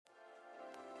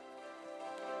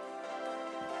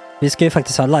Vi ska ju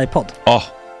faktiskt ha livepodd. Ja,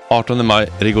 18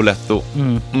 maj, Rigoletto.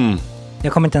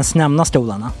 Jag kommer inte ens nämna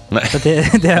stolarna. Nej. För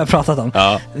det har jag pratat om.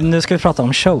 Ja. Nu ska vi prata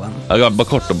om showen. Ja, bara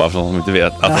kort då, bara för de som inte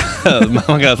vet.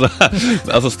 Man kan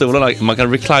alltså stolarna, man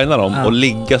kan reclina dem och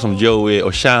ligga som Joey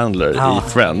och Chandler i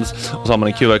Friends. Och så har man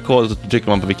en QR-kod och så trycker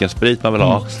man på vilken sprit man vill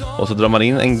ha. Och så drar man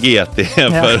in en GT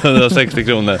för 160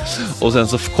 kronor. Och sen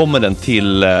så kommer den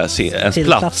till ens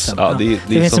plats. Ja, det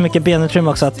finns så mycket benutrymme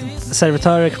också att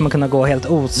servitörer kommer kunna gå helt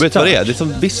ostört. Vet du vad det är? Det är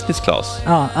som business class.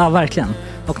 Ja, verkligen.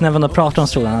 Och när man då pratar om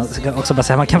stolarna så kan jag också bara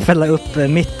säga att man kan fälla upp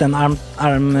mitten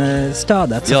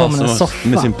armstödet så får man en soffa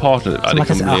med sin partner. Ja, det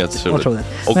kommer bli helt otroligt.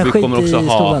 Och men vi kommer också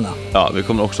stolarna. vi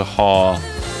kommer också ha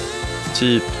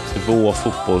typ 2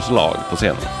 fotbollslag på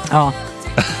scenen. Ja.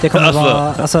 Det kommer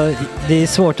vara, alltså det är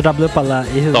svårt att rabbla upp alla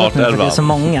i huvudet nu för det är så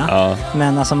många. Ja.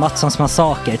 Men alltså Mattssons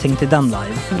massaker, tänk till den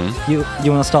live.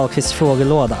 Jonas Dahlqvists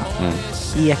frågelåda.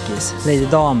 Ekis, Lady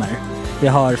Damer. Vi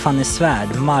har Fanny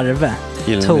Svärd, Marve,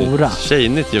 Tora.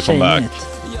 Tjejnytt gör comeback.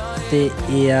 Det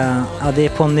är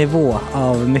på en nivå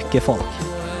av mycket folk.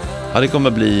 Ja, det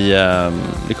kommer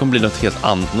bli något helt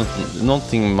annat.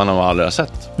 Någonting man har aldrig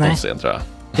sett på scen, tror jag.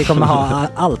 Vi kommer ha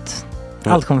allt.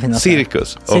 Allt kommer finnas.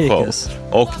 Cirkus.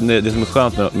 Och det som är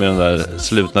skönt med de där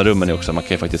slutna rummen är också att man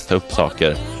kan ju faktiskt ta upp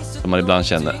saker som man ibland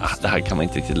känner det här kan man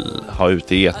inte riktigt ha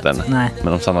ute i etern. Nej.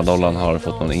 Men om Sanna Dollan har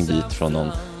fått någon invit från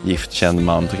någon giftkänd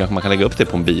man så kanske man kan lägga upp det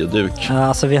på en bioduk. Ja,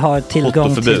 alltså vi har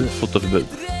tillgång till fotoförbud.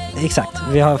 Exakt,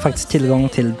 vi har faktiskt tillgång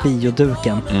till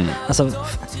bioduken. Alltså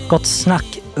gott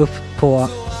snack upp på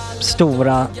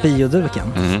stora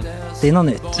bioduken. Det är något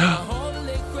nytt.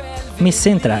 Missa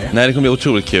inte det här. Nej, det kommer bli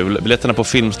otroligt kul. Biljetterna på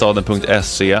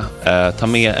filmstaden.se. Ta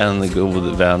med en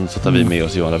god vän så tar vi med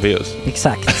oss Johan Rabaeus.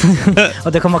 Exakt.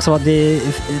 Och det kommer också vara det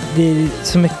är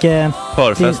så mycket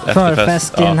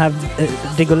förfest i den här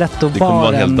Rigoletto-baren. Det kommer vara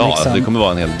en hel dag. Liksom. Det kommer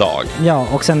vara en hel dag. Ja,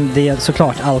 och sen det är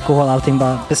såklart alkohol, allting.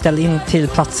 Bara beställ in till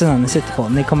platserna ni sitter på.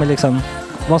 Ni kommer liksom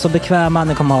vara så bekväma,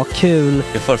 ni kommer ha kul.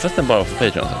 Är förfesten bara för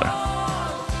Patreon eller?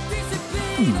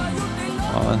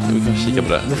 Ja, vi kan kika på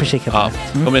det. Vi får kika på det.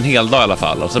 Det kommer en hel dag i alla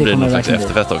fall. Och så blir det någon slags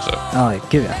efterfest också. Ja,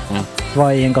 gud ja.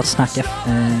 Vad är en gott snack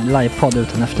livepodd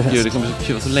utan efterfest? Gud, det kommer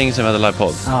bli så länge sedan vi hade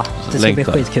livepodd. Ja, det ska bli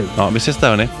skitkul. Ja, vi ses där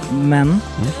hörni. Men,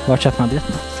 var köper man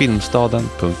biljetterna?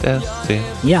 Filmstaden.se.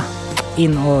 Ja,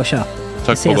 in och köp.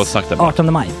 Tack på gott snack där.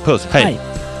 18 maj. Puss, hej.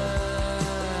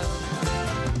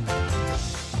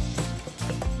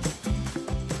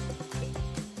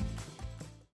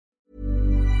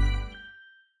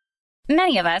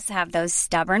 Many of us have those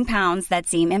stubborn pounds that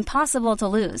seem impossible to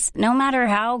lose, no matter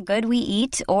how good we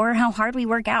eat or how hard we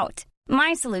work out.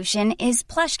 My solution is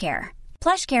PlushCare.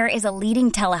 PlushCare is a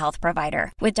leading telehealth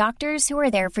provider with doctors who are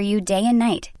there for you day and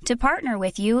night to partner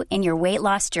with you in your weight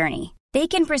loss journey. They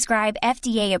can prescribe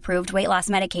FDA-approved weight loss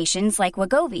medications like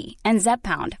Wegovy and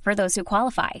Zepbound for those who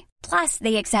qualify. Plus,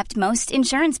 they accept most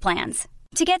insurance plans.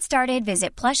 To get started,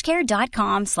 visit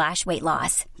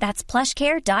plushcare.com/weightloss. That's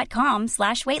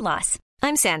plushcare.com/weightloss.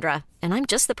 I'm Sandra, and I'm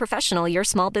just the professional your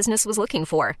small business was looking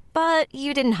for. But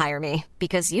you didn't hire me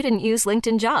because you didn't use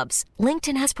LinkedIn Jobs.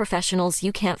 LinkedIn has professionals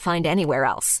you can't find anywhere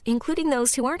else, including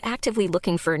those who aren't actively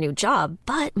looking for a new job,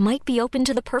 but might be open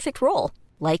to the perfect role,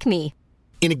 like me.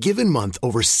 In a given month,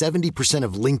 over 70%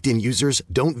 of LinkedIn users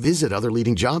don't visit other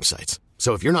leading job sites.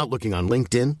 So if you're not looking on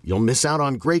LinkedIn, you'll miss out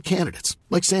on great candidates,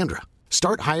 like Sandra.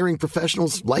 Start hiring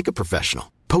professionals like a professional.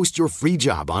 Post your free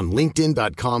job on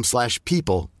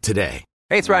linkedin.com/people today.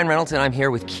 Hey, it's Ryan Reynolds, and I'm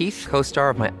here with Keith,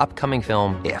 co-star of my upcoming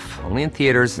film, If, only in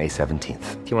theaters May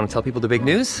 17th. Do you want to tell people the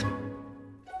big news?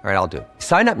 All right, I'll do it.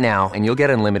 Sign up now and you'll get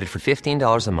unlimited for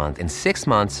 $15 a month and 6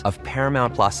 months of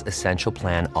Paramount Plus Essential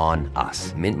Plan on us.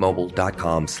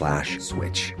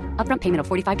 MintMobile.com/switch. Upfront payment of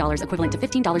 $45 equivalent to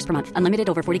 $15 per month. Unlimited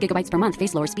over 40 gigabytes per month.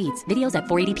 Face lower speeds. Videos at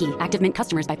 480p. Active Mint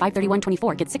customers by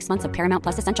 531.24 get 6 months of Paramount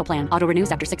Plus Essential Plan. Auto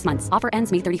renews after 6 months. Offer ends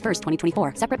May 31st, 2024.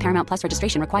 Separate Paramount Plus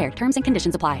registration required. Terms and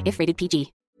conditions apply if rated PG.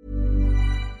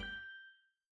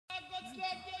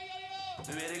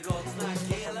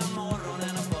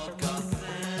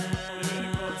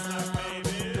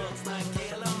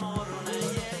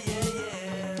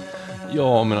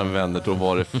 Ja, mina vänner, då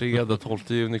var det fredag 12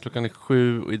 juni, klockan är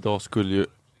 7 och idag skulle ju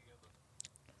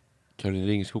Caroline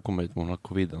Ringskog komma hit, men hon har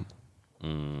coviden.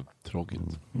 Tråkigt.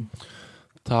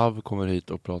 Tav kommer hit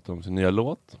och pratar om sin nya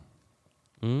låt.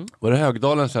 Var det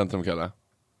Högdalens centrum, Kalle?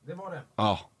 Det var det.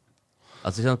 Ja.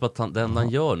 Alltså det känns på att det enda han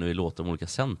gör nu är låta om olika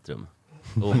centrum.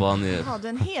 Och vad han är... Ja,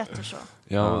 den heter så.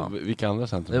 Ja, vilka andra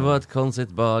centrum? Det var ett konstigt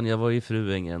barn, jag var i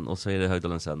Fruängen och så är det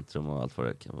Högdalens centrum och allt vad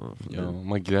det kan vara. Ja,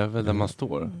 man gräver där man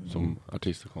står som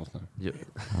artist och konstnär. Ja.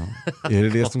 Är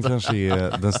det som kanske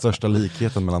är den största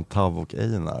likheten mellan Tav och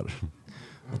Einar?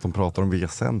 Att de pratar om vilka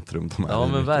centrum de är. Ja,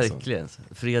 men verkligen.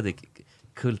 Fredrik,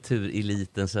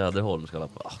 kultureliten Söderholm ska hålla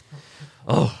på.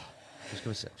 Nu ska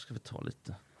vi se, ska vi ta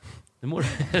lite. Hur mår du?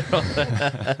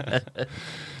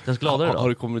 Känns gladare då? Har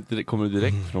du kommit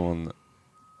direkt från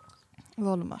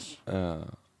Volmars?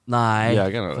 Nej,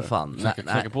 jägarna, för fan.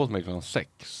 Knacka på mig klockan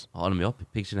 6. Ja, men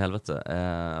jag pigg sin helvete.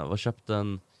 Jag köpte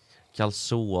en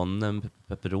calzone,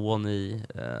 pepperoni,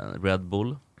 Red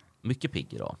Bull. Mycket pigg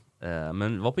idag.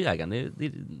 Men var på jägaren, det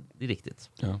är riktigt.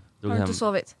 Ja. Har du inte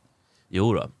sovit?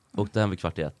 Jo då, åkte hem vid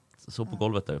 1:15. Så på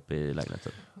golvet där uppe i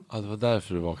lägenheten. Ja, det var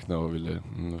därför du vaknade och ville...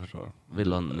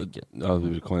 Ville ha en nyckel. Ja, du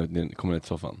ville komma ner till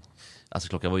soffan. Alltså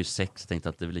klockan var ju 6, jag tänkte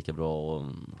att det var lika bra och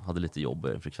hade lite jobb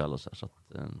för kväll och så här, så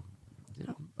att...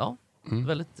 Ja,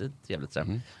 väldigt trevligt.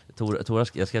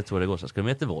 Jag skrev Tora igår, så ska du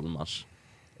med till Volmars?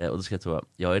 Och då skrev Tora,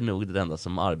 jag är nog det enda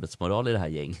som arbetsmoral i det här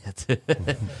gänget.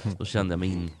 Då kände jag mig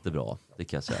inte bra, det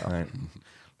kan jag säga. Nej.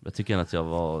 Jag tycker att jag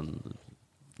var...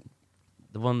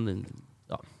 Det var en...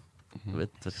 Ja, jag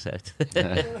vet inte vad jag ska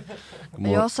säga.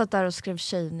 Jag satt där och skrev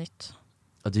Tjejnytt.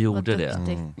 Ja, du gjorde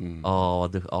det.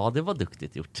 Ja, det var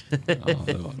duktigt gjort. Ja,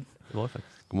 det var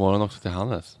faktiskt. God morgon också till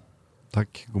Hannes.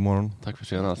 Tack, god morgon. Tack för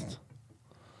senast.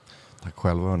 Tack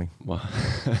själva, hörni.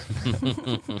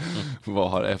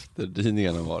 Vad har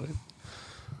efterdyningarna varit?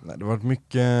 Nej, det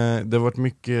har varit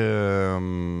mycket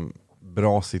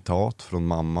bra citat från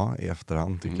mamma i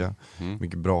efterhand, tycker jag.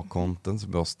 Mycket bra content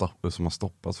som har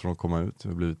stoppats från att komma ut.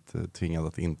 Jag har blivit tvingad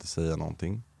att inte säga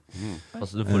någonting.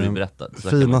 Alltså, då får du berätta.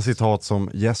 Fina citat som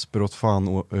Jesper åt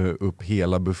fan upp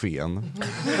hela buffén.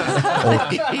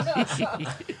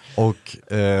 och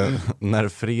när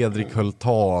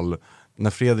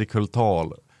Fredrik höll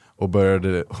tal och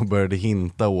började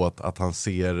hinta åt att han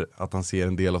ser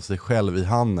en del av sig själv i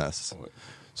Hannes,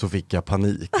 så fick jag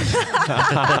panik.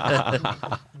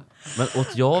 Men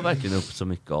åt jag verkligen upp så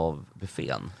mycket av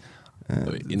buffén?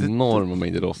 Enorma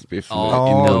mängder rostbiff.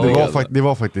 Ja, det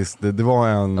var faktiskt det var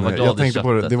en... Jag tänkte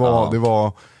på det.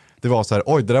 Det var så här,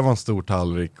 oj, det där var en stor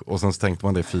tallrik. Och sen så tänkte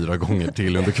man det 4 gånger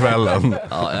till under kvällen.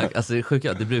 Ja, alltså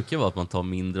det brukar vara att man tar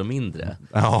mindre och mindre.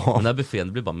 Ja. Men den här buffén,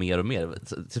 det blir bara mer och mer.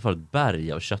 Det får ett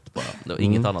berg av kött bara. Det var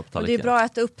inget annat på tallriken. Och det är bra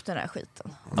att äta upp den här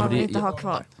skiten. Man vill inte ha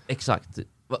kvar. Exakt.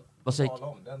 Vad säger...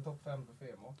 Den topp 5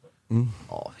 buffémat.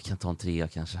 Ja, vi kan ta en 3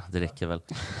 kanske. Det räcker väl.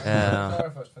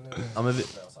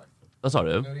 Vad sa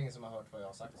du? Nu är det ingen som har hört vad jag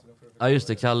har sagt. Ja, just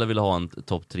det. Kalle ville ha en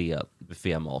topp 3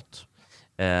 buffémat.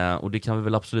 Och det kan vi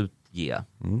väl absolut ge.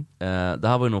 Det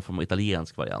här var ju någon form av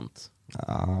italiensk variant.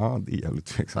 Ja, det är jävligt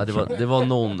tveksamt. Ja, det var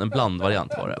en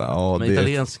blandvariant var det. Ja, men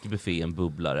italiensk buffé, en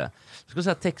bubblare. Jag skulle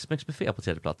säga Tex-Mex buffé på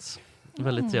 3:e plats.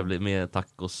 Väldigt trevlig med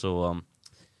tacos och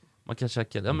man kan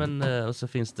käka, och så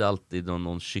finns det alltid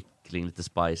någon kyckling, lite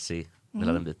spicy,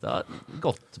 hela den biten. Ja,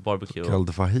 gott barbecue.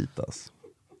 Caldo fajitas.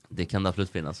 Det kan det absolut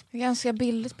finnas. Ganska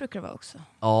billigt brukar det vara också.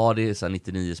 Ja, det är så här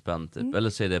 99 spänn typ. Eller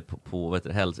så är det på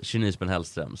 29 spänn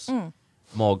Hellströms.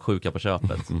 Magsjuka på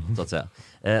köpet, så att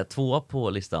säga. 2 på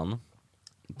listan.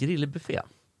 Grillbuffé.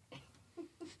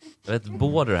 Jag vet,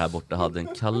 båda här borta hade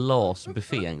en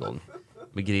kalasbuffé en gång.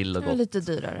 Med grill och gott. Lite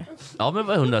dyrare. Ja, men det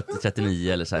var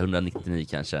 139 eller så här 199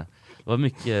 kanske. Det var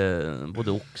mycket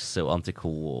både oxe och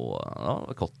entrecote och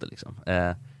ja, kotte liksom.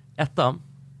 1,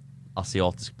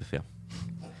 asiatisk buffé.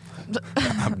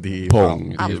 Det är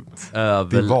pong.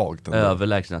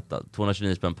 Överlägsen etta.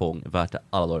 229 spänn pong. Värt det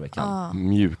alla dagar i veckan.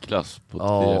 Mjukglass på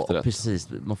 3 efterrätt. Precis.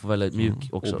 Man får välja mjuk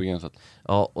också. Obegränsat.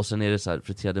 Ja, och sen är det så här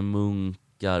friterade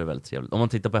munkar, väldigt trevligt. Om man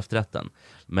tittar på efterrätten.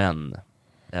 Men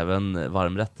även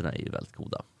varmrätterna är ju väldigt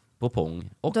goda. På pong.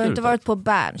 Och du har inte varit på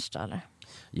Berns då, eller?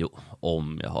 Jo,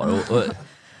 om jag har. Och,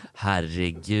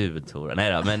 herregud, Tora.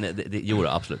 Nej då, men jo då,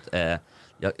 absolut.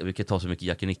 Vi kan ta så mycket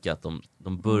Jack och Nicka att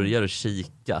de börjar att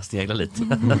kika, snegla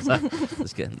lite.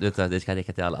 Det ska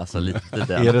räcka till alla. Alltså, lite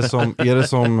där.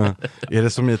 Är det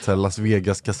som i ett Las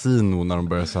Vegas kasino när de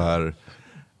börjar så här,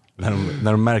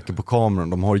 när de märker på kameran,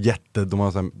 de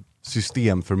har så här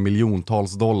system för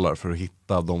miljontals dollar för att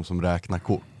hitta de som räknar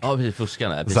kort. Ja, precis,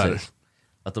 fuskarna, precis.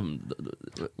 Att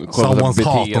Someone's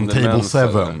hot on table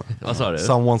 7. Vad sa du?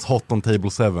 Someone's hot on table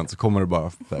 7. Så kommer det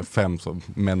bara 5 som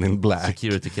Men in Black.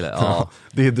 Security killer, ja.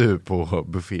 Det är du på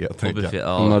buffé, tänker jag.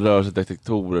 Ja. Man rör sig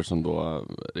detektorer som då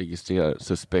registrerar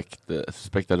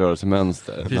suspekta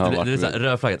rörelsemönster. Det är så här,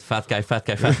 rödflagget, fat guy.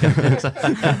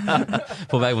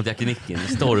 På väg mot Jack och Nickin,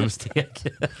 stormstek.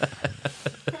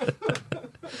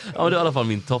 Ja, men det är i alla fall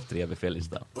min topp 3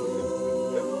 buffélista.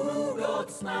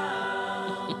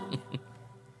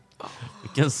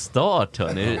 Vilken start,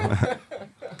 hörni.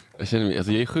 Jag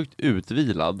är sjukt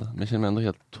utvilad, men jag känner mig ändå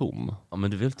helt tom. Ja,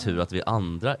 men det är väl tur att vi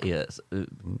andra är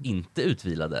inte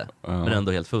utvilade, men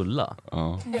ändå helt fulla.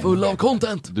 Full av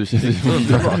content! Du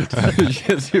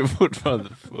känns ju fortfarande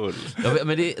full. Ja,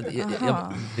 men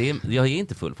jag är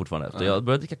inte full fortfarande. Jag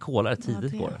började dricka cola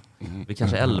tidigt på det. Vi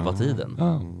kanske 11-tiden.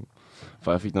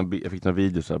 Fan, jag fick några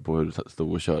videos här på hur du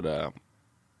stod och körde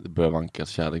Brövankas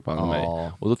kärlek på mig.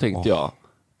 Och då tänkte jag,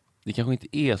 det kanske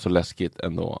inte är så läskigt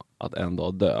ändå att en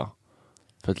dag dö.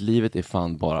 För att livet är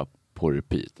fan bara på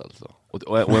repeat alltså.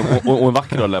 Och en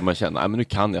vacker dag lär man känna, men nu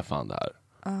kan jag fan det här.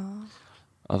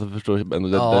 Alltså förstår du ändå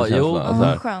den känslan.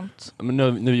 Alltså, skönt. Men nu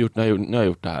har jag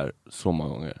gjort det här så många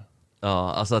gånger.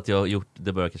 Ja, alltså att jag har gjort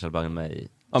det börjar kanske bange mig.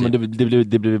 Ja, men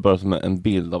det blir bara som en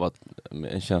bild av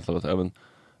en känsla av att även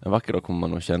en vacker dag kommer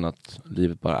man att känna att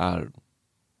livet bara är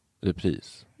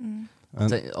repris.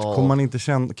 Kommer man inte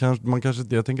känna,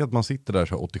 jag tänker att man sitter där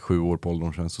så 87 år på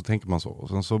ålderdomshem, så tänker man så. Och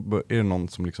sen så är det någon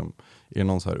som liksom, är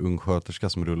någon så här ung sköterska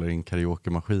som rullar in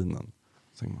karaoke-maskinen.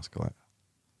 Så tänker man,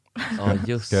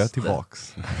 ska jag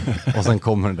tillbaks? Och sen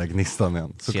kommer den där gnistan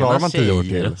igen. Så klarar man 10 år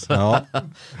till. Ja.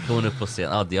 Kommer upp på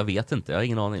scen. Jag vet inte, jag har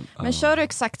ingen aning. Men kör du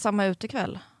exakt samma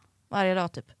utekväll? Varje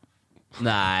dag typ?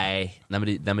 Nej, men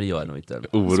det gör jag nog inte.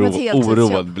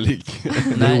 Oroad blick.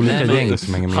 Nej, olika gäng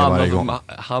som hänger med varje gång.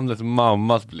 Handels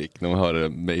mammas blick när man hörde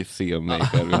mig se mig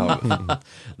själv i hamnen.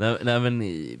 Nej, men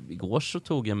igår så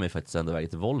tog jag mig faktiskt ända vägen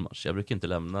till Volmars. Jag brukar inte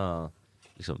lämna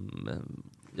liksom,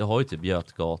 jag har ju typ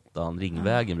Götgatan,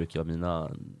 Ringvägen brukar vara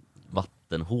mina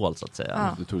vattenhål så att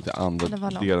säga. Du tog till andra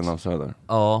delen av Söder.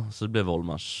 Ja, så det blev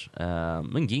Volmars.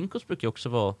 Men Ginkos brukar också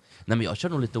vara... Nej, men jag kör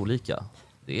nog lite olika.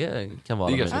 Det kan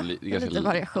vara... Det är lite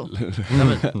variation.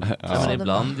 Men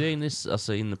ibland är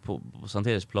jag inne på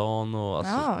Santeringsplan och...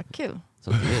 Alltså, ja, kul.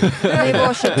 Så det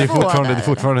är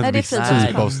fortfarande en viss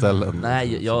typ av ställen.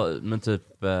 Nej, men typ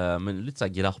men lite så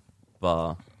här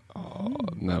Grappa.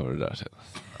 När var det där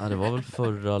senast? Ja, det var väl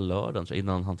förra lördagen tror jag,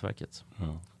 innan hantverket.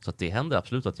 Så att det händer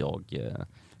absolut att jag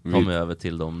tar mig över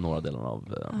till de norra delarna av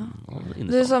innerstan.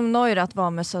 Det är som Neura att vara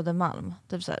med Södermalm.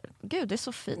 Typ så här, gud det är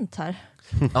så fint här.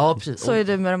 Ja, precis. Så är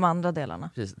du med de andra delarna.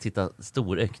 Precis, titta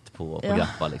storökt på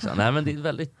Grappa liksom. Nej, men det är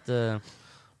väldigt...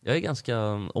 jag är ganska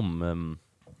om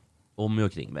mig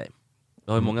och kring mig.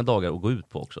 Jag har ju många dagar att gå ut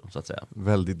på också, så att säga.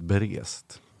 Väldigt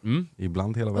berest.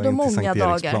 Ibland hela vägen till Sankt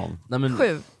Eriksplan. Nej, men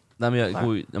 7. Nej,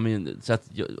 men så att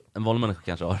en vanlig människa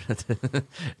kanske har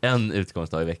en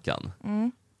utgångsdag i veckan.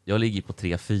 Jag ligger på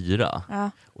 3-4.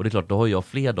 Ja. Och det är klart, då har jag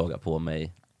fler dagar på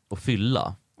mig att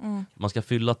fylla. Man ska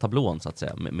fylla tablån så att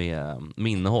säga med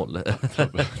innehåll.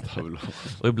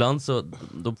 Och ibland så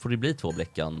då får det bli 2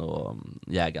 Bleckan och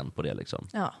jägaren på det liksom.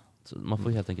 Ja. Så man får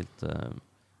helt enkelt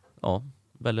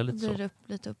välja lite så.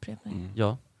 Lite upprepning.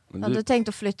 Ja. Men du tänkt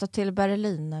att flytta till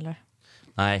Berlin eller?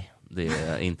 Nej, det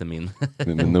är inte min.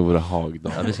 Med Nora Hag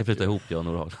då. Ja, vi ska flytta ihop, jag och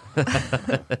Nora Hag.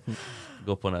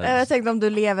 Gå på jag tänkte om du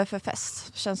lever för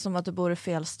fest. Känns som att du bor i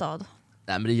fel stad.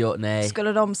 Nej, men nej.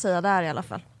 Skulle de säga där i alla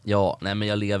fall? Ja, nej men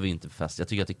jag lever ju inte för fest. Jag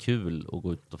tycker att det är kul att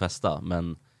gå ut och festa.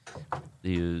 Men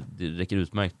det räcker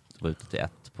utmärkt att vara ute till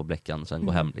 1 på Bleckan sen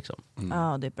gå hem liksom.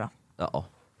 Ja, det är bra. Ja.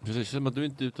 Precis, det känns som att du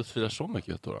inte är ute och firar så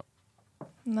mycket då.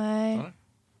 Nej.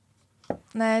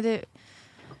 Nej,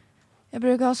 jag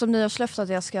brukar ha som nyårslöfte att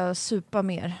jag ska supa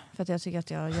mer. För att jag tycker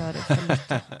att jag gör det för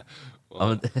lite.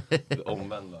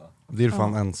 Omvända. Det är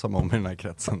fan ensam om i den här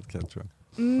kretsen, kan jag tro.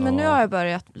 Men nu har jag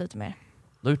börjat lite mer.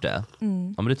 Du har gjort det?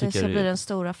 Ja, men det ska bli den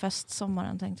stora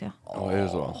festsommaren, tänkte jag. Ja, är det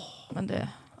så? Men det...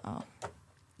 Ja.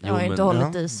 Jag har inte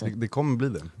hållit i sig. Det kommer bli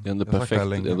det. Det är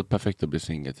ändå perfekt att bli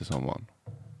singel till sommaren.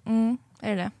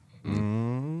 Är det?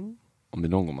 Om det är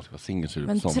någon gång man ska vara singel så är det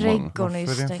men på sommaren. Men trädgården är ju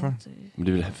stängt. Men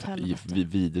det är väl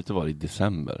vidrigt att vara i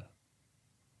december.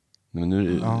 Men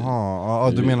nu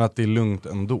Jaha, du menar att det är lugnt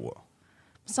ändå?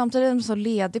 Samtidigt är man så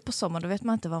ledig på sommaren, då vet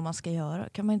man inte vad man ska göra.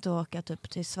 Kan man inte åka typ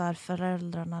till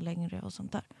svärföräldrarna längre och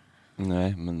sånt där?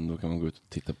 Nej, men då kan man gå ut och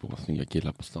titta på snygga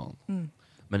killar på stan.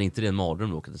 Men inte det en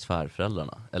mardröm att åka till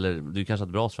svärföräldrarna? Eller du kanske har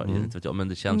ett bra Sverige, inte vet jag. Men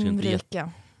det känns ju inte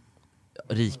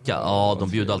Rika, ja, de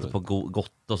bjuder alltid på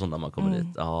gott och sånt när man kommer dit.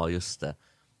 Ja, just det.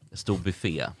 Stor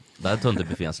buffé. Där tar inte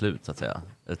buffén slut så att säga.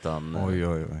 Utan oj.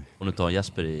 Och nu tar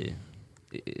Jesper i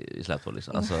släptåg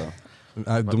liksom. Alltså,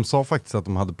 de sa faktiskt att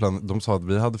de sa att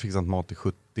vi hade fixat mat till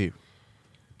 70.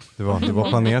 Det var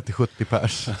planerat till 70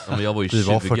 pers. Ja, men jag var ju vi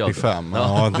var 45.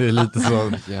 Ja, det är lite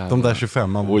så. De där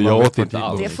 25 och jag åt inte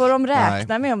alls. Det får de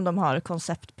räkna med om de har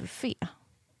konceptbuffé.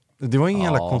 Det var ingen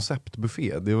jävla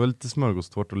konceptbuffé. Det var lite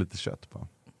smörgåstårt och lite kött på.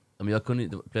 Ja, men jag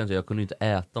kunde inte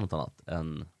äta något annat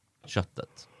än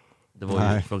köttet. Det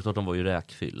var ju, frågestårtan var ju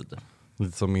räkfylld.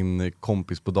 Lite som min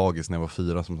kompis på dagis när jag var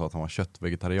 4 som sa att han var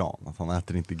köttvegetarian. Att han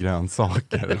äter inte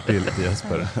grönsaker till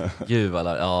Jesper. Gud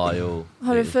alla, ja jo.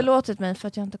 Har du förlåtit mig för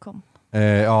att jag inte kom?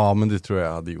 Ja, men det tror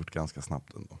jag hade gjort ganska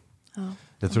snabbt ändå. Ja.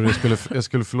 Jag tror jag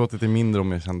skulle förlåtit det mindre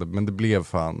om jag kände, men det blev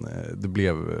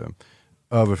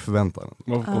över förväntan.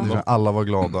 Alla var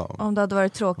glada. Om det hade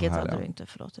varit tråkigt hade du inte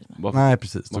förlåtit mig. Nej,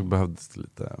 precis. Då behövdes det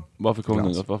lite. Varför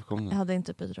kom du? Jag hade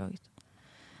inte bidragit.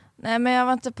 Nej, men jag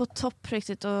var inte på topp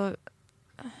riktigt och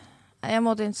jag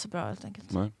mådde inte så bra helt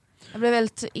enkelt. Nej. Jag blev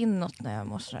väldigt inåt när jag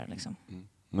måste liksom.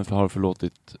 Men har du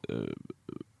förlåtit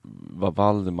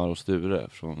Valdemar och Sture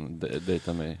från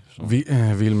Dejta mig?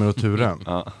 Wilmer och Ture.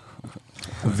 Ja.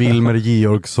 Wilmer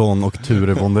Georgsson och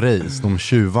Ture von Reis, de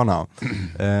tjuvarna.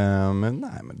 Men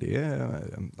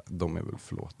de är väl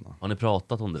förlåtna. Har ni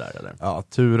pratat om det där eller? Ja,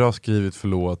 Ture har skrivit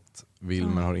förlåt,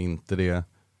 Wilmer har inte det.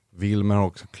 Wilmer har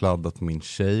också kladdat min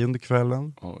tjej under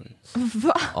kvällen. Oj.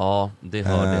 Va? Ja, det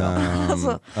hörde jag.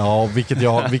 Alltså. Ja, vilket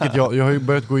jag har ju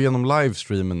börjat gå igenom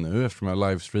livestreamen nu eftersom jag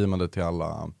livestreamade till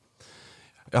alla.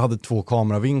 Jag hade 2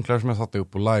 kameravinklar som jag satte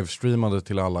upp och livestreamade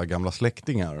till alla gamla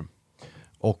släktingar.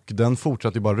 Och den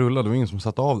fortsatte ju bara rulla, det var ingen som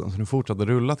satte av den så den fortsatte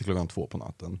rulla till klockan 2 på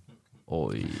natten.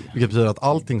 Oj. Vilket betyder att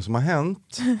allting som har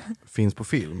hänt finns på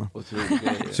film.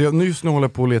 Så just nu håller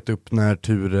jag på att leta upp när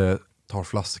Ture tar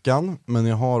flaskan, men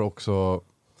jag har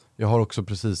också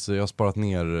precis, jag har sparat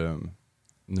ner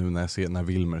nu när jag ser när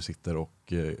Wilmer sitter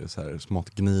och så här smått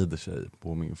gnider sig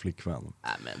på min flickvän.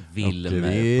 Nej men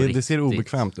Wilmer, det ser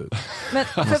obekvämt ut. Men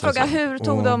får jag fråga, hur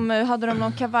tog hade de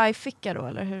någon kavajficka då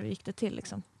eller hur gick det till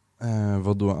liksom?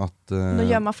 Vadå att då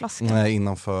gömma flaskan? Nej,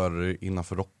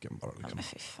 innanför rocken bara liksom. Ja, men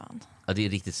fy fan. Ja, det är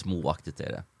riktigt småaktigt är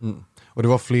det. Mm. Och det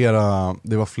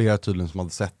var flera tydligen som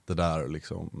hade sett det där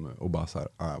liksom och bara så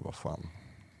här, vad fan.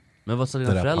 Men vad sa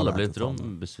dina föräldrar? Blev inte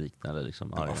de besvikna eller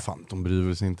liksom arga? Vad fan, de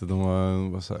bryr sig inte. De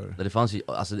var så här. Det fanns ju,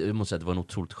 alltså jag måste säga att det var en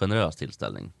otroligt generös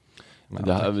tillställning.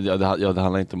 Det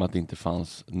handlar inte om att det inte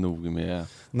fanns nog med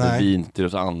vin till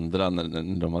oss andra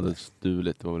när de hade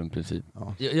stulit. Det var väl en princip.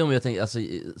 Ja, men jag tänker, alltså,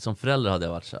 som förälder hade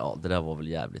jag varit så här, det där var väl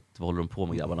jävligt. Vad håller de på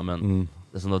med grabbarna? Men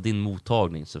som av din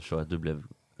mottagning så förstår jag att du blev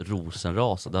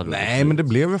rosenrasad. Nej, men det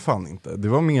blev jag fan inte. Det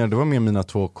var mer mina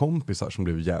 2 kompisar som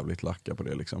blev jävligt lacka på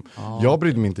det liksom. Jag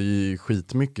brydde mig inte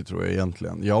skitmycket tror jag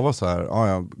egentligen. Jag var så här,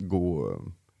 jag går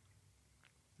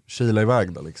kila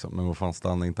iväg då liksom. Men vad fan,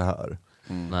 stanna inte här.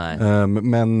 Nej.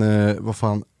 Men vad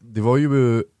fan, det var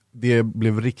ju det jag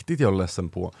blev riktigt ledsen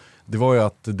på. Det var ju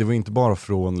att det var inte bara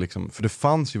från liksom, för det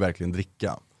fanns ju verkligen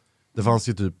dricka. Det fanns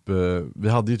ju typ, vi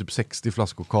hade ju typ 60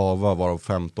 flaskor kava varav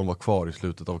 15 var kvar i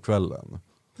slutet av kvällen.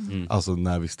 Alltså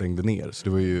när vi stängde ner. Så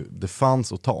det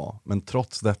fanns att ta. Men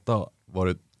trots detta var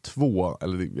det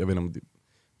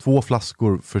 2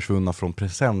 flaskor försvunna från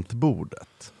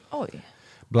presentbordet. Oj.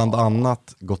 Bland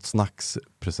annat Gott Snacks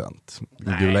present.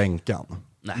 Gula änkan.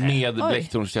 Med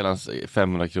Blecktornskällarns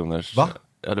 500 kronors. Va?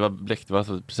 Ja, det var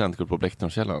alltså presentkort på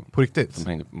Blecktornskällan. På riktigt? Som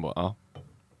hängde på,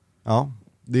 Ja,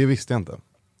 det visste jag inte.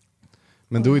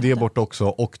 Men då är det borta också.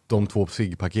 Och de 2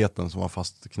 ciggpaketen som var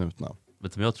fast knutna.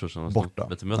 Vet du vad jag tror som borta?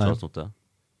 Vet du vad jag tror som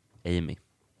det? Amy,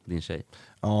 din tjej.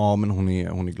 Ja, men hon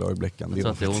är glad i Bläckan. Jag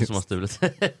tror att det är hon som har stulit.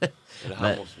 Det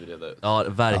här måste vi reda ut. Ja,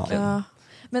 verkligen. Ja.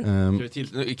 Men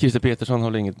Christer Petersson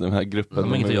har inget den här gruppen. De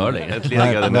har inget att göra längre.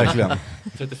 Nej, verkligen.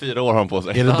 34 år har han på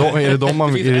sig. Är det de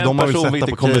man vill sätta på person vi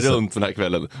inte kommer caset? runt den här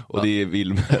kvällen. Och det är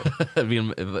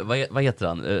Wilmer. Vad heter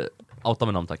han? Outa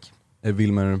med namn, tack.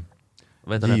 Wilmer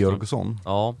Georgsson.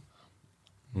 Ja.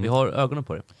 Vi har ögonen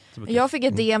på det. jag fick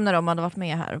ett DM när de hade varit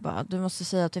med här och bara, du måste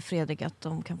säga till Fredrik att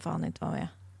de kan fan inte vara med.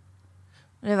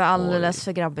 Det var alldeles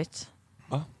för grabbigt.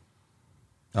 Va?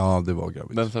 Ja, det var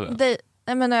grabbigt.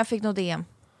 Nej, men när jag fick något DM.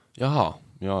 Jaha,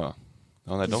 ja,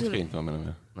 nej, de ska inte vara med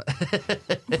nu.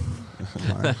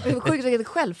 Det är sjukt vilket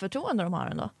självförtroende de har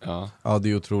ändå. Ja, det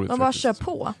är otroligt. De bara kör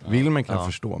på. Wilmer kan jag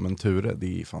förstå, men Ture,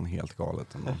 det är fan helt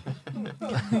galet ändå.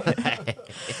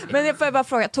 Men jag får bara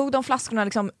fråga, tog de flaskorna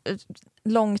liksom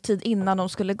lång tid innan de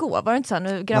skulle gå? Var det inte så här,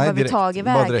 nu grabbar vi tag i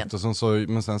vägen? Bara direkt, och sen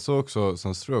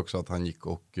tror jag också att han gick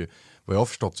och, vad jag har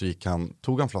förstått så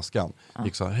tog han flaskan,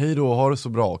 gick så här, hej då, ha det så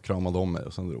bra, kramade om mig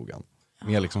och sen drog han.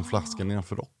 Med liksom flaskan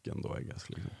innanför rocken då, I guess,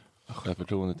 liksom.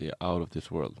 Självförtroendet är out of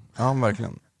this world. Ja,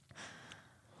 verkligen.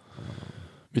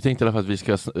 Vi tänkte i alla fall att vi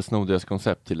ska sno deras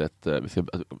koncept till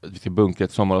vi ska bunkra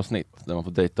ett sommaravsnitt där man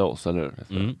får dejta oss, eller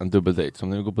en dubbeldate. Så om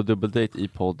ni går på dubbeldate i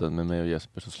podden med mig och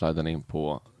Jesper så slidar ni in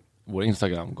på vår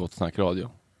Instagram, Gott Snack Radio.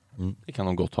 Det kan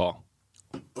de gott ha.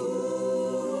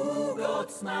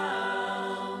 Gott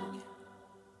snack.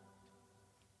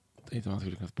 Jag tänkte man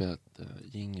skulle kunna spela ett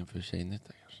jingeln för Tjejnytt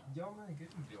kanske.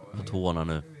 På tårna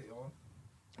nu.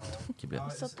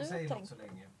 Så du tänkt.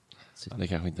 Ja, det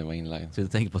kanske inte var inlagd. Så du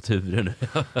tänker på turen nu.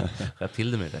 Skärp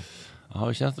till det med dig. Ja,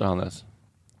 hur känns det, Hannes?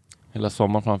 Hela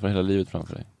sommaren framför, hela livet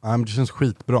framför dig. Det känns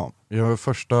skitbra. Jag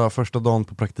har första dagen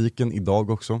på praktiken idag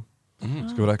också.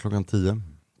 Ska vara där 10:00.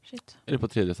 Shit. Är det på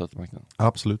 3:e statsmakten?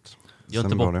 Absolut. Gör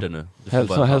inte bort det nu.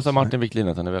 Hälsa Martin Wiklin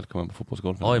att han är välkommen på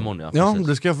fotbollsgolfen. Ja, imorgon ja.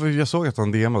 Det ska jag såg att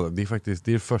han DMade. Det är faktiskt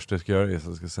det första jag ska göra.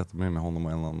 Jag ska sätta mig med honom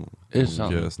och en annan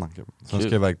och snacka. Sen ska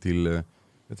jag iväg till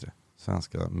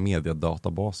svenska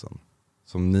mediedatabasen.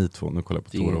 Som ni två, nu kollar jag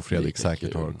på Tora och Fredrik,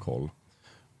 säkert har koll.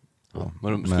 Ja.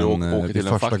 Men ska du åka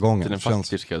till den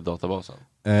faktiska databasen?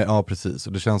 Ja, precis.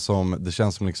 Och det känns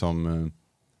som liksom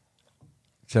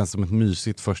känns som ett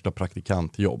mysigt första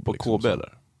praktikantjobb. På liksom, KB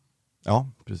eller? Ja,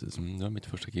 precis. Det var mitt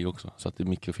första gig också. Satt i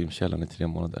mikrofilmkällan i 3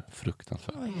 månader.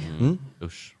 Fruktansvärt.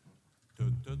 Usch.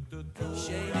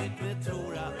 Tjejigt med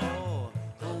Tora,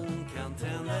 hon kan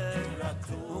tänder.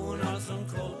 Hon har som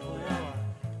koll på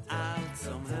allt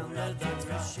som händer. Dags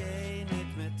för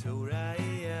Tjejigt med Tora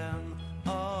igen.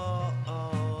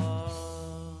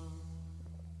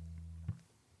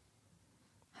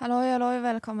 Hallå,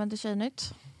 välkommen till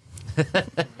Tjejnytt.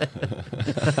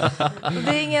 Det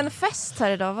är ingen fest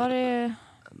här idag, var det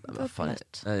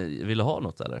uppnytt? Vill du ha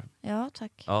något eller? Ja,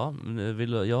 tack. Ja,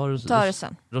 jag har ta det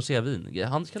sen. Rosévin.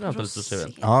 Han kan hämta lite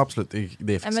rosévin. Ja, absolut.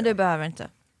 Det är nej, men du behöver inte.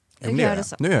 Nu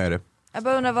gör jag det. Jag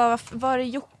bara undrar, var är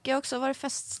Jocke också? Var är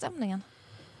feststämningen?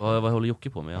 Vad håller Jocke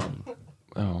på med?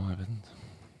 Ja, jag vet inte.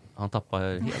 Han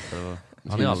tappar helt.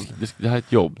 Eller det här är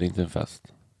ett jobb, det är inte en fest.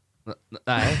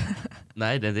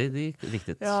 Nej, det är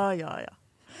riktigt. Ja.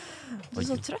 Du är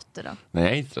så trött idag. Nej,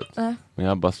 jag är inte trött. Men jag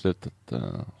har bara slutat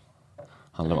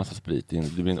handla massa sprit.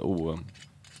 Det blir en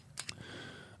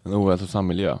ohälsosam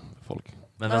miljö för folk.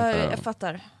 Men jag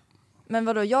fattar. Men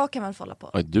vadå, jag kan väl falla på?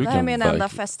 Ja, det här är min enda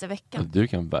fest i veckan. Ja, du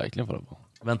kan verkligen falla på.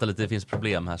 Vänta lite, det finns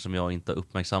problem här som jag inte har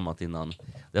uppmärksammat innan.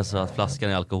 Det är så att flaskan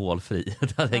är alkoholfri.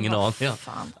 Det hade ingen aning.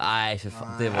 Nej, för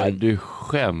fan. Det var... Du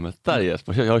skämtar,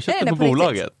 Jesper. Jag har köpt det på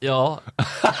bolaget. Ja.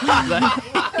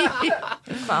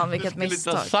 Fan, vilket misstag. Du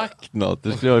skulle inte ha sagt något.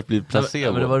 Du skulle ha blivit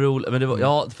placebo. Men det var roligt. Men det var,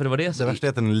 ja, för det var det. Det värsta är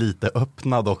att den är lite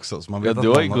öppnad också. Så man vet du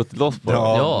har ju gått loss på det.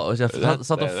 Ja, jag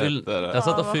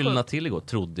satt och fyllna till igår,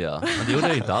 trodde jag. Men det gjorde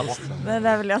jag inte alls. Men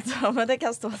det vill jag inte ha, men det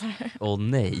kan stå där. Åh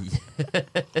nej.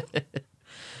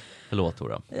 Förlåt,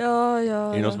 Tora. Ja.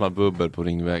 Är det någon som har bubbel på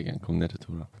Ringvägen? Kom ner till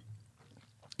Tora.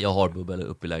 Jag har bubbel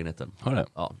uppe i lägenheten. Har det?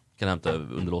 Ja, kan hämta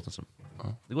underlåtelsen.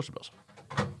 Ja. Det går så bra så.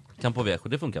 Kan på V7,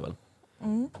 det funkar väl?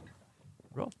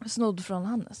 Bra. Snodd från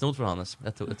Hannes.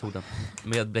 Jag tog den.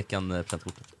 Med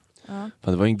Bleckan-presentkortet. Ja.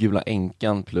 Det var ju en Gula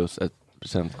änkan plus ett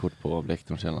presentkort på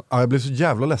Blecktornskällan. Ja, jag blev så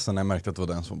jävla ledsen när jag märkte att det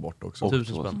var den som var bort också.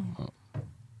 1000 spänn. Ja.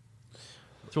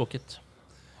 Tråkigt.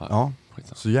 Ja,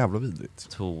 så jävla vidrigt.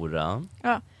 Tora.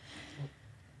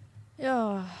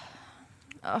 Ja.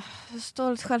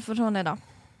 Stolt självförtroende idag.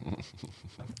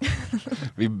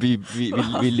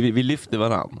 vi lyfter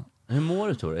varann. Hur mår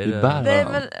du, Tora? Det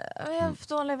är väl jag har haft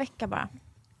dålig vecka bara.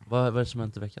 Vad är det som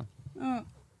hänt i veckan?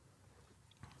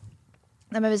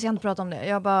 Nej, men vi ska inte prata om det.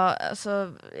 Jag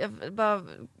bara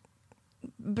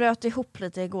bröt ihop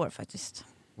lite igår faktiskt.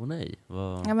 Åh nej.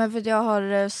 Ja, men för jag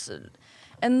har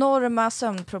enorma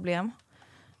sömnproblem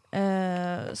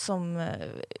som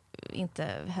inte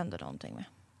händer någonting med.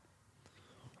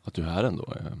 Att du är här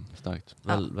ändå är starkt.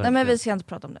 Nej, men vi ska inte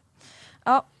prata om det.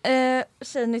 Ja,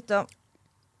 Tjejnytt då.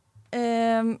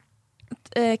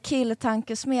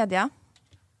 Killtankesmedja.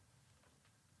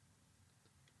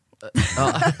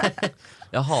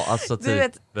 Jaha, alltså typ...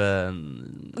 Vet,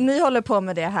 ni håller på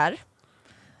med det här.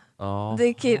 Ja. Det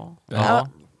är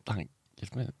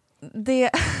tankesmedja. Det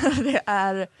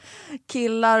är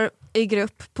killar i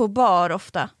grupp på bar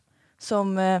ofta.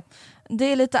 Som, det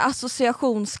är lite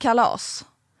associationskalas.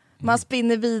 Man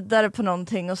spinner vidare på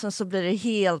någonting och sen så blir det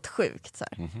helt sjukt. Så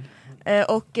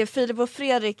här. Och Filip och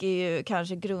Fredrik är ju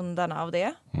kanske grundarna av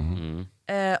det.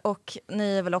 Och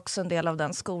ni är väl också en del av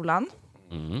den skolan.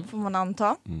 Får man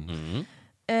anta.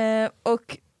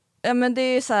 Och men det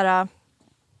är ju så här...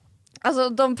 Alltså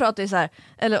de pratar ju så här,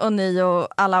 och ni och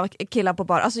alla killar på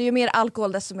bar. Alltså ju mer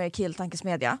alkohol desto mer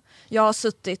killtankesmedja. Jag har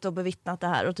suttit och bevittnat det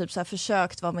här och typ så här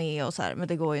försökt vara med och så här, men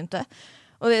det går ju inte.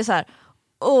 Och det är så här,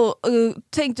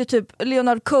 tänkte typ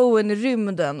Leonard Cohen i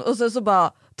rymden och sen så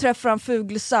bara träffar han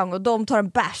Fuglesang och de tar en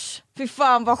bärs. Fy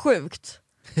fan vad sjukt.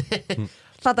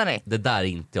 Fattar ni? Det där är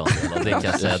inte jag en del av, det kan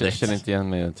jag säga Jag känner inte igen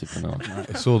mig i den typen av...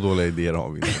 Så dåliga idéer har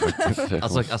vi inte.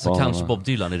 Alltså kanske Bob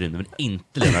Dylan i rymden, men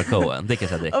inte Leonard Cohen. Det kan jag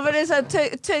säga direkt. Ja, men det är så här,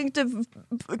 tänk typ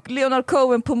Leonard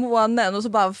Cohen på månen och så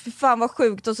bara, fy fan vad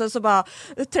sjukt, och sen så bara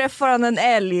träffar han en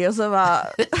älg och så bara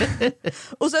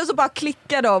och sen så bara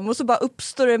klickar de och så bara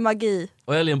uppstår det magi.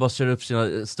 Och älgen bara kör upp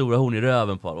sina stora horn i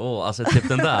röven på alltså typ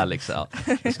den där liksom.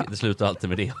 Det slutar alltid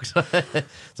med det också.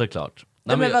 Såklart.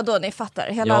 Nej, men vadå, ni fattar.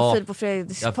 Hela Filip och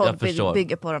Fredriks podd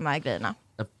bygger på de här grejerna.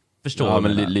 Jag förstår. Ja,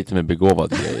 men lite mer begåvad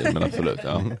grejer, men absolut.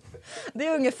 Ja. Det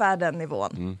är ungefär den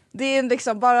nivån. Det är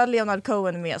liksom bara Leonard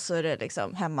Cohen med så är det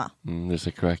liksom hemma. There's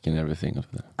a crack in everything.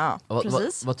 Ja,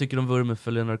 precis. Vad tycker du om vurmen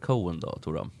för Leonard Cohen då,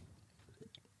 Tora?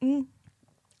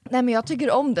 Nej, men jag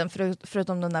tycker om den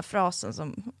förutom den där frasen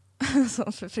som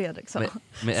för Fredrik sa.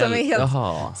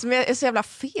 Som är så jävla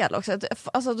fel också.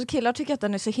 Alltså killar tycker att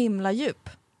den är så himla djup.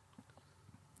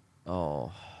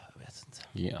 Ja, jag vet inte.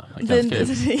 Ja,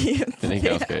 den är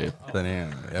ganska djup.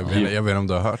 Jag vet om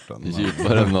du har hört den.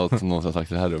 Djupare än någon har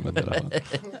sagt i det här rummet.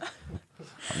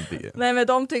 Nej, men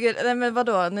de tycker, nej men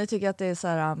vadå, ni tycker att det är så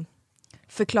här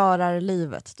förklarar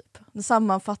livet typ. Det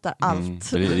sammanfattar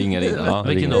allt. Det ringer in. Ja,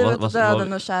 livet,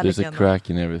 döden och kärleken. There's a crack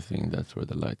in everything, that's where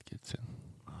the light gets in.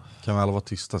 Kan vi alla vara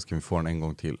tysta så kan vi få den en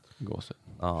gång till.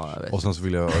 Ja, jag vet. Och sen så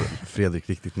vill jag höra Fredrik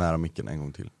riktigt nära micken en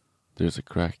gång till. There's a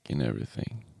crack in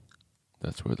everything,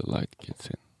 that's where the light gets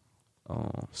in.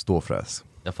 Ståfräs.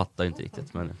 Jag fattar inte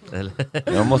riktigt, men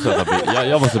jag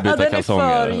måste byta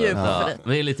kalsonger. Men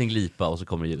det är en liten glipa och så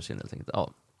kommer ljus in helt enkelt.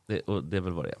 Ja, det är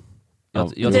väl vad det är.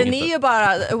 Den är ju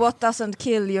bara what doesn't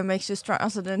kill you makes you strong.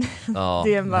 Alltså det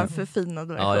är bara en förfinad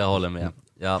version. Ja, jag håller med.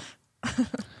 Ja.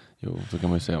 Jo, så kan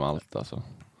man ju säga om allt alltså.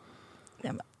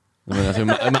 Ja,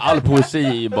 men all poesi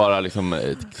är ju bara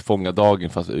liksom fånga dagen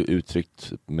fast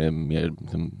uttryckt med mer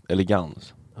liksom,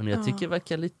 elegans. Jag tycker det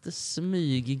verkar lite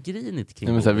smyggrinigt kring.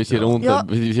 Nej, men så här,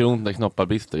 vi ser ont när knoppar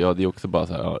brister. Ja, det är också bara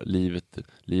så här, livet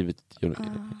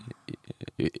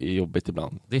är jobbigt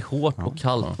ibland. Det är hårt och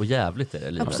kallt och jävligt är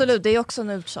det livet. Absolut, det är också en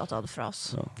uttjatad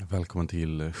fras. Ja. Välkommen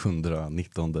till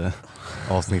 119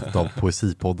 avsnittet av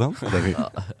Poesipodden. Där vi...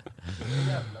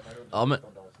 Ja,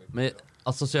 men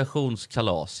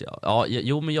associationskalas,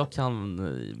 jo, men jag kan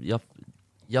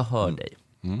jag hör dig.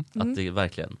 Att det är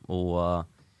verkligen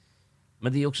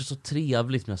men det är också så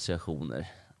trevligt med associationer.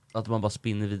 Att man bara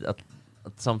spinner vid att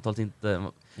samtalet inte...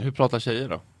 Hur pratar tjejer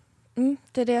då?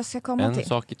 Det är det jag ska komma till. En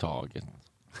sak i taget.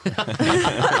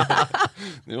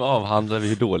 Nu avhandlar vi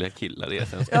hur dåliga killar är.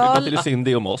 Sen ska vi gå till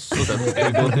Cindy och Moss. Och sen ska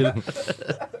vi gå till...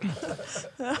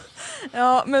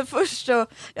 Ja, men först så...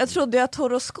 Jag trodde att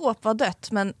horoskop var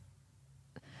dött, men...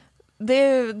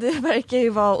 Det verkar ju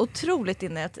vara otroligt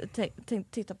inne. Jag tänkte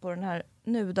titta på den här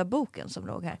nuda-boken som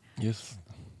låg här. Just.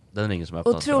 Den är ingen som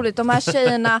öppnar. Otroligt, de här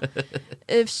tjejerna,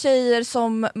 tjejer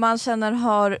som man känner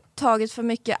har tagit för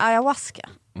mycket ayahuasca.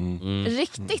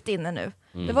 Riktigt inne nu.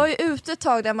 Det var ju ute ett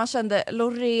tag där man kände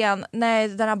Loreen,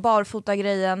 den här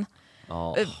barfota-grejen.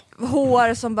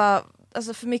 Hår som bara,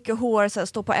 alltså för mycket hår, så här,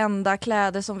 stå på ända,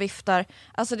 kläder som viftar.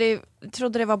 Alltså jag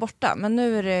trodde det var borta, men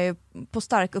nu är det på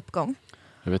stark uppgång.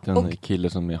 Jag vet en kille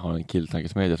som har en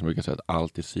killtankesmedja som brukar säga att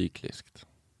allt är cykliskt.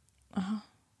 Jaha,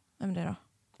 vem är det då?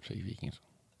 Fredrik Wikingsson.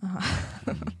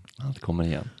 Allt kommer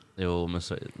igen. Jo, men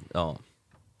så,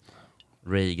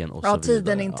 Reagan och så vidare.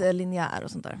 Tiden är inte linjär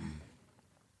och sånt där.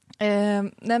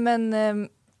 Nej men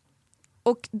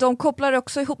och de kopplar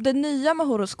också ihop det nya med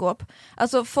horoskop.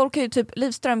 Alltså folk har ju typ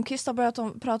Liv Strömquist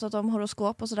har pratat om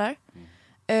horoskop och sådär.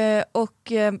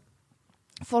 Och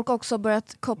folk har också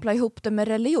börjat koppla ihop det med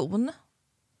religion.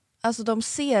 Alltså de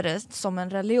ser det som en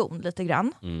religion lite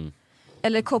grann.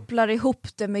 Eller kopplar ihop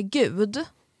det med Gud.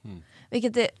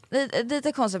 Vilket är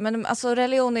lite konstigt, men alltså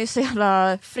religion är ju så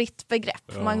jävla fritt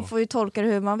begrepp. Ja. Man får ju tolka det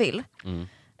hur man vill.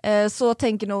 Så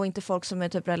tänker nog inte folk som är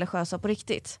typ religiösa på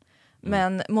riktigt.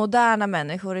 Men moderna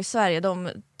människor i Sverige, de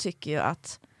tycker ju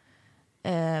att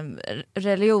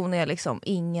religion är liksom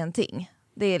ingenting.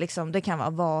 Det är liksom, det kan vara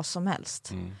vad som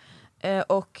helst.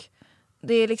 Och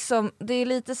det är liksom, det är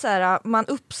lite så här, man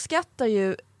uppskattar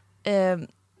ju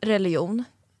religion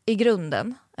i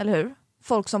grunden, eller hur?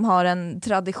 Folk som har en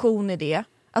tradition i det.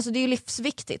 Alltså det är ju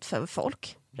livsviktigt för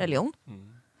folk, religion.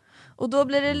 Och då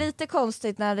blir det lite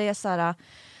konstigt när det är så här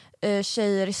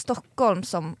tjejer i Stockholm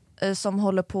som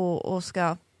håller på och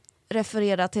ska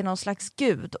referera till någon slags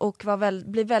gud och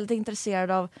blir väldigt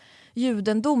intresserad av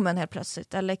judendomen helt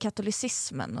plötsligt, eller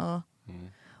katolicismen.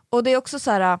 Och det är också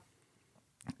så här,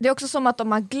 det är också som att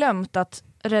de har glömt att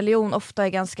religion ofta är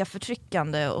ganska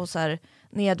förtryckande och så här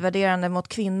nedvärderande mot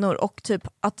kvinnor, och typ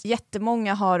att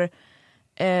jättemånga har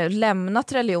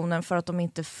lämnat religionen för att de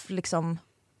inte liksom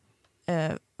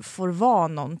får vara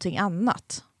någonting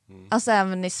annat. Alltså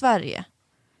även i Sverige.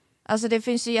 Alltså det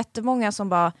finns ju jättemånga som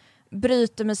bara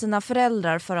bryter med sina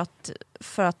föräldrar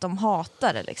för att de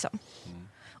hatar det liksom.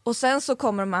 Och sen så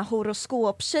kommer de här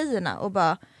horoskoptjejerna och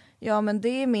bara, ja men det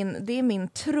är min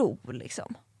tro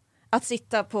liksom. Att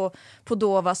sitta på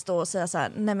Dovas då och säga så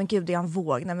här, nej men gud det är en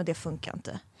våg, nej men det funkar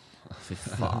inte. Fy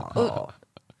fan.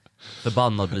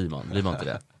 Förbannad blir man inte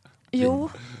det? Jo.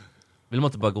 Vill man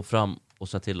inte bara gå fram och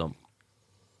säga till dem,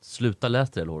 sluta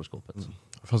läsa det horoskopet.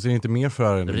 Fast det är inte mer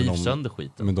för det riv sönder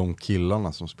skiten. Med de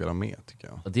killarna som spelar med tycker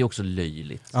jag. Det är också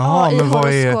löjligt. Ja,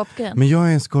 men jag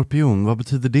är en skorpion, vad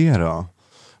betyder det då?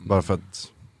 Bara för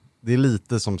att det är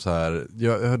lite som så här, det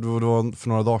var för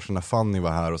några dagar sedan när Fanny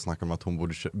var här och snackade om att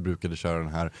hon brukade köra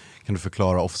den här, kan du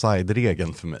förklara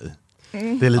offside-regeln för mig?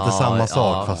 Det är lite samma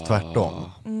sak fast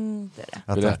tvärtom. Det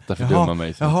är det. Berätta för dumma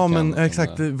mig. Jaha, men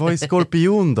exakt, vad är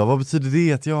skorpion då? Vad betyder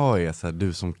det att jag är så här,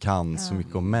 du som kan så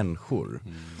mycket om människor?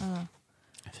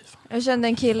 Jag kände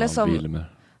en kille som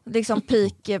liksom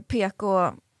peak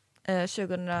PK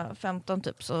 2015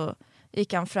 typ, så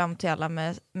gick han fram till alla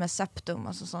med septum,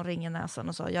 alltså som ring i näsan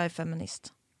och sa jag är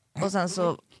feminist. Och sen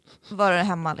så var det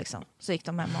hemma liksom, så gick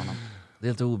de hem med honom. Det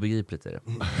är inte obegripligt är det.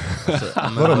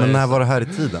 Vadå, men när var det här i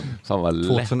tiden?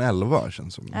 2011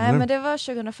 känns som. Nej men det var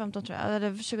 2015 tror jag, eller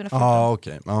 2015. Ja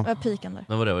okej. Det var piken där.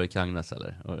 Men var det Kragnes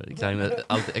eller?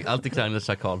 Alltid Kragnes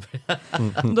Karlberg.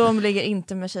 De ligger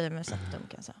inte med tjejer med septum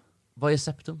kan jag säga. Vad är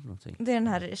septum för någonting? Det är den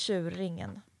här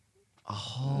tjurringen.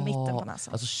 Mitten på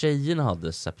näsan. Alltså tjejerna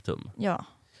hade septum? Ja.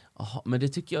 Aha, men det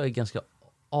tycker jag är ganska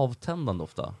avtändande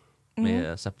ofta.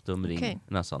 Med septumring i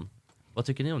näsan. Vad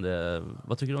tycker ni om det?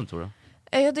 Vad tycker du om Tora?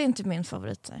 Det är inte min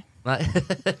favorit. Nej.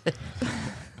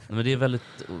 Men det är väldigt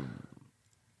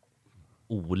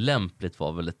olämpligt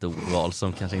var väl ett ordval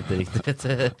som kanske inte riktigt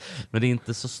men det är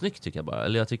inte så snyggt tycker jag bara.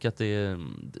 Eller jag tycker att det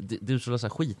är så här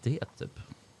skitighet typ.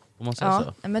 Om man säger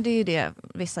så. Men det är ju det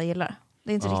vissa gillar.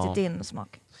 Det är inte riktigt din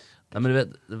smak. Nej men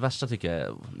det värsta tycker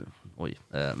jag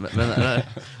är men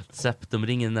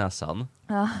septumringen i näsan.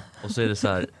 Ja. Och så är det så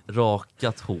här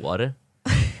rakat hår.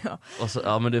 Ja. Och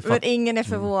så, men ingen är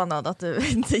förvånad att du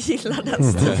inte gillar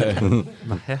den stilen.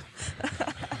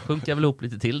 Sjunker väl ihop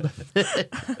lite till.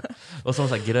 Och så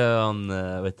här grön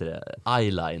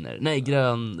eyeliner. Nej,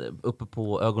 grön uppe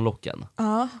på ögonlocken.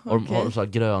 Och de har så här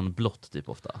grönblått typ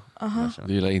ofta.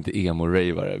 Du gillar inte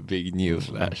emo-ravare, big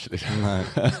newsflash liksom.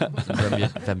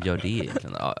 Vem gör det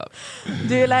egentligen?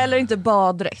 Du gillar heller inte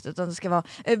baddräkt utan det ska vara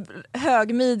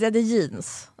högmidjade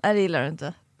jeans. Det gillar du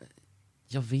inte.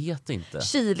 Jag vet inte.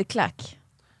 Kilklack.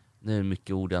 Det är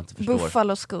mycket ord jag inte förstår.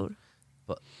 Buffaloskor.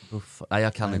 Nej,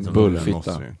 jag kan inte.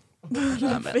 Bullfitta.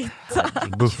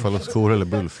 Buffaloskor eller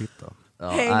bullfitta.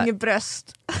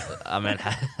 Hängbröst. Ja men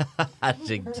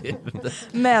herregud.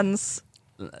 Mens.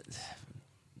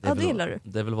 Det gillar du.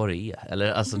 Det är väl vad det är.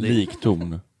 Eller, alltså,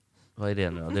 likton. Vad är det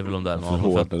nu då? Det är väl om det är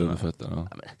under fötterna.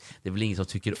 Ja, det är väl ingen som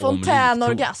tycker om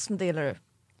fontänorgasm, det gillar du?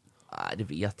 Nej, det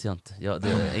vet jag inte. Det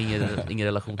är ingen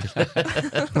relation till det.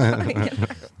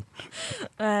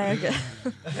 Nej, okej.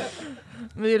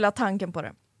 Men du gillar tanken på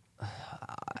det?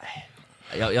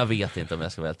 Jag vet inte om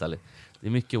jag ska vara helt ärlig. Det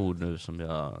är mycket ord nu som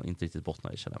jag inte riktigt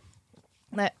bottnar i, känner.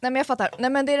 Nej men jag fattar. Nej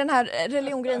men det är den här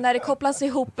religiongrejen när det kopplas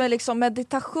ihop med liksom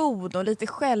meditation och lite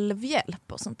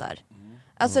självhjälp och sånt där.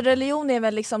 Alltså religion är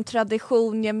väl liksom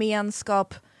tradition,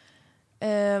 gemenskap,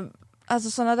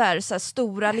 alltså sådana där så här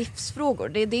stora livsfrågor.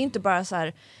 Det är inte bara så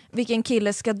här, vilken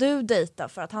kille ska du dejta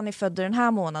för att han är född i den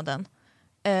här månaden.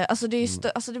 Alltså det är ju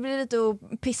alltså det blir lite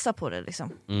att pissa på det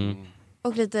liksom.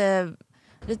 Och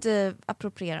lite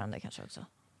approprierande kanske också.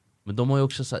 Men de har ju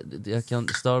också så här, jag kan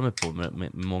störa mig på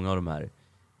med många av de här.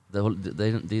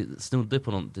 Det snuddar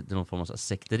på någon form av så här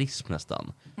sekterism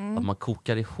nästan. Att man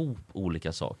kokar ihop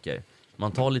olika saker.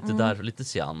 Man tar lite där, lite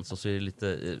seans och så är det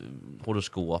lite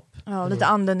horoskop. Ja, lite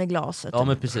anden i glaset. Ja,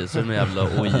 men precis. Så är det en jävla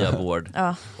Ouija-board.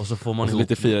 Ja. Och så får man ihop...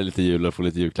 lite fira lite jul och få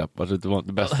lite julklappar. Så det var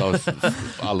det bästa av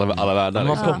alla världar.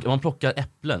 Liksom. Man plockar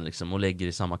äpplen liksom, och lägger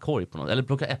i samma korg på något. Eller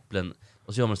plockar äpplen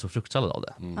och så gör man en stor fruktsallad av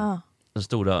det. Den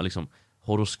stora liksom,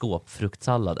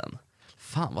 horoskopfruktsalladen.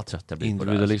 Fan vad trött jag blir på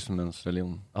det. Individualismens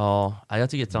religion. Ja, jag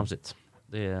tycker det är tramsigt.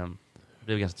 Det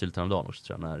blev ganska tydligt häromdagen också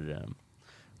tror jag,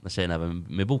 när tjejerna var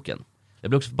med boken.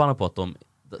 Jag blir också förbannad på att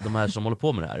de här som håller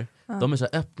på med det här, de är så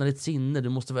här, öppna ditt sinne, du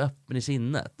måste vara öppen i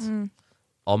sinnet.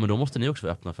 Ja, men då måste ni också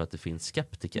vara öppna för att det finns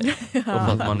skeptiker. Och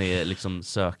för att man är, liksom,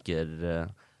 söker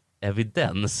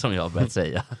evidens, som jag har börjat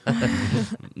säga.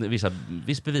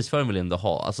 Viss bevisföring vill jag ändå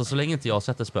ha. Alltså så länge inte jag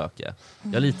sätter spöke.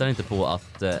 Jag litar inte på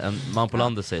att en man på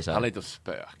landet säger så här. Han är inte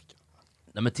spök.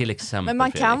 Nej, men till exempel,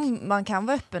 men man kan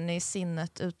vara öppen i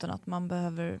sinnet utan att man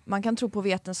behöver... Man kan tro på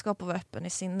vetenskap och vara öppen i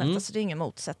sinnet. Alltså det är ingen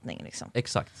motsättning liksom.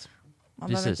 Exakt. Man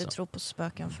behöver inte tro på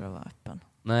spöken för att vara öppen.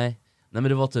 Nej men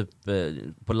det var typ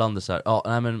på landet så här.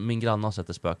 Nej men min granne har sett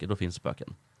ett spöke, då finns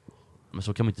spöken. Men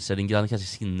så kan man inte säga, din granne kanske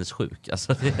är sinnessjuk.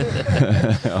 Alltså,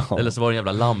 eller så var det en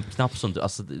jävla lampknapp som du...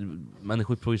 Alltså,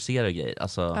 människor projicerar grejer.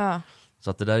 Alltså, så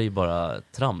att det där är ju bara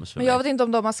trams för mig. Jag vet inte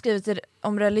om de har skrivit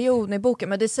om religion i boken,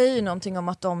 men det säger ju någonting om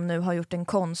att de nu har gjort en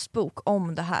konstbok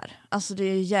om det här. Alltså det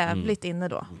är ju jävligt inne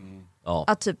då. Ja.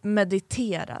 Att typ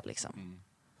meditera liksom.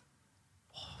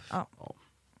 Ja.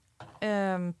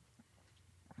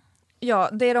 Ja,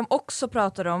 det de också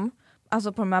pratar om,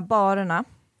 alltså på de här barerna,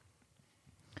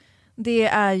 det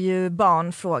är ju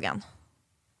barnfrågan.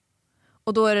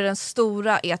 Och då är det den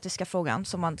stora etiska frågan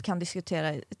som man kan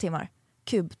diskutera i timmar.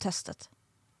 Kubtestet.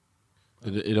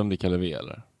 Är de det kallar vi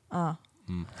eller? Ja.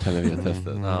 Kallar vi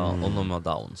testet? Ja, om de har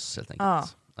downs helt enkelt.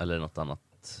 Ja. Eller något annat.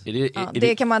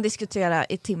 Det kan man diskutera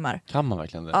i timmar. Kan man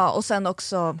verkligen det? Ja, och sen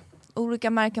också olika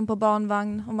märken på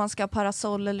barnvagn. Om man ska ha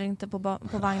parasoll eller inte på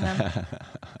vagnen.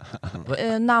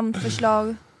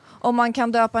 Namnförslag. Om man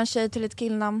kan döpa en tjej till ett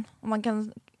killnamn. Om man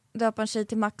kan döpa en tjej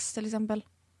till Max till exempel.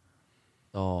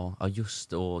 Ja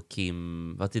just och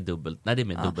Kim, vad är dubbelt? Nej, det är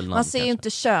med dubbelnamn. Man ser ju inte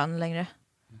kön längre.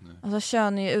 Alltså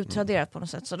kön är ju utraderat på något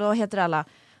sätt. Så då heter alla,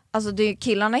 alltså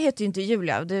killarna heter ju inte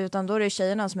Julia, utan då är det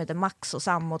tjejerna som heter Max och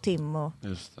Sam och Tim och...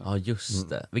 Just det. Ja just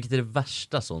det. Vilket är det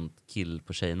värsta sånt kill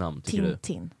på tjejnamn tycker du?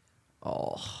 Tintin.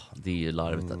 Det är ju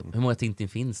larvigt. Hur många Tintin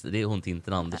finns det? Det är hon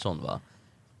Tintin Andersson va?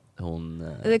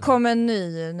 Det kommer en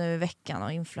ny nu i veckan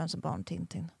och influencerbarn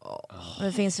Tintin.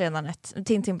 Det finns redan ett.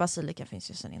 Tintin Basilika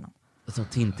finns ju sedan innan. Som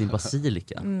Tintin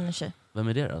Basilika? Tjej. Vem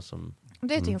är det då?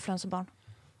 Det är ett influencerbarn.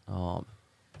 Ja.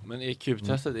 Men är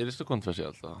kubtestet, är det så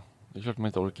kontroversiellt då? Det är klart man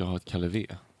inte orkar ha ett Kalle V.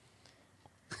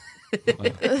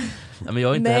 Men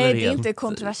jag är inte Nej, det är inte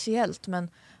kontroversiellt, men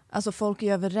alltså folk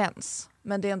är överens.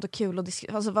 Men det är ändå kul att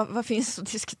diskutera. Alltså, vad finns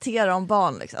att diskutera om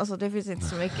barn? Liksom? Alltså, det finns inte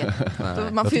så mycket.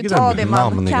 Man får ju ta det man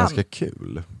kan. Namn är ganska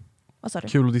kul. Vad sa du?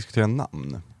 Kul att diskutera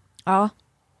namn.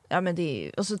 Ja, men det är ju...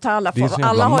 Och så tar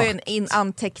alla har ju en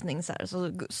anteckning så här.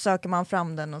 Så söker man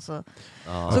fram den och så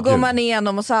går man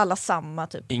igenom och så alla samma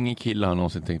typ. Ingen kille har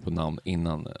någonsin tänkt på namn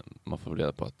innan man får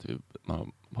reda på att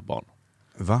man har barn.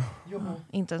 Va?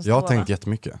 Inte ens jag har tänkt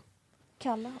jättemycket.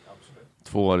 Kalla.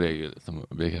 2 regler som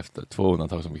bekräftar, 2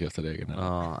 undantag som bekräftar regeln.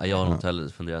 Ja, jag har nog inte heller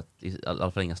funderat, i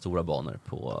alla fall inga stora banor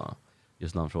på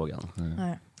just namnfrågan.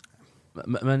 Nej.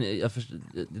 Men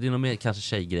det är nog mer kanske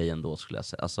tjejgrejen då skulle jag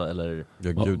säga. Alltså, eller,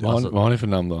 vad har ni för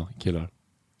namn då, killar?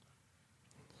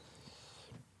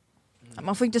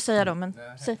 Man får inte säga dem, men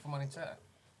säg. Får man inte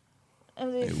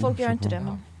säga? Folk gör inte det,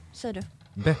 men säg du.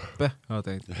 Beppe har jag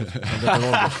tänkt.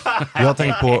 Jag har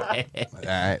tänkt på...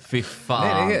 Nej, fy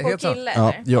fan. Nej, på kille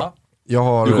eller? Jag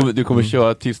har... Du kommer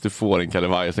köra tills du får en Kalle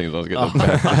Varg-säng som ska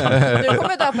Du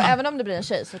kommer döpa, även om det blir en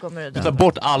tjej så kommer du döpa. Ta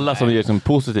bort alla som ger som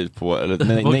positivt på, eller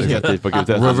negativt på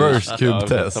kubtest. Reverse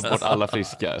kubtest. Ta bort alla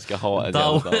friska. Jag ska ha en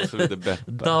jävla som heter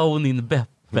Beppe. Down in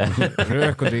Beppe.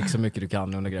 Rök och drick så mycket du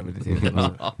kan under graviditeten.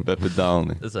 Beppe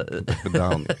Downey. Beppe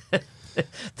Downey.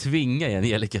 Tvinga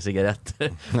Angelica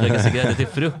cigaretter. Röka cigaretter till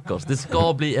frukost. Det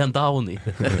ska bli en Downy.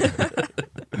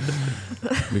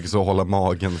 Mycket så hålla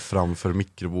magen framför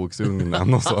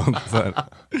mikrovågsugnen och sånt. Så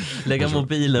lägga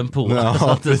mobilen på. Ja, så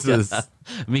att precis.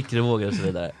 Mikrovågar och så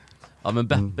vidare. Ja, men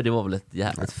Beppe, det var väl ett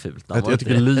jävligt fult namn. Jag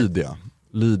tycker Lydia.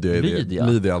 Lydia är Lydia.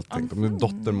 det. Lydia är allt tänkt. Min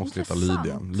dotter måste heta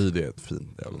Lydia. Lydia är ett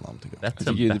fint jävla namn tycker jag. Jag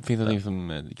tycker det finns någonting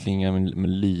som klingar med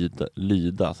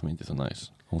lyda som inte är så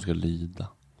nice. Hon ska lyda.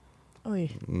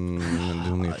 Oj.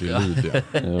 Hon heter ju Lydia.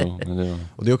 Jo, men det var...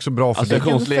 Och det är också bra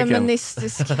för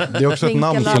feministisk. Det är också ett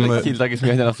namn som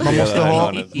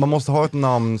man måste ha ett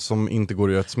namn som inte går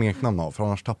att göra ett smeknamn av, för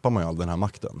annars tappar man ju all den här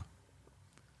makten.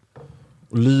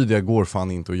 Och Lydia går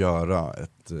fan inte att göra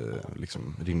ett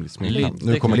liksom rimligt smeknamn.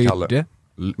 Nu kommer Kalle.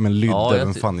 Men Lydde,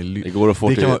 vem fan är Lydde? Det går att få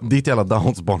till... Ditt jävla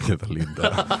Downs-barn heter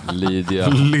Lydde. Lydia.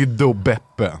 Lydde och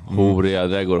Beppe. Horia,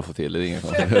 det går att få till. Det är ingen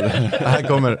här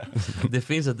kommer... Det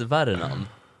finns ett värre namn.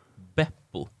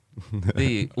 Beppo.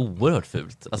 Det är oerhört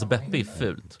fult. Alltså Beppe är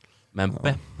fult. Men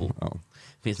Beppo. Ja.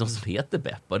 Finns någon som heter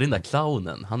Beppo? Den där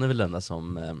clownen. Han är väl den där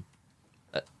som...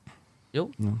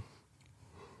 Jo. Ja.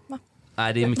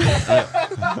 Nej, det är mycket...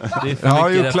 det är för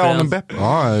mycket clownen Beppe.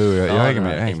 Ja, jag hänger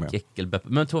med. Äckelbeppe.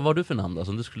 Men vad har du för namn då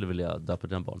som du skulle vilja döpa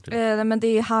dina barn till? Men det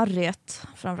är Harriet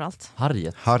framförallt.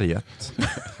 Harriet?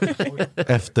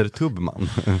 Efter Tubbman.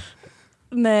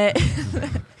 Nej.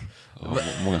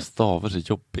 Många stavar så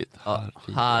jobbigt.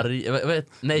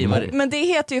 Men det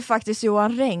heter ju faktiskt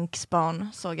Johan Renks barn,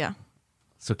 såg jag.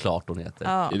 Såklart hon heter.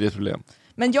 Ja. Är det ett problem?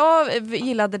 Men jag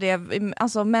gillade det,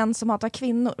 alltså män som hatar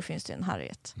kvinnor finns det en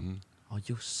Harriet. Ja,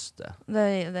 just det.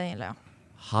 Det gillar jag.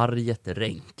 Harriet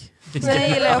Renck.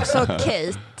 Sen gillar jag också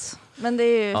Kate. Men det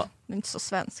är ju inte så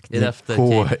svenskt.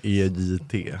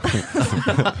 K-E-J-T.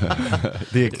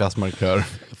 Det är klassmarkör.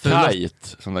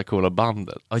 Kite, som det här coola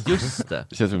bandet. Ja, just det.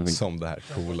 Det känns som det här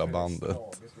coola bandet.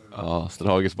 Ja,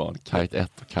 Strages barn. Kite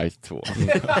 1 och Kite 2.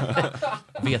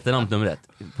 Vet du namn nummer 1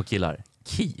 på killar?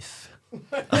 Keef.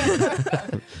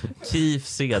 Keef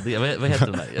CD. Vad heter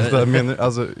den där? Men,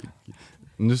 alltså,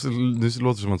 nu låter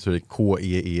det som att du säger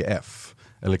K-E-E-F.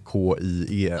 Eller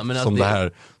K-I-E-F. Ja,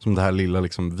 som det här lilla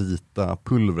liksom vita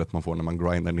pulvret man får när man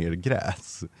grindar ner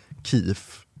gräs.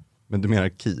 Keef. Men du menar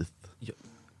Keith? Ja,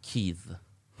 Keith.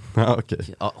 Ja,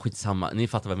 okej. Ja, skitsamma. Ni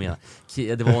fattar vad jag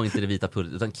menar. Det var inte det vita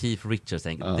pulvret, utan Keith Richards.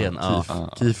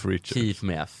 Keith Richards. Keith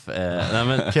med F.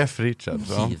 Keith Richards.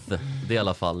 Keith. Det är i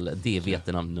alla fall det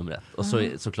vetenamn nummer 1. Och så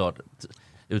såklart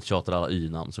uttjatar alla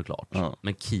Y-namn såklart.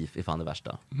 Men Keith är fan det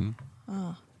värsta.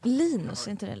 Linus,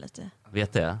 är inte det lite?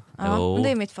 Vet det? Ja, men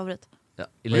det är mitt favorit. Ja,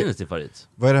 Linus är favorit.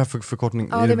 Vad är det här för förkortning?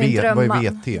 Ja, det är min drömman. Vad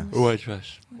är VT? White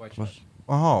trash.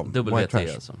 Jaha, WT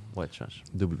alltså. White trash.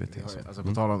 WT alltså. Alltså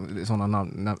på tal om sådana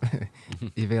namn.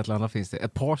 I Vetlanda finns det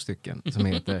ett par stycken som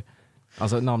heter,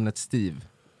 alltså namnet Steve.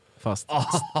 Fast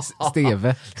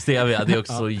Steve. Steve, ja, det är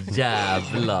också så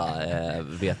jävla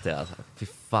vet jag. Fy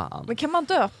fan. Men kan man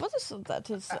döpa det sådär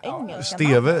till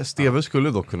engelska? Steve skulle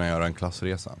då kunna göra en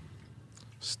klassresa.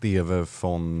 Steve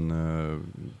von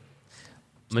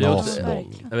men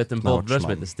jag vet en bowler som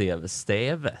heter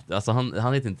Steve. Alltså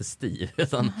han heter inte Steve,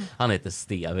 utan han heter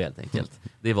Steve helt enkelt.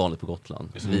 Det är vanligt på Gotland.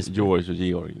 George och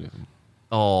Georg.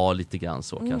 Ja, lite grann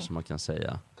så kanske man kan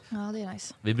säga. Ja, det är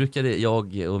nice. Vi brukade,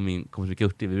 jag och min kompis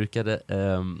Kurti, vi brukade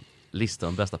lista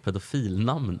de bästa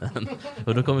pedofilnamnen.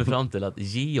 Och då kom vi fram till att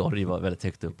Georg var väldigt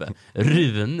högt uppe.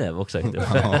 Rune var också högt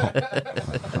uppe.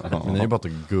 Men det är ju bara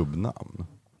ett gubbnamn.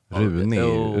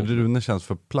 Rune känns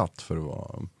för platt för att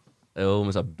vara... Jo,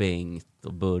 men så här Bengt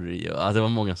och Börje. Alltså, det var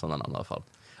många sådana namn i alla fall.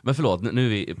 Men förlåt, nu är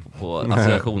vi på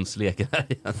associationsleken här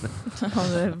igen. Ja,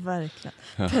 det är verkligen.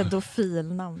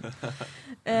 Pedofilnamn.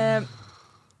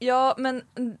 Ja, men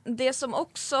det som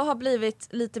också har blivit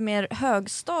lite mer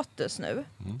högstatus nu.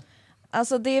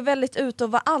 Alltså det är väldigt ute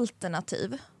att vara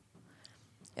alternativ.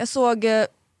 Jag såg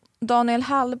Daniel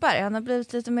Hallberg, han har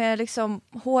blivit lite mer liksom,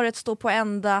 håret står på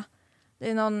ända. Det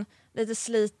är någon lite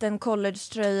sliten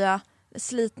collegetröja,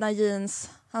 slitna jeans.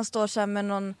 Han står så här med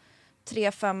någon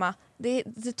 3-5. Det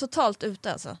är totalt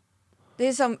ute alltså. Det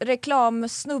är som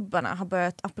reklamsnubbarna har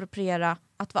börjat appropriera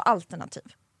att vara alternativ.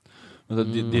 Men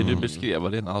det du beskrev, var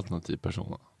det en alternativ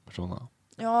persona?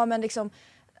 Ja, men liksom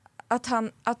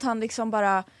att han liksom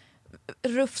bara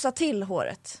rufsar till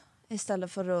håret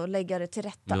istället för att lägga det till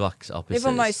rätta. Det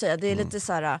får man ju säga. Det är lite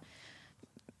så här.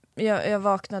 Jag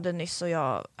vaknade nyss och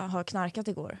jag har knarkat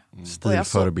igår.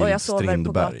 Stilförebild och jag sover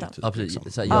på gatan. Typ,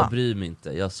 precis. Så här, jag bryr mig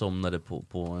inte. Jag somnade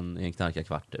på en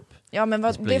knarkarkvart typ. Ja, men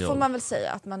det får man väl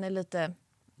säga att man är lite...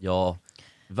 Ja.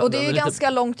 Och det är ju ganska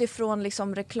långt ifrån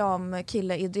liksom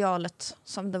reklamkille-idealet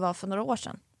som det var för några år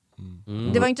sedan.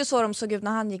 Det var inte så de såg ut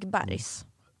när han gick Bergs.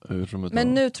 Men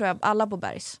nu tror jag alla på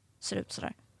Bergs ser ut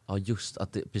sådär. Ja, just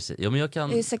att det, precis. Ja, men jag kan...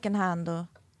 Det är second hand och...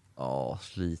 Ja,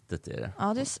 slitet är det.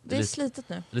 Ja, det är slitet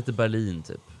nu. Lite Berlin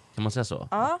typ. Kan man säga så?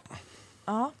 Ja.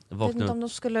 Jag vet inte om de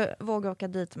skulle våga åka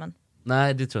dit, men...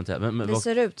 Nej, det tror jag inte. Men det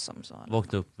ser ut som så.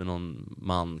 Vakna upp med någon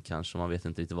man kanske, man vet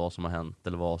inte riktigt vad som har hänt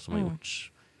eller vad som har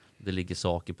gjorts. Det ligger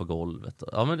saker på golvet.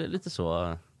 Ja, men det är lite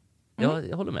så.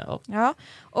 Jag håller med. Ja,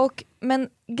 men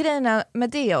grejen med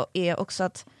det är också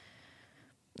att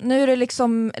nu är det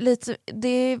liksom lite, det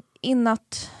är in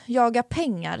att jaga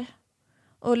pengar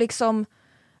och liksom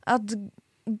att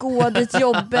gå dit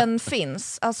jobben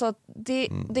finns. Alltså det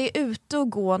är ute och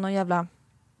gå någon jävla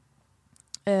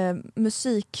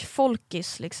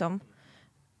musikfolkis liksom.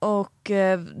 Och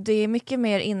det är mycket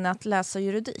mer inne att läsa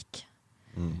juridik.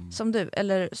 Som du,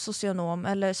 eller socionom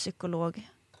eller psykolog.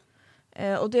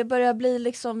 Och det börjar bli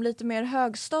liksom lite mer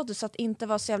högstatus att inte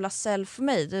vara så jävla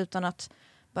self-made utan att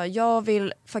bara, jag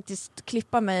vill faktiskt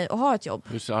klippa mig och ha ett jobb.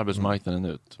 Hur ser arbetsmarknaden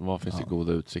ut? Vad finns det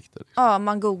goda utsikter? Ja,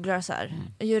 man googlar så här,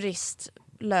 jurist,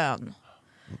 lön.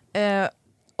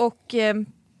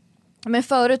 Men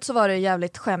förut så var det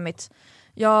jävligt skämmigt.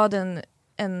 Jag hade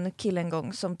en kille en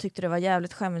gång som tyckte det var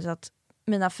jävligt skämmigt att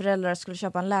mina föräldrar skulle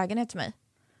köpa en lägenhet till mig.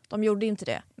 De gjorde inte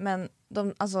det, men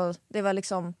det var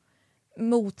liksom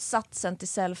motsatsen till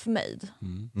self-made.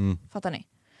 Fattar ni?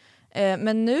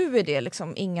 Men nu är det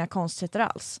liksom inga konstigheter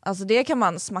alls. Alltså det kan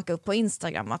man smacka upp på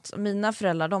Instagram att mina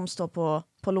föräldrar, de står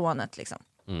på lånet liksom.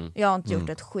 Jag har inte gjort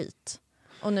ett skit.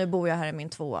 Och nu bor jag här i min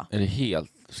 2:a. Är det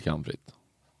helt skamfritt?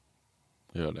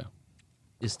 Gör det.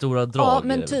 I stora drag. Ja,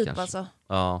 men är det typ kanske. alltså.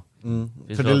 Ja.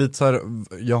 För det är lite så här,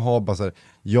 jag har bara så här,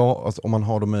 alltså, om man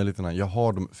har de möjligheterna,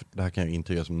 det här kan jag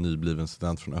intyga som nybliven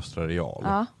student från Östra Real.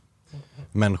 Ja.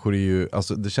 Människor är ju,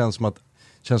 alltså det känns som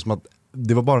att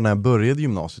det var bara när jag började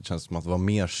gymnasiet känns det som att det var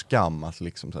mer skam att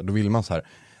liksom så här, då vill man så här,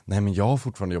 nej men jag har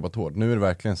fortfarande jobbat hårt. Nu är det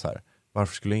verkligen så här,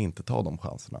 varför skulle jag inte ta de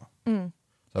chanserna?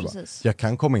 Så jag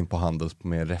kan komma in på Handels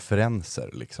med referenser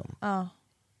liksom. Ja.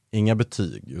 Inga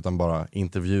betyg utan bara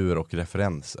intervjuer och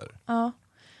referenser. Ja.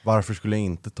 Varför skulle jag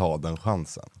inte ta den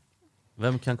chansen?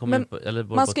 Vem kan komma in på, eller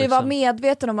man ska ju vara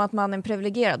medveten om att man är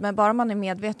privilegierad, men bara man är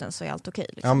medveten så är allt okej.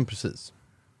 Liksom. Ja men precis.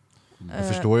 Jag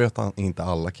förstår ju att inte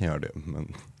alla kan göra det,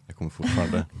 men jag kommer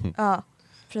fortfarande... Ja,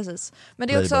 precis. Men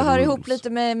det är också hör ihop lite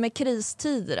med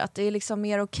kristider, att det är liksom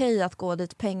mer okej att gå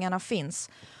dit pengarna finns.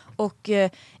 Och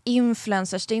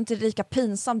influencers, det är inte lika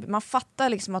pinsamt. Man fattar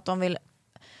liksom att de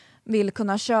vill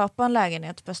kunna köpa en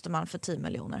lägenhet på Östermalm för 10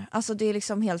 miljoner. Alltså det är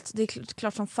liksom helt, det är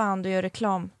klart som fan du gör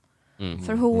reklam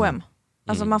för H&M.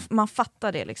 Alltså man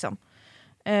fattar det liksom.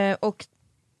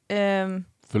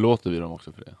 Förlåter vi dem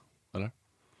också för det? Eller?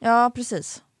 Ja,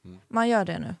 precis. Man gör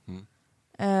det nu.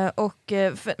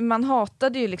 För man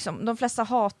hatade ju liksom, de flesta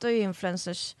hatar ju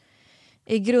influencers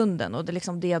i grunden och det är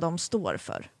liksom det de står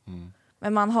för.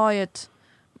 Men man har ju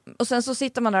och sen så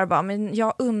sitter man där och bara, men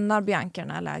jag unnar Bianca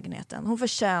den här lägenheten. Hon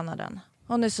förtjänar den.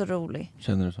 Hon är så rolig.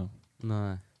 Känner du så?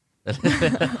 Nej.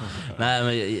 Nej,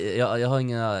 men jag har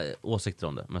inga åsikter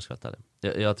om det, men jag ska ta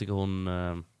det. Jag tycker hon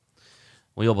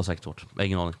jobbar säkert hårt. Jag har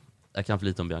ingen aning. Jag kan för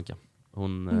lite om Bianca.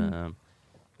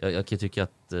 Jag kan tycka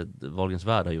att Wahlgrens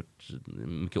värld har gjort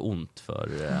mycket ont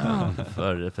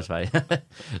för Sverige.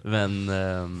 Men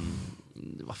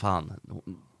vad fan.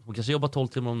 Hon kanske jobbar 12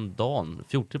 timmar om dagen,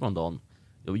 14 timmar om dagen.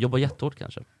 Jobbar jättehårt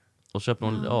kanske. Och köper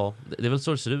hon, det är väl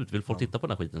så det ser ut. Vill folk titta på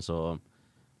den här skiten så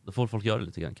då får folk göra det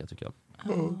lite grann, tycker jag.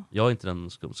 Jag är inte den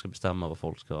som ska bestämma vad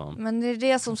folk ska... Men det är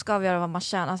det som ska avgöra vad man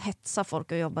tjänar. Att hetsa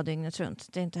folk och jobba dygnet runt.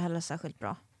 Det är inte heller särskilt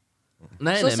bra.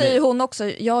 Nej, säger hon också,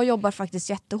 jag jobbar faktiskt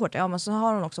jättehårt. Ja, men så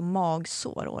har hon också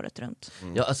magsår året runt.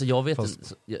 Ja, alltså jag vet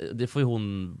inte, det får ju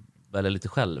hon välja lite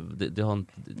själv. Det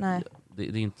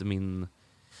är inte min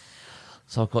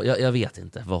sak. Jag vet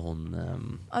inte vad hon...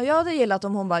 Ja, jag hade gillat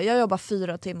om hon bara, jag jobbar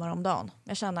 4 timmar om dagen.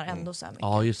 Jag tjänar ändå så här mycket.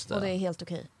 Ja, just det. Och det är helt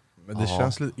okej. Men det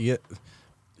känns lite...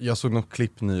 Jag såg något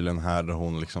klipp nyligen här där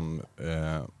hon liksom...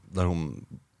 där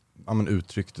hon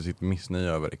uttryckte sitt missnöje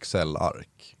över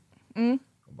Excel-ark.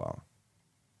 Bara,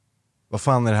 vad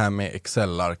fan är det här med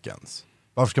Excel-arkens?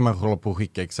 Varför ska man hålla på och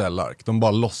skicka Excel-ark? De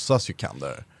bara låtsas ju kan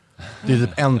det. Det är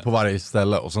typ en på varje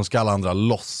ställe och så ska alla andra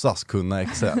låtsas kunna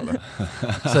Excel.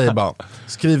 Säger bara,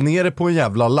 skriv ner det på en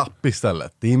jävla lapp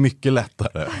istället. Det är mycket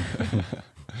lättare.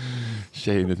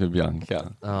 Tjejligt med Bianca.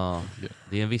 Ja,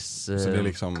 det är en viss... Så det är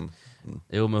liksom...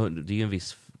 Jo, men det är en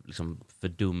viss liksom,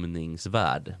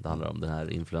 fördumningsvärld det handlar om. Den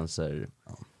här influencer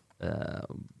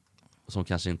som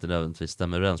kanske inte nödvändigtvis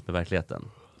stämmer överens med verkligheten.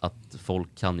 Att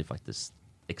folk kan ju faktiskt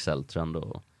Excel, tror jag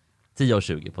ändå 10 av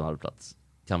 20 på en arbetsplats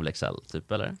kan väl Excel,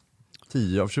 typ, eller?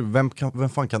 10 av 20? Vem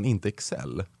fan kan inte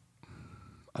Excel?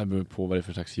 Det beror på vad det är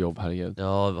för slags jobb, herregud.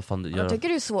 Ja, vad fan... Jag tycker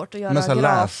det är svårt att göra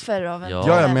grafer av en...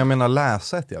 Ja, men jag menar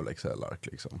läsa ett jävla Excel-ark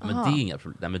liksom. Men det är inga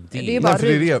problem. Nej, men det är bara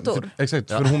rutor.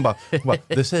 Exakt, för hon bara,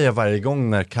 det säger jag varje gång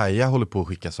när Kaja håller på att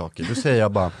skicka saker. Då säger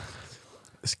jag bara,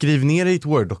 skriv ner det i ett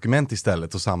Word-dokument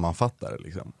istället och sammanfatta det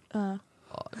liksom.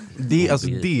 Det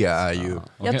är ju...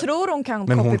 Jag tror hon kan.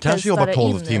 Men hon kanske jobbar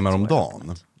 12 timmar om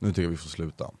dagen. Nu tycker jag vi får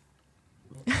sluta.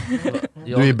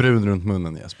 Du är brun runt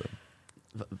munnen, Jesper.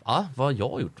 Ja, vad har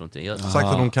jag gjort någonting? Jag sagt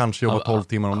att hon kanske jobbar 12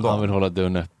 timmar om dagen. Han vill hålla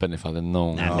dörren öppen ifall det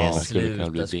någon gång skulle kunna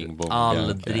bli ding-bong.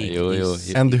 Aldrig.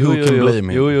 And who can blame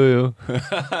him? Jo.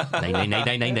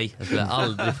 Nej. Jag skulle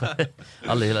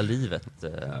aldrig hela livet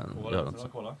göra något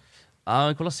så.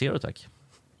 Ja, kolla Zero, tack.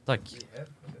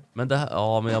 Men det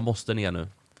här, men jag måste ner nu.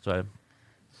 Så är det.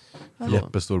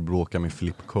 Jeppe står och bråkar med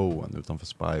Flip Cohen utanför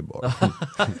Spybar.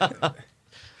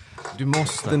 Du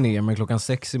måste ner, men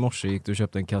 6:00 i morse gick du och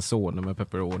köpte en calzone med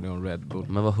pepperoni och en Red Bull.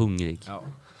 Men var hungrig. Ja.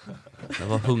 Jag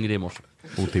var hungrig i morse.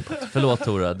 Otippat. Förlåt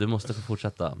Tora, du måste få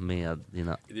fortsätta med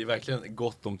dina... Det är verkligen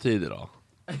gott om tid idag.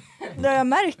 Jag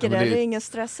märker det är ingen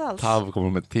stress alls. Tav kommer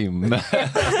om en timme.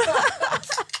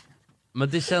 Men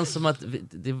det känns som att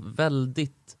det är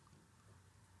väldigt...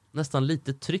 nästan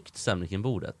lite tryckt stämning kring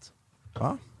bordet.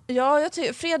 Va? Ja, jag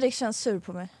tycker Fredrik känns sur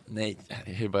på mig. Nej,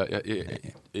 jag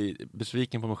är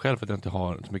besviken på mig själv för att jag inte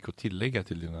har så mycket att tillägga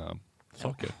till dina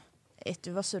saker.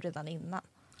 Du var sur redan innan.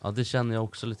 Ja, det känner jag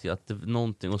också lite, att det är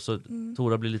någonting, och så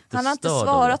Tora blir lite störd. Han har inte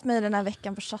svarat mig den här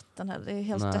veckan på chatten här. Det är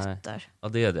helt dött där. Ja,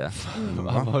 det är det.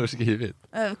 Vad har du skrivit?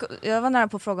 Jag var nära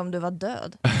på att fråga om du var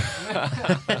död.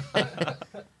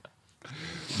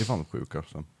 Det är fan sjukt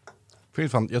alltså.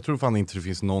 Jag tror fan inte det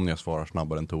finns någon jag svarar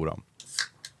snabbare än Tora.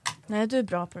 Nej, du är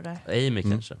bra på det där. Amy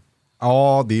kanske.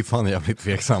 Ja, det är fan jävligt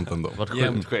tveksamt ändå.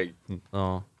 Jämnt skägg.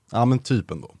 Ja. Ja, men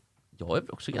typ ändå. Jag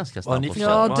är också ganska snabb på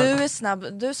Ja, du är snabb.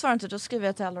 Du svarar inte, då skriver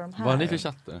jag till alla de här. Vad har ni för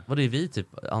chatter? Var det vi typ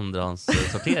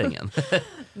andrahandssorteringen?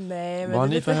 Nej, men vad har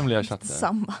det ni är för hemliga chatter?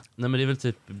 Samma. Nej, men det är väl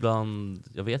typ ibland,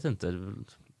 jag vet inte.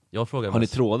 Jag frågar har ni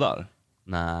trådar?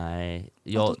 Nej.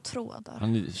 Vadå trådar? Har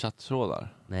ni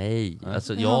chatttrådar? Nej.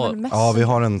 Alltså, ja, vi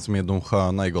har en som är de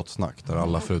sköna i Gott Snack, där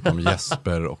alla förutom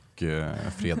Jesper och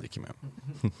Fredrik är med.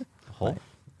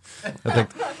 Jag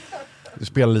tänkte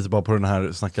spela lite bara på den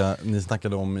här, ni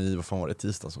snackade om i, vad fan var det,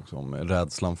 tisdags också, om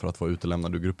rädslan för att vara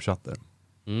utelämnad ur gruppchatter.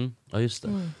 Ja, just det.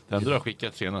 Det enda du har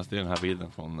skickat senast, det är den här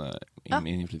bilden från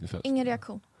min inflyttningsfest. Ingen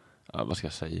reaktion. Ja, vad ska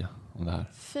jag säga om det här?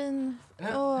 Fin.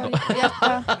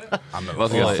 Hjärta. Vad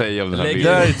ska jag säga om den här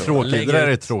bilden? Det där är tråkigt. Det där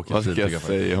är tråkigt. Vad ska jag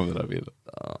säga om den här bilden?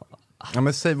 Ja,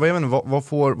 men säg,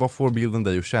 vad får bilden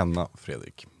dig att känna,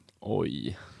 Fredrik?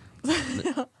 Oj.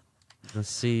 Den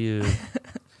ser ju...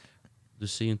 Du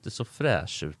ser ju inte så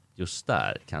fräsch ut just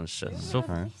där, kanske. Så...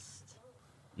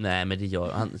 Nej, men det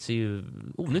gör... Han ser ju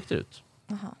onykter ut.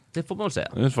 Aha. Det får man väl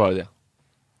säga. Nu svarar det.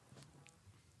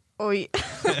 Oj.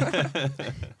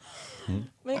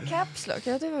 Men caps lock,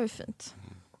 ja, det var ju fint.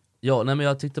 Ja, nej, men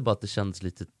jag tyckte bara att det kändes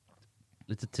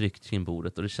lite tryggt kring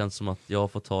bordet. Och det känns som att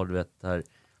jag får ta, du vet, här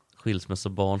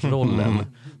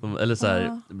skilsmässobarnsrollen. Eller så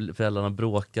här, föräldrarna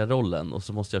bråkar rollen. Och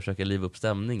så måste jag försöka liva upp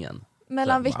stämningen.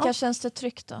 Mellan vilka känns det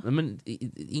tryggt då? Nej, men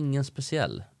ingen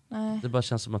speciell. Nej. Det bara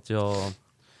känns som att jag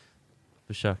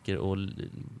försöker att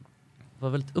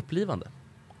vara väldigt upplivande.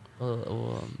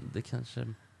 Och det kanske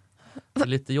är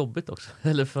lite jobbigt också.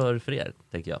 Eller för er,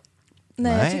 tänker jag.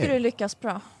 Nej, jag tycker du lyckas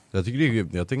bra. Jag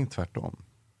tycker tvärtom.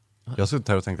 Jag har suttit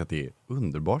här och tänkt att det är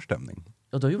underbar stämning.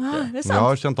 Ja, du har gjort det. Det är sant. Jag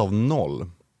har känt av noll.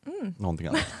 Någonting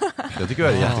annat. Jag tycker det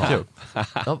är jättekul.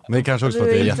 Men det kanske också för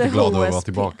att jag är jätteglad att vara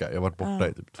tillbaka. Jag har varit borta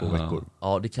i typ 2 veckor.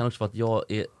 Ja, det kan också vara att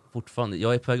jag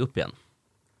är på väg upp igen.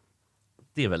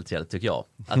 Det är väldigt trevligt, tycker jag.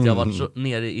 Att jag har varit så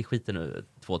nere i skiten nu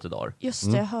 2-3 dagar.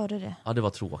 Just det, jag hörde det. Ja, det var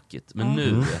tråkigt.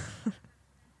 Men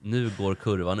nu går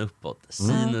kurvan uppåt.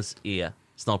 Sinus är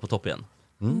snart på topp igen.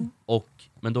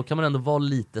 Men då kan man ändå vara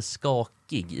lite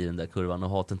skakig i den där kurvan och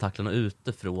ha tentaklarna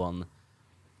ute från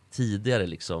tidigare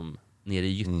liksom nere i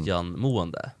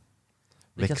gyttjan-mående.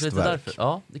 Det kanske lite därför.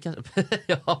 Ja, det kanske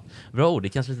ja, bra ord. Det är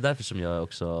kanske lite därför som jag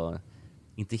också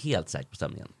inte är helt säker på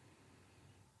stämningen.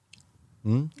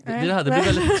 Det blir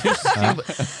väldigt tyst.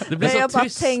 Det blir så jag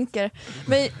tyst. Bara tänker.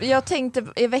 Men jag tänkte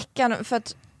i veckan, för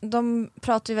att de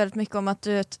pratar ju väldigt mycket om att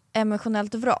du är ett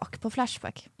emotionellt vrak på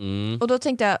Flashback. Och då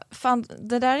tänkte jag, fan,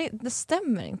 det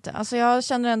stämmer inte. Alltså jag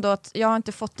känner ändå att jag har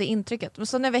inte fått det intrycket. Men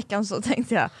så i veckan så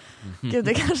tänkte jag, gud,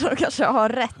 det kanske har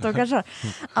rätt. Och kanske har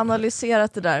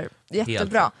analyserat det där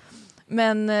jättebra.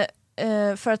 Men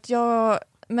för att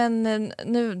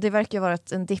nu, det verkar ju vara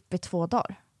en dipp i 2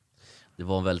 dagar. Det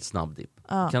var en väldigt snabb dipp.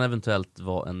 Det kan eventuellt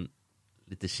vara en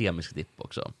lite kemisk dipp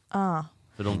också.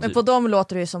 Men på dem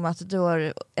låter det ju som att du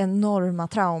har enorma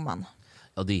trauman.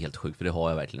 Ja, det är helt sjukt, för det har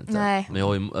jag verkligen inte. Nej. Men jag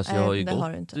har ju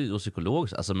har gått och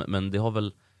psykolog, alltså, men det har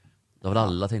väl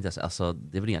alla, tänkte jag säga. Alltså,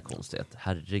 det är väl inga konstigheter,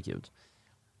 herregud.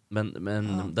 Men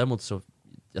däremot så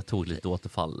jag tog lite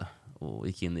återfall och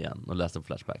gick in igen och läste på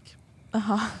Flashback.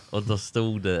 Och då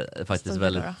stod det faktiskt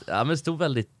väldigt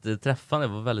träffande.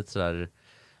 Det var väldigt sådär,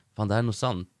 fan, det här är nog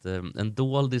sant. En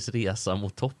doldis resa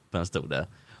mot toppen, stod det.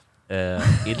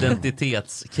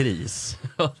 Identitetskris.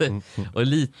 Och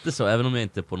lite så, även om jag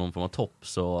inte är på någon form av topp,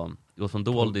 så går från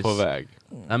doldis på väg.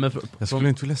 Nej, men jag skulle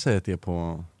inte vilja säga att det är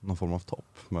på någon form av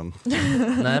topp, men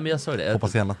nej, men jag sa det.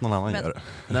 Hoppas gärna att någon annan gör det.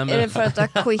 Nej, men... Är det för att du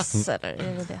har quiz eller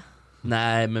är det det?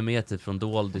 Nej, men mer typ från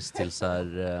doldis till så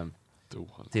här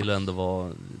till att ändå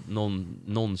vara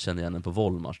någon känner igen en på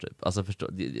Volmars typ. Alltså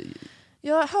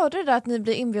Jag hörde det där att ni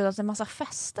blir inbjudna till en massa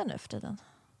fester nu för tiden.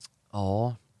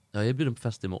 Ja, jag är bjuden på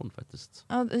fest imorgon faktiskt.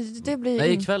 Ja, det blir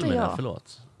nej, inte ikväll, jag.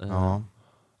 Förlåt. Ja,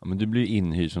 men du blir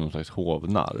inhyrd som någon slags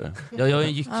hovnar. Ja, jag är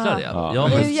en gycklare. Ja,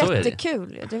 det är ju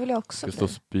jättekul. Det vill jag också bli. Stå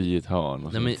och spy i ett hörn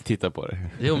och titta på det.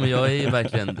 Jo, men jag är ju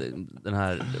verkligen den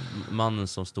här mannen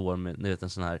som står med, ni vet, en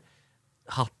sån här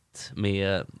hatt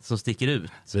som sticker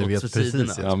ut. Vi vet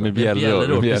precis. Ja, med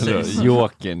bjällror.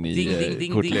 Jokern i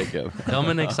kortleken. Ja,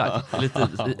 men exakt. Lite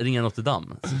Ringa Notre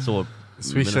Dame. Så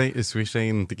Swisha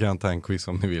in till karantänquiz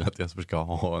om ni vill att Jesper ska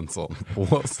ha en sån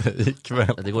på sig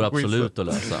ikväll. Det går absolut att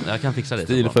lösa. Jag kan fixa det.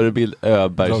 Stilförebild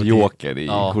Öbergs joker i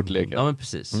kortleken. Ja men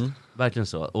precis, verkligen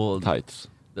så. Och tights.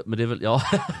 Men det är väl, ja.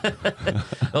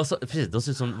 Ja så, precis, de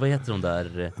ser ut som, vad heter de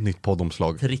där? Nytt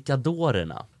poddomslag.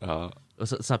 Trikadorerna. Ja. Och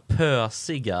så här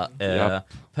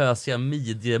pösiga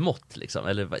midjemått liksom.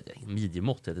 Eller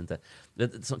midjemått heter inte.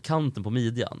 Så kanten på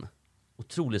midjan.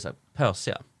 Otroligt så här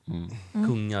pösiga.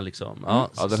 Kunga liksom. Ja,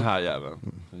 den här jäveln.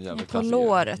 På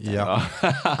låret. Ja.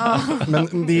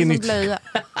 Men det är nytt.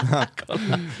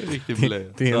 Riktigt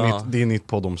blöja. Det är nytt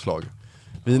poddomslag.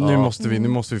 Nu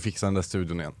måste vi fixa den där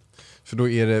studion igen. För då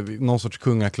är det någon sorts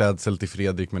kungaklädsel till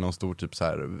Fredrik med någon stor typ så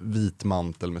här vit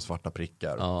mantel med svarta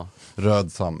prickar.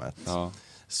 Röd sammet.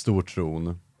 Stor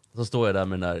tron. Så står jag där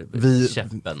med den där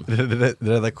käppen.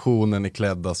 Redaktionen är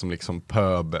klädda som liksom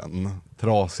pöben.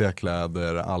 Trasiga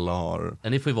kläder, alla har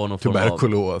ni får ju vara någon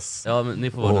tuberkulos. Ja, men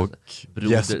ni får vara och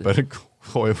Jesper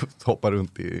hoppar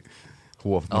runt i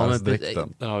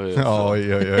hovmäsdräkten. Oj.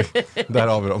 Där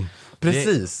har vi dem.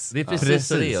 Precis. Det är precis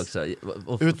så det är också.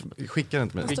 Skicka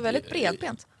inte mig. Det står väldigt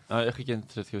bredbent. Ja, jag skickar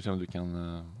inte 30 om du kan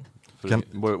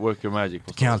work your magic.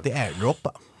 Du kan alltid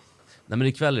airdroppa. Nej men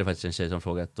ikväll är det faktiskt en tjej som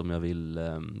frågat om jag vill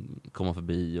komma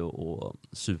förbi och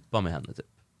supa med henne typ.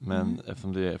 Men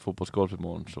eftersom det är fotbollsgolf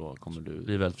imorgon så kommer du... Det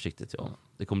blir väldigt försiktigt, ja.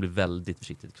 Det kommer bli väldigt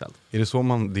försiktigt ikväll. Är det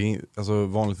så alltså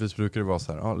vanligtvis brukar det vara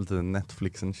så här, lite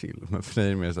Netflix and chill. Men för dig är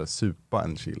det mer så här, supa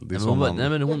and chill. Det är nej,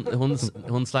 men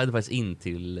hon slider faktiskt in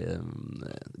till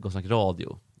Gottsnack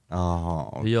Radio.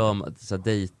 Aha. Hur gör man, så här,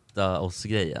 dejta oss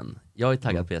grejen. Jag är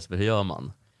taggad på Jesper, hur gör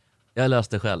man? Jag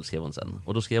löste själv, skrev hon sen.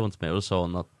 Och då skrev hon till mig och då sa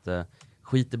hon att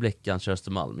skit i Bleckan, kör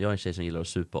Östermalm. Jag är en tjej som gillar att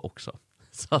supa också.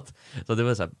 Så det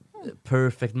var så här,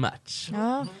 perfect match.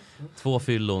 Ja. 2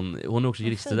 fyllon, hon är också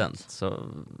juriststudent. Så...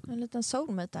 En liten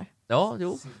soulmate där. Ja,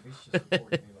 jo.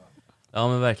 Ja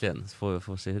men verkligen,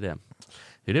 får se hur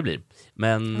det blir.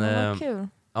 Men, kul.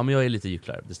 Ja, men jag är lite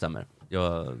gycklare, det stämmer.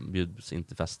 Jag bjuds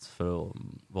inte fest för att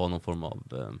vara någon form av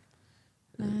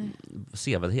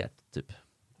sevärdhet typ.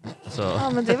 Så...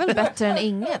 Ja men det är väl bättre än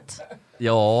inget.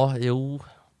 Ja, jo.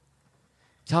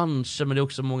 Kanske, men det är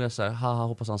också många så här, haha,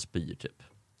 hoppas han spyr typ.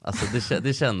 Alltså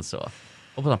det känns så.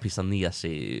 Hoppas han pissar ner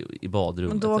sig i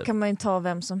badrummet. Men då typ. kan man ju ta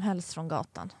vem som helst från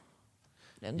gatan.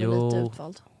 Det är ändå lite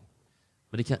utvald.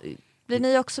 Men det kan... Blir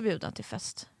ni också bjudna till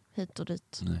fest? Hit och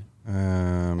dit?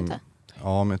 Nej.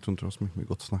 Ja, men jag tror inte det har så mycket med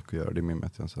gott snack att göra. Det är mer med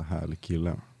att jag är en så här härlig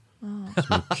kille. Som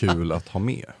är kul att ha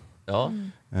med. Ja.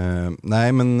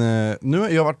 Nej, men nu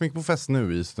jag har varit mycket på fest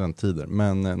nu i studenttider.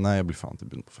 Men nej, jag blir fan inte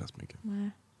bjuden på fest mycket. Nej.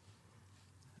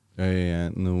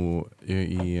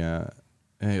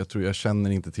 Jag tror jag känner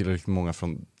inte tillräckligt många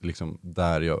från liksom,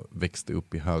 där jag växte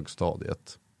upp i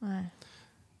högstadiet. Nej.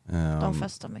 De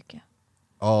festar mycket.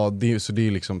 Ja, så det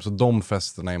är liksom, så de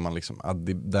festerna är man liksom,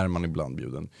 där är man ibland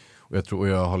bjuden. Och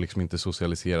jag har liksom inte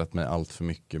socialiserat mig allt för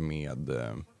mycket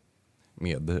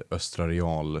med Östra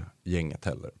Real-gänget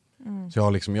heller. Så jag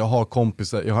har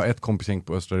ett kompisgäng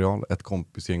på Östra Real, ett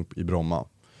kompisgäng i Bromma.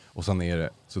 Och sen är det,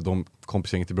 så de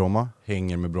kompisgänget i Bromma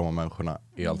hänger med Bromma-människorna,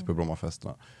 är alltid på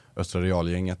Bromma-festerna. Östra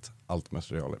Real-gänget, allt med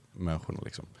Östra Real-människorna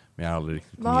liksom. Men jag har aldrig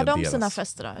riktigt vad har de sina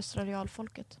fester då, Östra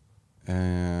Real-folket?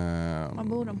 Var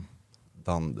bor de?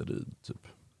 Danderyd typ.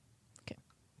 Okay.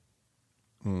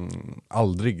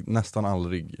 Nästan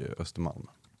aldrig Östermalm.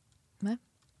 Nej.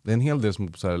 Det är en hel del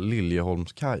som på så här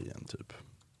Liljeholmskajen typ.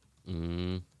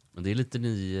 Men det är lite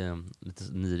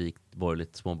nyrikt,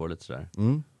 borgerligt, småborgerligt sådär.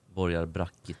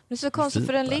 Borgarbrackigt. Det är så konstigt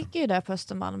för den ligger ju där på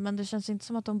Östermalm, men det känns inte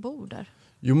som att de bor där.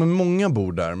 Jo, men många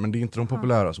bor där, men det är inte de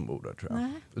populära som bor där tror jag.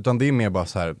 Nej. Utan det är mer bara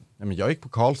så här, men jag gick på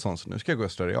Karlsson så nu ska jag gå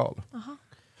Östra Real.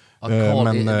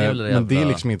 Men det är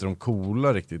liksom inte de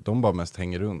coola riktigt, de bara mest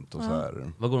hänger runt och så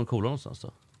här. Var går de coola någonstans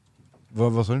då?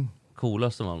 Vad sa du? Coola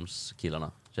Östermalms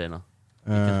killarna, tjejerna.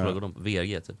 Vilka går de på?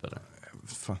 VG typ eller?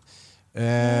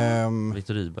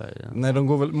 Victor Rydberg. Ja. Nej,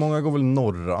 många går väl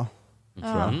norra. Tror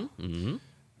jag.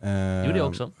 Jo, det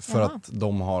också. För att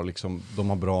de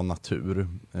har bra natur.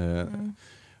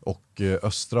 Och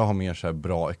Östra har mer så här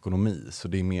bra ekonomi. Så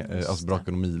det är mer alltså bra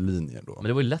ekonomilinjer då. Men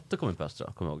det var ju lätt att komma in på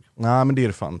Östra, kommer jag ihåg. Nej, men det är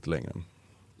det fan inte längre.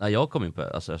 Nej, jag kom in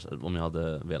på om jag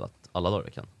hade velat alla dagar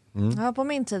jag kan. Ja, på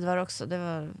min tid var det också.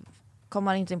 Kom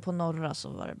man inte in på norra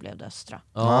så blev det Östra.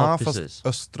 Ja, precis.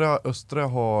 Fast Östra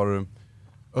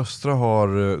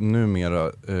har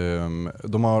numera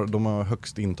de har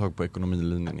högst intag på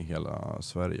ekonomilinjen i hela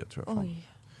Sverige tror jag. Oj.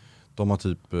 De har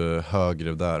typ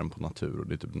högre där än på natur och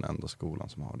det är typ den enda skolan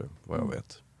som har det, vad jag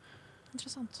vet.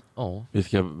 Intressant. Ja. Vi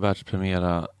ska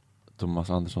världspremiera Thomas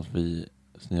Anderssons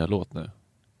nya låt nu.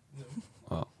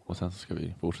 Ja, och sen så ska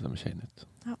vi fortsätta med Tjejnytt.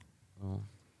 Ja. Ja.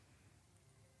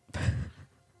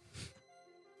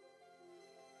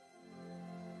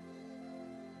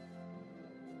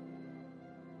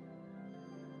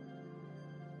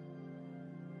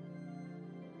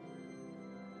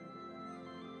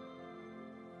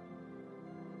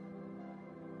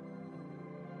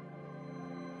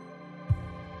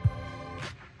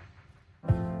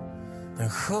 En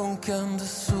sjunkande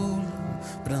sol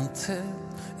bränt till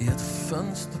i ett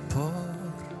fönsterpar.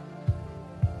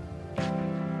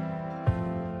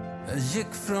 Jag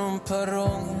gick från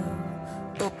perrongen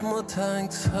upp mot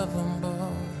Hankshaven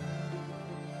bar.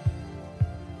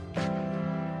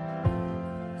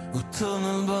 Och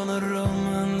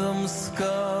tunnelbanerummen de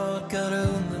skakade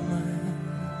under mig.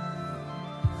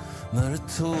 När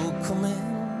ett tåg kom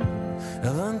in,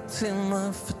 jag var en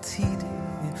timme för tidig.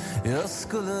 Jag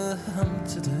skulle hem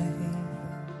till dig.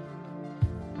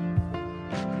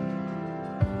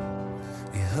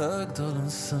 I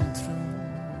Högdalens centrum,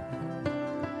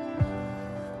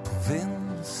 på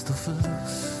vinst och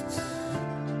förlust.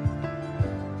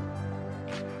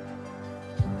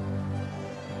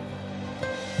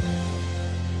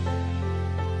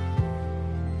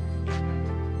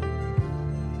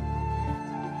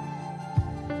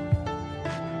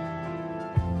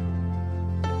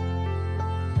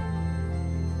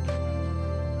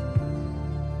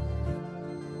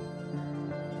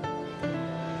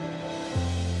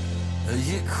 Jag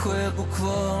gick själv och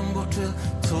kvarn bort till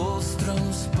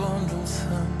Tåströms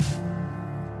barndomshem.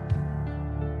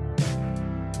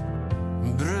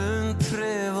 Brun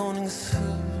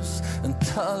trevåningshus, en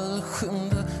tall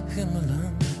skymde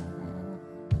himmelen.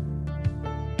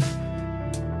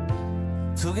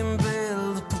 Tog en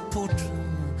bild på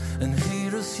porten, en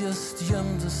hyresgäst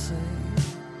gömde sig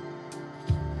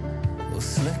och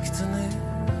släckte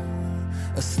ner.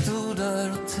 Jag stod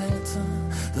där och tänkte,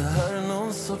 det här är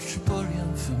någon sorts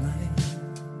början för mig.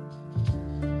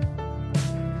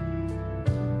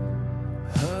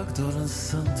 Högdalens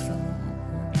centrum,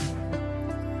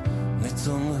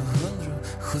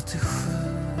 1977.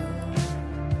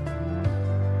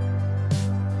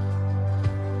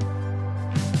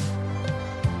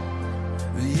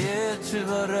 Vi ger till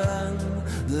varann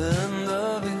det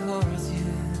enda vi har att ge.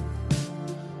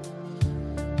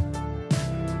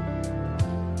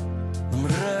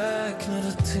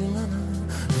 Räknade timmarna,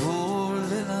 vår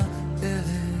lilla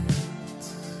evighet.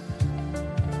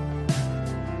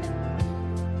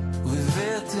 Och vi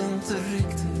vet inte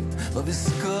riktigt vad vi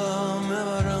ska med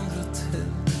varandra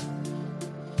till.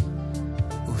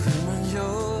 Och hur man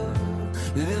gör,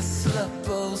 vi vill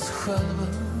släppa oss själva.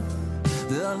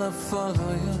 Det är i alla fall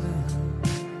vad jag vill.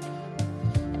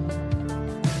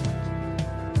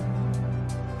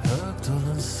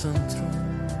 Högdalens centrum,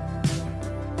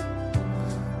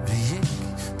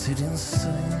 till din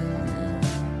säng.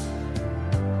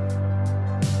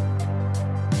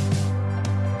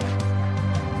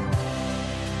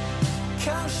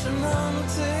 Kanske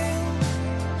någonting,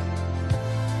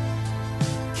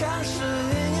 kanske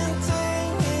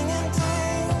ingenting,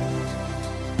 ingenting.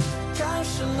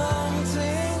 Kanske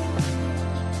någonting,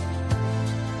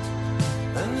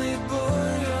 en ny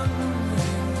början.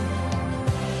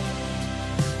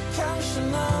 Kanske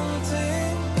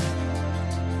någonting,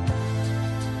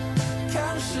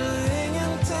 kanske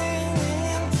ingenting,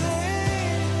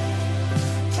 ingenting.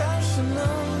 Kanske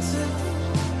någonting,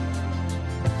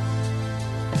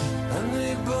 en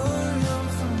ny början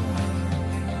för mig.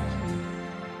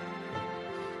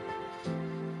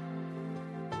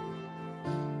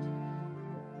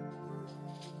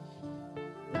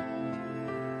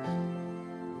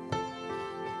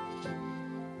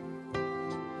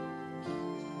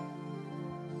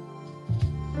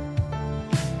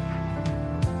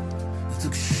 Det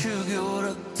tog 20 år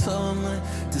att ta mig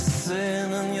till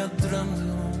scenen jag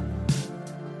drömde om.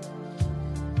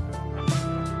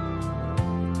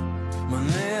 Man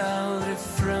är aldrig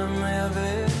framme, jag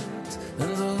vet,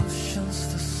 ändå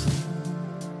känns det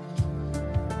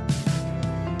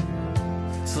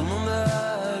som om det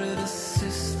här är det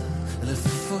sista eller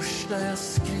första jag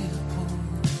skriver på.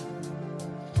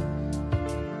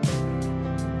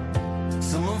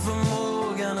 Som om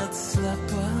förmågan att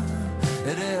släppa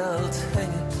är det allt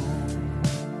hänger på.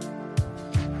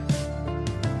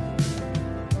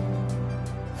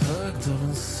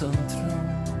 Högdalens centrum,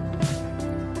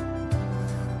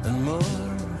 en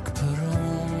mörk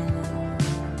perrong.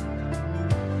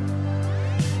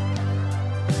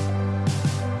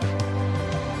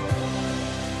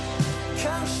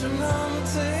 Kanske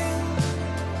någonting,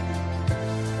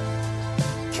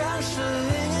 kanske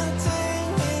ingenting,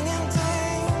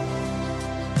 ingenting.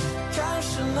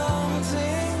 Kanske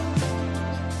någonting,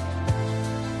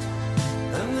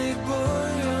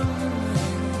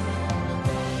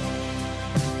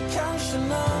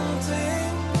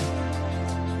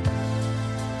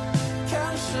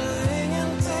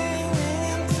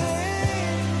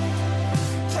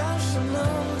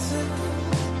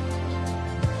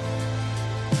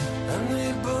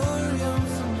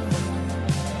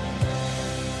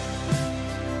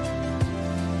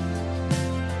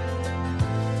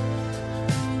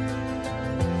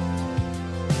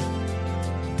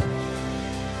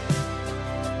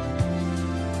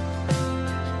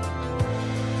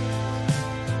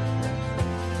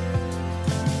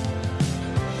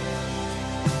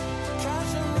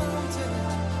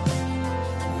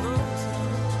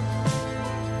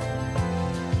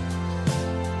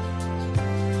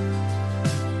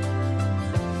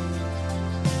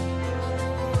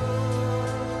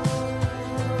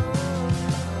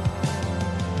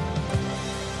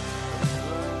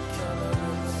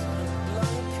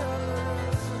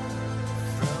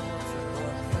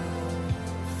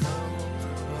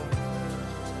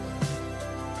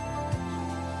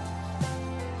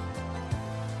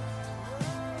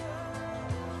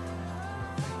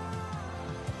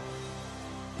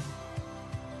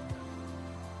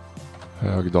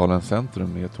 Högdalen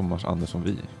centrum med Thomas Andersson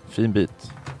Vi. Fin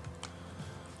bit.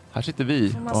 Här sitter vi.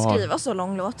 Får man skriva så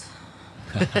lång låt?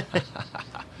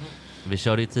 Vi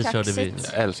körde i körde vi.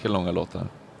 Jag älskar långa låtar.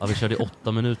 Ja, vi körde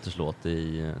 8 minuters låt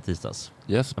i tisdags.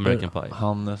 Jesper, American Pie.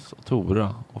 Hannes och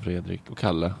Tora och Fredrik och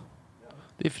Kalle.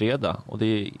 Det är fredag och det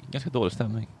är ganska dålig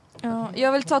stämning. Ja,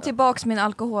 jag vill ta tillbaks min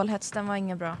alkoholhets, den var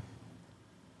ingen bra.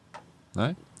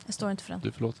 Nej. Jag står inte för den. Du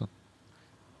är förlåten.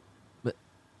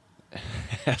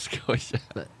 Jag skojar.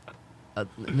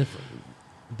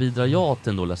 Bidrar jag till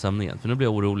den dåliga stämningen? För nu blir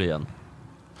jag orolig igen.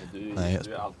 Du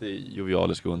är alltid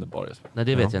jovialisk och underbar. Nej,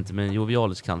 det vet jag inte, men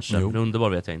jovialisk kanske. Men underbar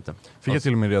vet jag inte. Fick jag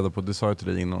till och med reda på, det sa jag till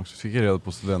dig innan också, fick jag reda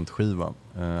på studentskiva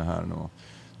här nu.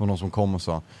 Det var någon som kom och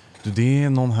sa, du, det är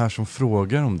någon här som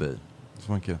frågar om dig.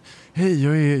 Hej,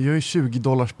 jag är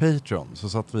 $20 Patreon. Så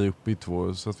satt vi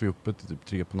uppe till typ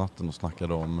 3 på natten och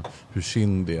snackade om hur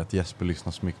synd det är att Jesper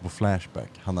lyssnar så mycket på Flashback.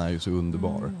 Han är ju så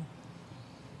underbar.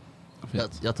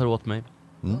 Jag tar åt mig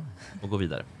och går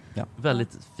vidare. Ja.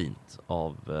 Väldigt fint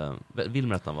av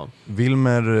Wilmer att han var.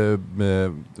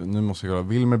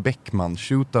 Wilmer Bäckman.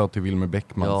 Shootout till Wilmer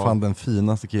Bäckman. Ja. Fan, den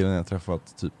finaste killen jag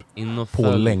träffat typ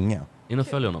på länge. In och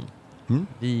följ honom.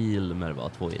 Wilmer var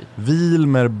 2 i.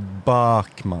 Wilmer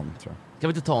Bäckman, tror jag. Kan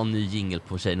vi inte ta en ny jingle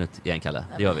på Tjejnytt igen, Kalle?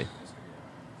 Det gör vi.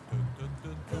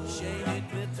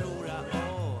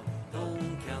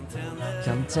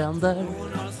 Contender.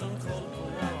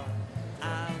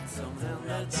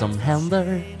 Som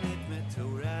händer.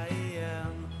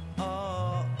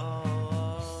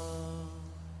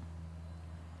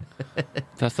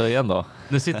 Testa igen då.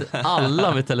 Nu sitter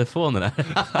alla med telefonerna.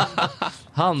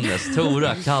 Hannes,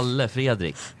 Tora, Kalle,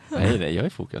 Fredrik. Nej, jag är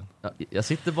fokad. Jag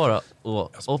sitter bara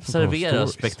och observerar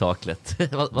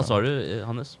spektaklet. Vad sa du,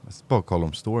 Hannes? Jag ska bara kolla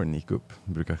om storyn gick upp.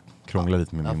 Jag brukar krångla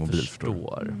lite med min mobil.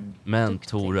 Förstår. Men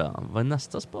Tora, vad är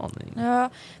nästa spaning? Ja,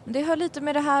 det har lite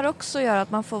med det här också att göra,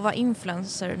 att man får vara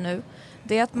influencer nu.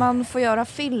 Det är att man får göra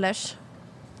fillers.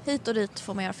 Hit och dit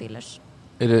får man göra fillers.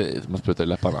 Är det man sprutar i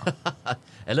läpparna?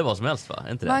 Eller vad som helst, va?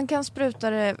 Är inte det? Man kan spruta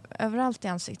det överallt i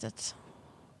ansiktet.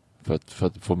 För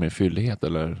att få mer fyllighet,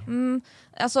 eller?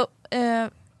 Alltså,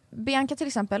 Bianca till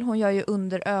exempel, hon gör ju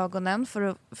under ögonen för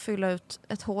att fylla ut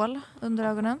ett hål under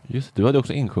ögonen. Just, du hade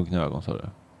också insjunkna ögon, sa du?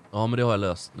 Ja, men det har jag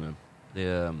löst nu. Det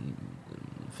är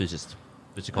fysikaliskt.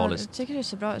 Ja, jag tycker det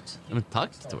ser bra ut. Ja, men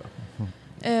tack, tror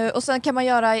jag. Och sen kan man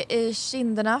göra i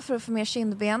kinderna för att få mer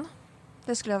kindben.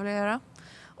 Det skulle jag vilja göra.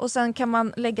 Och sen kan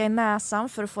man lägga i näsan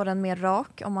för att få den mer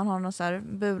rak om man har någon så här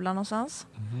bula någonstans.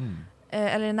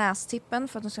 Eller i nästippen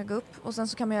för att den ska gå upp. Och sen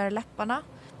så kan man göra i läpparna.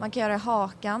 Man kan göra i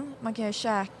hakan. Man kan göra i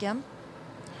käken.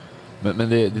 Men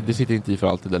det sitter inte i för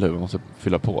alltid, eller hur? Man måste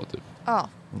fylla på, typ. Ja.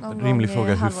 Rimlig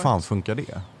fråga, hur fan funkar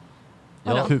det?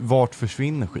 Ja. Vart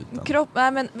försvinner skiten?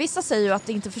 Men vissa säger ju att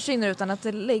det inte försvinner utan att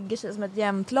det lägger sig som ett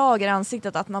jämnt lager i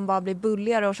ansiktet. Att man bara blir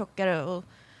bulligare och tjockare och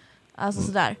alltså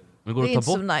sådär. Men går det att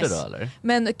ta bort det då, eller?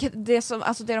 Men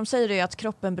det de säger är ju att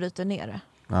kroppen bryter ner det.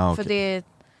 Okay. För det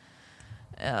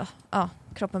är...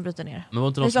 kroppen bryter ner Men var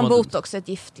inte det är som hade... botox är ett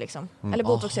gift liksom. Eller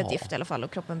botox är ett gift i alla fall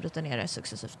och kroppen bryter ner det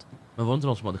successivt. Men var det inte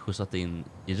någon som hade skjutsat in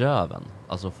i röven?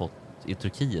 Alltså fått i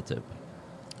Turkiet typ?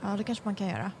 Ja, det kanske man kan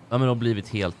göra. Ja, men de har blivit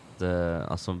helt...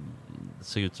 alltså, det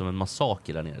ser ut som en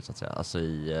massaker där nere, så att säga. Alltså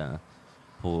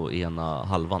på ena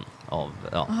halvan av...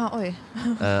 Ja. Aha, oj.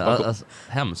 Alltså,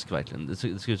 hemskt verkligen. Det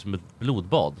ser ut som ett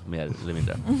blodbad, mer eller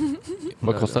mindre.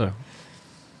 Vad kostar det?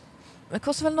 Det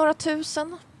kostar väl några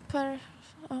tusen per...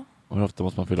 Ja. Och hur ofta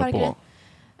måste man fylla på?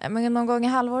 Men någon gång i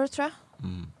halvåret, tror jag.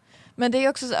 Men det är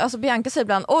också, alltså Bianca säger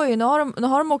ibland, oj, nu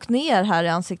har de åkt ner här i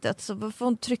ansiktet, så får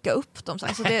hon trycka upp dem.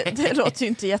 Alltså det låter ju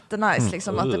inte jättenice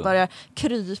liksom, att det börjar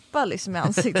krypa liksom i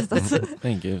ansiktet.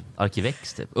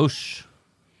 Arkivex typ, usch.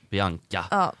 Bianca.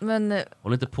 Ja, men...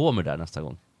 Håll inte på med det där nästa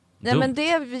gång. Nej, men det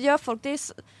gör folk. Det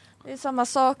är samma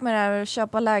sak med det här att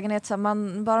köpa lägenhet. Så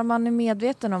bara man är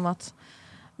medveten om att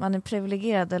man är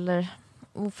privilegierad eller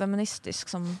ofeministisk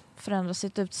som förändrar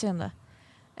sitt utseende.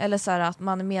 Eller så här att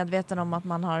man är medveten om att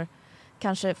man har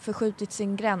kanske förskjutit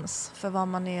sin gräns för vad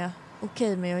man är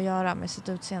okej med att göra med sitt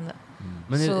utseende.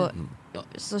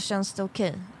 Så känns det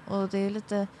okej. Och det är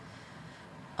lite...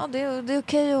 Ja, det är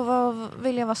okej att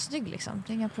vilja vara snygg liksom.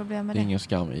 Det är inga problem med det. Det är ingen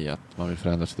skam i att man vill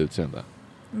förändra sitt utseende.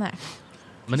 Nej.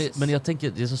 Men jag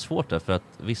tänker, det är så svårt där, för att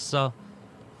vissa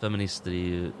feminister är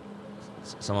ju...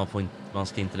 Så man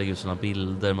ska inte lägga ut sådana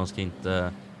bilder, man ska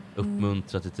inte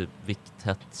uppmuntra till typ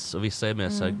vikthets. Och vissa är mer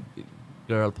så här,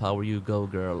 girl power, you go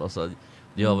girl. Alltså,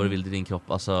 gör vad du vill i din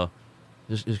kropp. Alltså,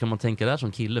 hur ska man tänka där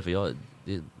som kille? För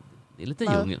det är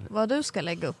lite vad du ska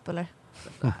lägga upp, eller?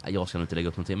 Nej, jag ska nog inte lägga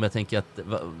upp någonting. Men jag tänker att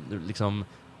liksom,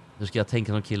 Hur ska jag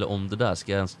tänka någon kille om det där?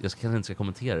 Jag kanske inte ska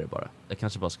kommentera det bara. Jag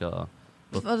kanske bara ska...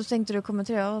 Vad tänkte du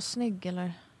kommentera? Snygg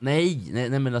eller? Nej,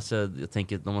 men alltså, jag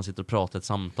tänker när man sitter och pratar ett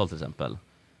samtal till exempel,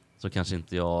 så kanske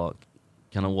inte jag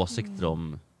kan ha åsikter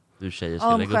om hur tjejer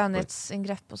ska lägga upp.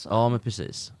 Skönhetsingrepp och så. Ja, men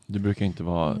precis. Du brukar inte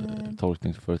vara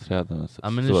tolkningsföreträdare. Ja,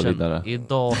 men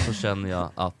idag så känner jag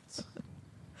att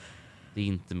det är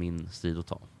inte min strid att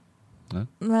ta.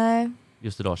 Nej.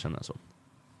 Just idag känner jag så.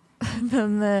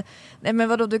 men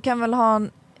vadå, du kan väl ha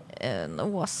en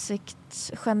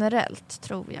åsikt generellt,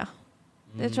 tror jag.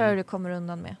 Det tror jag du kommer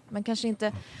undan med. Men kanske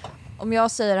inte, om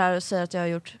jag säger här och säger att jag har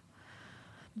gjort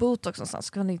botox någonstans,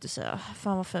 så kan du inte säga,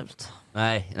 fan vad fult.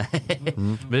 Nej.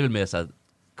 Men det är väl mer så här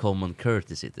common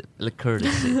courtesy typ. Eller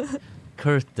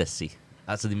courtesy.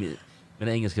 Alltså det är men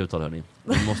engelska uttal, hörni.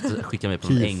 Du måste skicka mig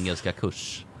på en engelska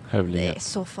kurs. Det är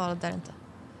så farligt där inte.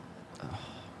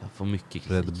 Jag får mycket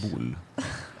kritik. Red Bull.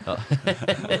 Ja.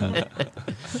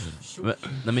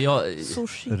 men jag...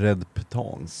 Red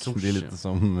Petans. Det är lite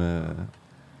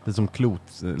som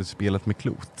klot, eller spelat med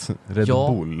klot. Red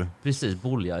Bull. Precis,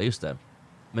 bull, ja, just det.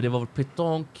 Men det var väl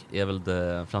pétanque är väl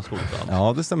det franska ordet, va?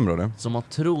 Ja, det stämmer bra det. Som man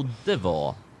trodde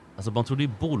var... Alltså man trodde ju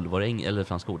boll var det eller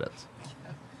franska ordet.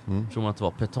 Tror man att det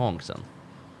var pétanque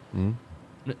sen.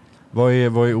 Vad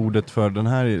är ordet för den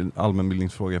här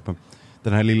allmänbildningsfrågan?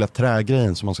 Den här lilla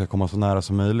trägrejen som man ska komma så nära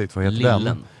som möjligt. Vad heter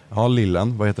den? Ja,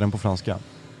 lillen. Vad heter den på franska?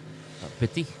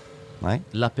 Petit. Nej.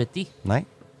 La petit. Nej.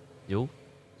 Jo.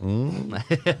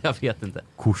 Nej, jag vet inte.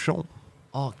 Cochon.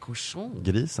 Cochon.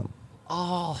 Grisen.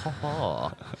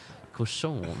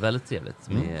 Cochon. Väldigt trevligt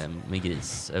med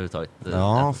gris överhuvudtaget.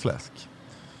 Ja, fläsk.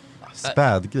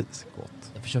 Spädgris.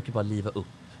 Gott. Jag försöker bara liva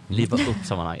upp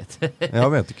sammanhanget. Ja,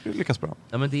 men jag tycker du lyckas bra.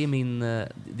 Ja, men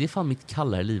det är fan mitt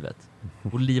kall här i livet.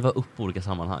 Att liva upp olika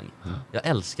sammanhang. Jag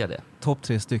älskar det. Topp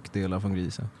 3 styckdelar från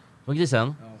grisen. Från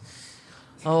grisen?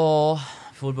 Ja,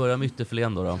 får börja med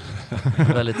ytterfilén då.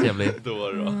 Väldigt trevlig.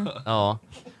 Ja,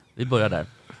 vi börjar där.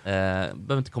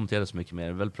 Behöver inte kommentera det så mycket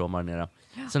mer. Väldigt bra att marinera.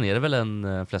 Sen är det väl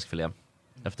en fläskfilé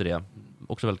efter det.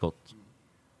 Också väldigt gott.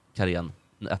 Karén,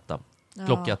 en etta.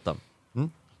 Klocketta.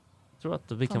 Tror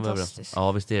att vi kan vara överens.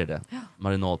 Ja, visst är det.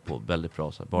 Marinad på, väldigt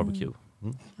bra så här, barbecue.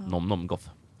 Nom goff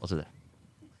och så där.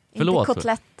 Förlåt. Inte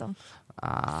kotletten.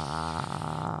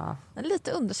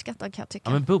 Lite underskattad kan jag tycka.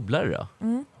 Ja, men bubblare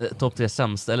då? Topp 3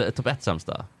 sämsta, eller topp 1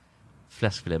 sämsta?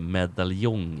 Fläskfilé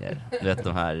medaljonger. Du vet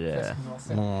de här...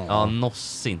 ja,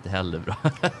 noss inte heller bra.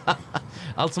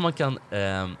 Allt som man kan...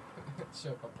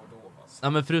 Köpa på Dovas. Ja,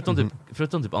 men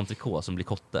förutom typ entrecote som blir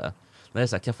kotte. När det är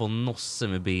så här, kan jag få nosse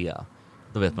med bea?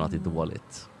 Då vet man att det är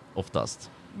dåligt.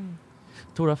 Oftast.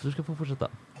 Tora, du ska få fortsätta.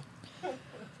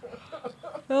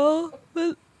 Ja,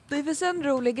 men det finns en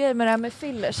rolig grej med det här med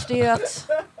fillers. Det är ju att...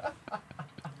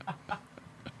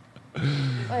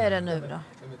 Vad är det nu då?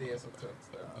 Det är så trött.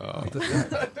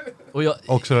 Och jag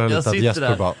också det lite att Jesper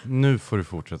där. bara, nu får du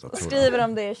fortsätta. Skriver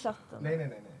de det i chatten?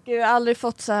 Nej. Gud, jag har aldrig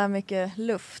fått så här mycket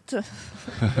luft.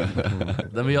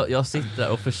 Nej, men jag sitter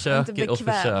där och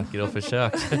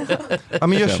försöker. Ja,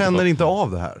 men jag känner inte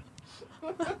av det här.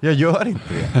 Jag gör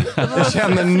inte det. Jag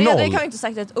känner noll. Fredrik har inte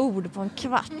sagt ett ord på en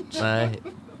kvart. Nej.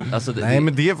 Alltså Nej,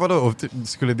 men det var då,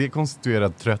 skulle det konstituera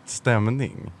trött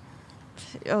stämning?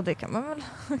 Ja, det kan man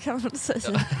väl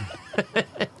säga.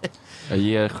 Jag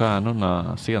ger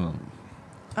stjärnorna scenen.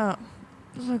 Ja,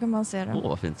 så kan man se det.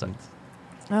 Vad fint sagt.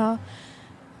 Ja.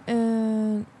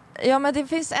 Ja, men det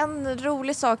finns en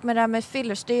rolig sak med det här med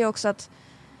fillers. Det är också att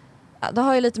det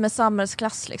har ju lite med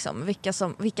samhällsklass liksom.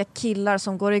 Vilka killar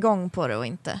som går igång på det och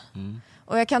inte.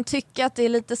 Och jag kan tycka att det är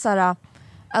lite så här...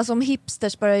 Alltså om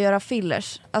hipsters börjar göra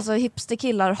fillers. Alltså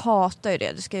hipsterkillar hatar ju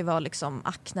det. Det ska ju vara liksom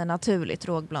akne naturligt,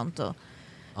 rågblont och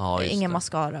ingen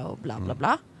mascara och bla bla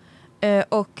bla.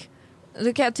 Och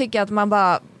då kan jag tycka att man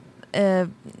bara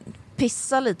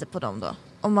pissar lite på dem då.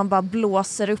 Om man bara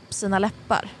blåser upp sina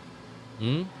läppar.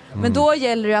 Men då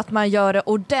gäller det att man gör det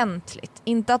ordentligt.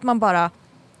 Inte att man bara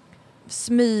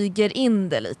smyger in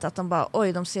det lite. Att de bara,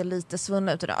 oj, de ser lite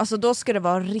svunna ut. Alltså då ska det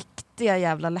vara riktiga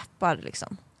jävla läppar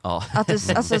liksom. Ja. Att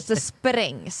det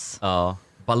sprängs. Ja,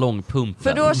 ballongpumpen.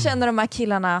 För då känner de här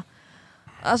killarna...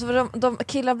 Alltså för de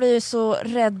killar blir ju så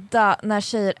rädda när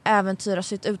tjejer äventyrar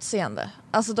sitt utseende.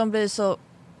 Alltså de blir så...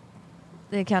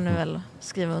 Det kan du väl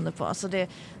skriva under på. Alltså det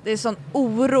är sån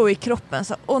oro i kroppen.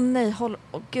 Så, nej,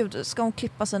 gud, ska hon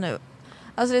klippa sig nu?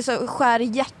 Alltså det är så skär i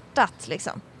hjärtat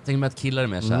liksom. Tänk mig att killar är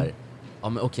mer så här. Ja,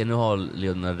 men okej, nu har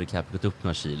Leonardo DiCaprio gått upp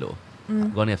några kilo.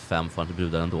 Går ner 5 för att inte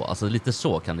brudar ändå. Alltså lite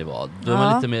så kan det vara. Då är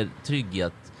man lite mer trygg i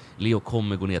att Leo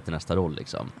kommer gå ner till nästa roll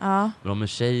liksom. Men om en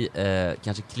tjej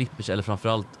kanske klipper sig eller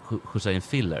framförallt skjutsar in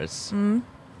fillers,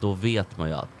 då vet man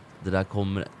ju att det där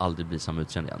kommer aldrig bli samma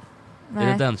utseende igen. Nej.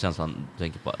 Är det den känslan du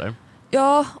tänker på eller?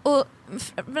 Ja, och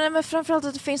men framförallt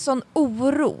att det finns sån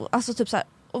oro. Alltså typ så här,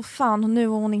 åh fan, nu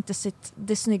har hon inte sitt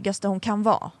det snyggaste hon kan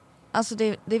vara. Alltså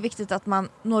det är viktigt att man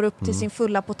når upp till sin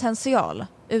fulla potential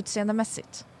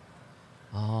utseendemässigt.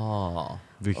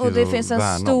 Och det finns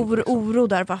en stor oro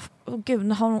där. Bara,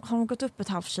 gud, har hon gått upp ett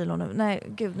halvt kilo nu? Nej,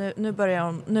 gud, nu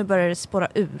börjar det spåra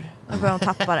ur. Nu börjar hon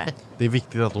tappa det. Det är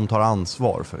viktigt att de tar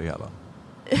ansvar för det hela.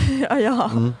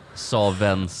 Ja. Sa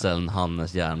vänseln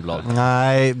Hannes Järnblad.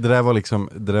 Nej, det var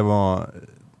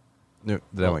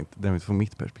inte från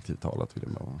mitt perspektiv talat. Vill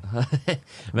jag bara.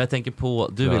 Men jag tänker på,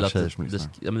 du vill att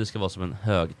det ska vara som en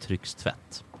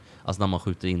högtryckstvätt. Alltså när man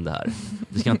skjuter in det här.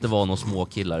 Det ska inte vara några små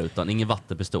killar utan ingen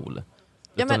vattenpistol.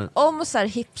 Ja, men om så här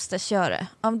hipsters kör det,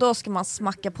 då ska man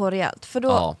smacka på rejält. För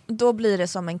då blir det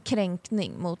som en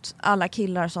kränkning mot alla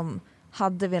killar som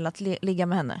hade velat ligga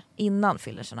med henne innan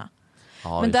fillerserna.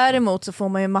 Men däremot så får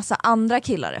man ju massa andra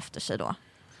killar efter sig då.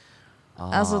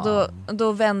 Alltså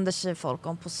då vänder sig folk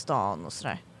om på stan och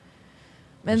sådär.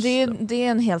 Men det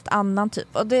är en helt annan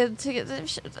typ. Och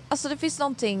det finns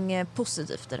någonting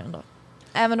positivt i det ändå.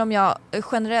 Även om jag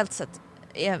generellt sett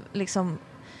är liksom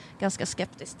ganska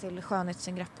skeptisk till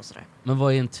skönhetsingrepp och sådär. Men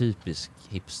vad är en typisk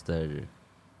hipster?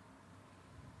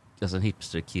 Alltså en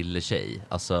hipster-kille-tjej.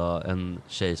 Alltså en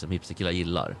tjej som hipster-killar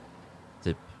gillar.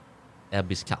 Typ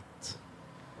Ebbis katt.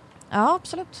 Ja,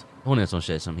 absolut. Hon är en sån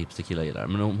tjej som hipster-killar gillar.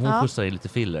 Men om hon skjutsar in lite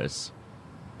fillers,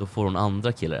 då får hon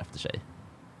andra killar efter sig.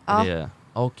 Ja.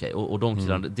 Okej. Och de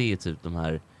killarna, det är typ de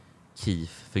här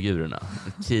Keef-figurerna.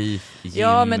 Keef, Jimmy.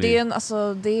 Ja, men det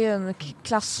är en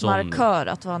klassmarkör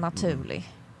att vara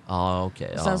naturlig.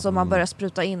 Okej. Sen så man börjar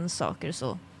spruta in saker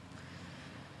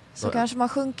så kanske man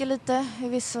sjunker lite i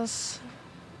vissas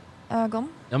ögon.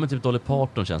 Ja, men typ Dolly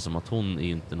Parton känns som att hon är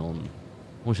inte någon...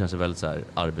 Hon känns väldigt så här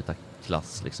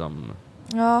arbetarklass liksom.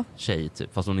 Ja. Tjej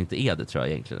typ. Fast hon inte är det tror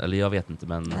jag egentligen. Eller jag vet inte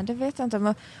men... Nej, det vet jag inte.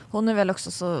 Men hon är väl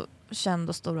också så känd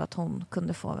och stor att hon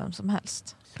kunde få vem som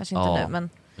helst. Kanske inte nu men...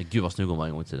 Men gud vad snygg hon var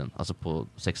en gång i tiden. Alltså på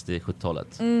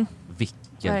 60-70-talet.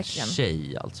 Vilken verkligen.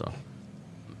 Tjej alltså.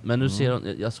 Men nu ser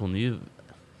hon... Alltså hon är ju...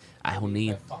 Nej, hon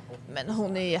är... Men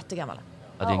hon är jättegammal.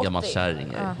 Ja, det är en gammal 80. kärring.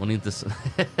 Ja. Hon är inte så...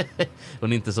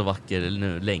 hon är inte så vacker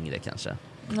nu längre kanske.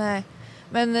 Nej.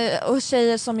 Men och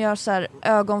tjejer som gör så här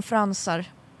ögonfransar.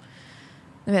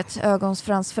 Du vet,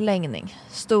 ögonfransförlängning.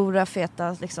 Stora,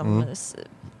 feta liksom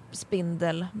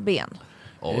spindelben.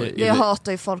 Det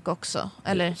hatar ju folk också.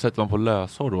 Eller? Sätter man på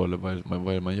löshår då? Eller vad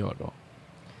är det man gör då?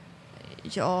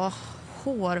 Ja,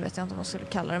 hår vet jag inte vad man skulle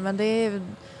kalla det. Men det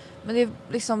är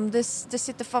liksom, det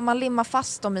sitter, man limmar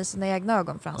fast dem i sina egna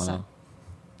ögonfransar.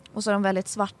 Och så är de väldigt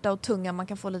svarta och tunga. Man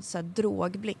kan få lite så här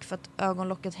drogblick för att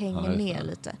ögonlocket hänger ner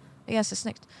lite. Det är ganska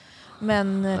snyggt.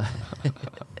 Men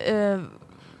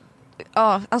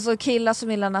alltså killar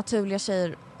som gillar naturliga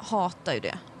tjejer hatar ju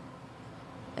det.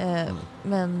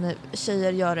 Men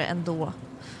tjejer gör det ändå.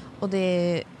 Och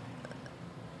det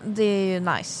är ju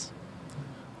nice.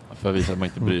 För att visa att man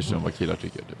inte bryr sig om vad killar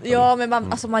tycker. Typ. Ja, men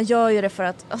man gör ju det för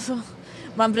att...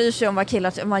 man bryr sig om vad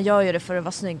killar tycker. Man gör ju det för att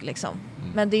vara snygg liksom.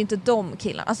 Men det är inte de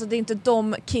killarna. Alltså det är inte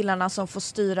de killarna som får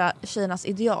styra tjejernas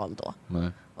ideal då. Nej.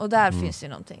 Och där finns ju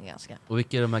någonting ganska... Och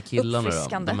vilka är de här killarna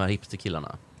då? De här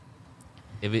hipsterkillarna?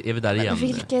 Är vi där igen? Men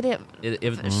vilka är det?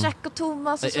 Jack och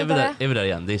Thomas och sådär. Är vi där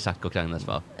igen? Det är Jack och Kragnes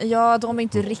va? Ja, de är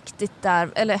inte riktigt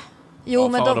där. Eller... Jo,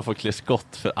 men de får klä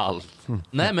skott för allt.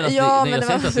 Nej, men alltså, jag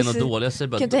säger inte att det är något dåligt.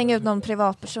 Jag kan inte hänga ut någon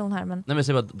privatperson här. Men, nej, men jag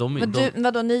säger bara,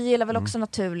 vadå, ni gillar väl också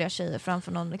naturliga tjejer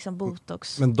framför någon liksom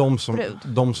botox? Men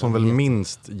de som väl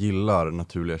minst gillar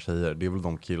naturliga tjejer, det är väl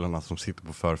de killarna som sitter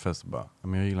på förfest och bara,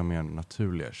 men jag gillar mer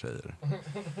naturliga tjejer.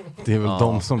 Det är väl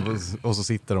de som, och så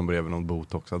sitter de bredvid någon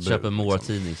botox. Köper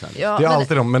More-tidning sen. Ja, det är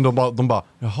alltid de, men de bara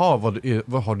jaha,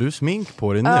 vad har du smink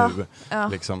på dig nu? Ja,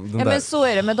 liksom, men så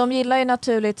är det, men de gillar ju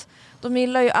naturligt. De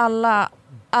gillar ju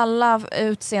alla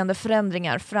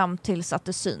utseendeförändringar fram tills att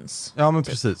det syns. Ja, men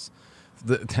precis.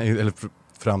 Eller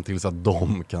fram tills att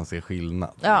de kan se skillnad.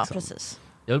 Ja, liksom. Precis.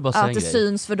 Jag vill bara säga att det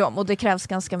syns för dem och det krävs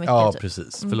ganska mycket. Ja, typ.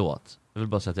 precis. Förlåt. Jag vill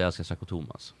bara säga att jag älskar Jack och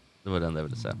Thomas. Det var det enda jag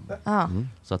ville säga.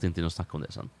 Så att det inte är något snack om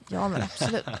det sen. Ja, men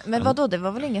absolut. Men vadå, det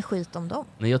var väl ingen skit om dem?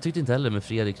 Nej, jag tyckte inte heller med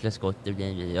Fredrik Kleskott.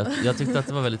 Jag tyckte att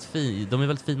det var väldigt fint. De är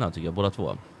väldigt fina tycker jag, båda två.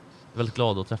 Jag är väldigt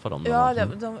glad att träffa dem.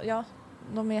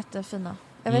 De är jättefina.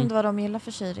 Jag vet inte vad de gillar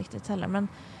för sig riktigt heller, men...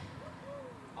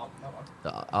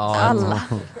 Alla.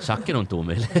 Jack är nog inte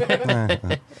omöjlig.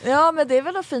 Ja, men det är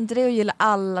väl något fint det att gilla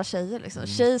alla tjejer liksom.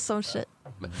 Tjej som tjej.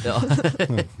 Ja.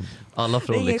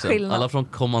 alla från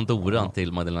kommandoran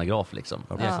till Magdalena Graf liksom.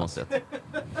 Det är konstigt.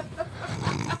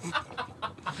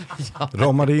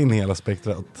 Ramade in hela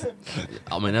spektrat.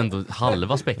 Ja, men ändå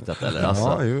halva spektrat eller? Alltså,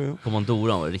 Ja, jo.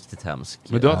 Kommandoran var riktigt hemsk.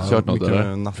 Men du har inte kört något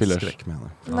eller? Nattskräck med henne.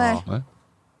 Nej. Nej.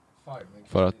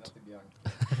 För att...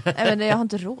 Nej, men jag har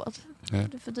inte råd. Nej.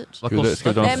 Det är för dyrt. Vad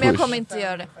kostar Nej, men jag kommer inte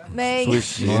göra det. Nej.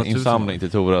 Swish-insamling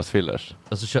till Toras fillers.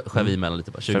 Alltså skär vi emellan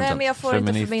lite bara. 20%. Nej, men jag får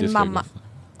inte för min mamma.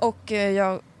 Och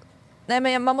nej,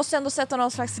 men man måste ändå sätta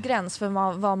någon slags gräns för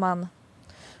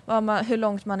hur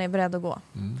långt man är beredd att gå.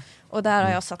 Och där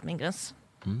har jag satt min gräns.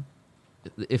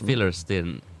 Är fillers det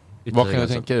en vad kan jag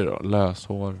tänka dig då?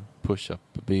 Löshår, push-up,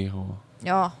 BH?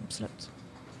 Ja, absolut.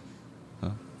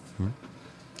 Ja.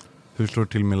 Hur slår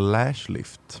det till med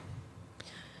lashlift?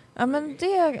 Ja, men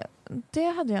det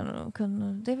hade jag nog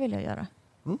kunnat. Det vill jag göra.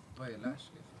 Vad är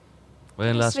lashlift? Vad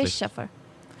är en lashlift? Swisha för.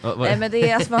 Nej, men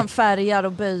det är att man färgar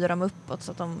och böjer dem uppåt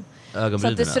så att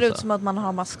det ser ut som att man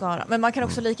har mascara. Men man kan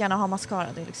också lika gärna ha mascara.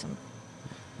 Det är liksom...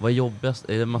 Vad är jobbigast?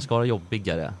 Är mascara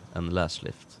jobbigare än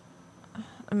lashlift?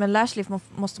 Men lashlift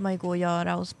måste man ju gå och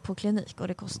göra på klinik och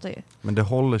det kostar ju. Men det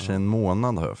håller sig en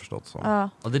månad har jag förstått så. Ja.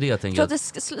 Och det är det jag tänker. Jag tror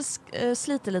att det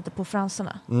sliter lite på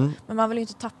fransarna. Men man vill ju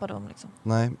inte tappa dem liksom.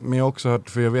 Nej, men jag har också hört,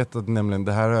 för jag vet att nämligen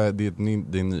det här det är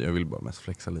ny, jag vill bara mest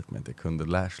flexa lite med att jag kunde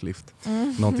lashlift.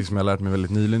 Någonting som jag har lärt mig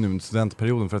väldigt nyligen nu under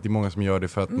studentperioden, för att det är många som gör det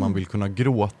för att man vill kunna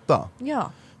gråta.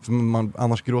 Ja. För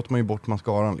annars gråter man ju bort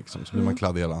mascaran liksom, så blir man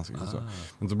kladdig i hela ansiktet. Så.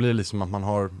 Men då blir det liksom att man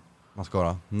har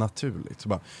mascara naturligt. Så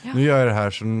bara, nu gör jag det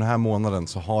här, så den här månaden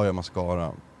så har jag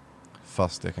mascara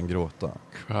fast jag kan gråta.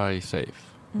 Cry safe.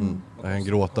 Jag kan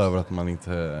gråta över att man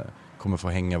inte kommer få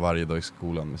hänga varje dag i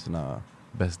skolan med sina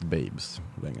best babes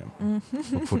längre.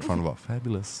 Och fortfarande vara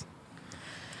fabulous.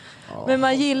 Men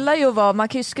man gillar ju man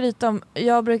kan ju skryta om,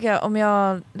 jag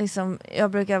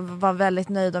brukar vara väldigt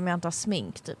nöjd om jag inte har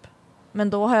smink typ. Men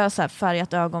då har jag så här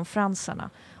färgat ögonfransarna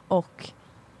och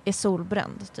är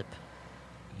solbränd typ.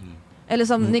 Eller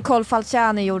som Nicole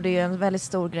Falciani gjorde ju en väldigt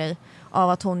stor grej av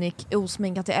att hon gick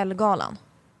osminkad till Ellegalan.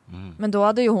 Men då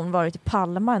hade ju hon varit i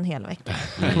Palma en hel vecka.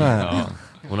 Ja.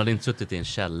 Hon hade inte suttit i en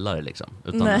källare liksom.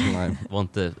 Utan det var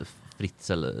inte Fritz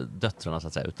eller döttrarna så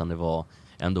att säga, utan det var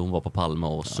ändå hon var på Palma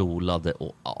och solade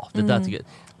och det där tycker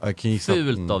jag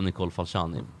fult av Nicole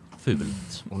Falciani.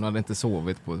 Fult. Hon hade inte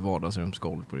sovit på ett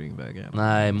vardagsrumsgolv på Ringvägen.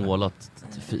 Nej, målat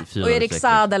 4 och Erik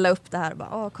Saade la upp det här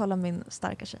bara, kolla min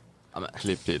starka tjej.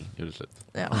 Klipp till, gjorde slut.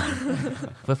 Ja. Får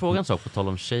jag fråga en sak på tal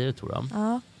om tjejer, Tora?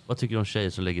 Vad tycker du om tjejer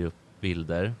som lägger upp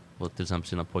bilder på till exempel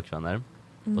sina pojkvänner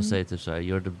och säger typ så här: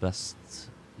 you're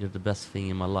the best thing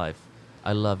in my life.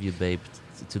 I love you babe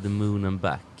to the moon and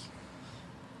back.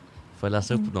 Får jag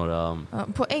läsa upp några?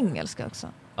 På engelska också?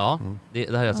 Ja, det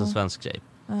här är alltså en svensk tjej.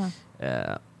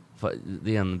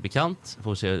 Det är en bekant,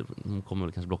 får se, hon kommer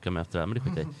väl kanske blocka mig efter det här, men det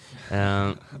skiter i.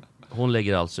 Hon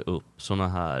lägger alltså upp såna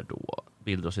här då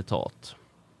bilder och citat.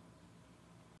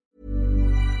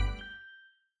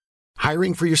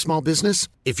 Hiring for your small business?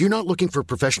 If you're not looking for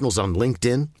professionals on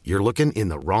LinkedIn, you're looking in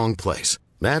the wrong place.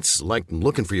 That's like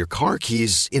looking for your car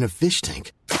keys in a fish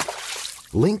tank.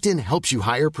 LinkedIn helps you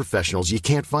hire professionals you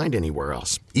can't find anywhere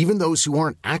else, even those who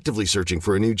aren't actively searching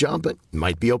for a new job but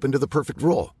might be open to the perfect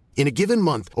role. In a given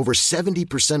month, over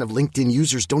 70% of LinkedIn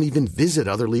users don't even visit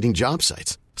other leading job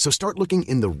sites. So start looking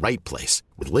in the right place.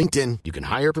 With LinkedIn, you can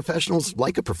hire professionals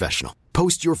like a professional.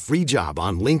 Post your free job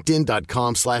on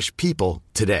linkedin.com/people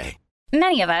today.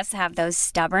 Many of us have those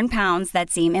stubborn pounds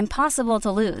that seem impossible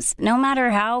to lose, no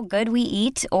matter how good we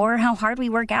eat or how hard we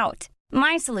work out.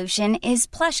 My solution is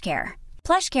PlushCare.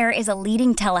 PlushCare is a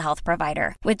leading telehealth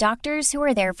provider with doctors who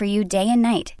are there for you day and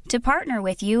night to partner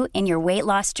with you in your weight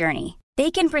loss journey.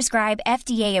 They can prescribe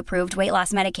FDA-approved weight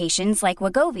loss medications like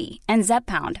Wegovy and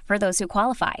Zepbound for those who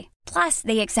qualify. Plus,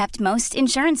 they accept most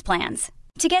insurance plans.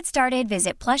 To get started,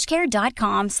 visit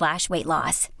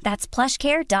plushcare.com/weightloss. That's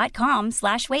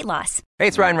plushcare.com/weightloss. Hey,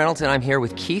 it's Ryan Reynolds, and I'm here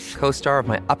with Keith, co-star of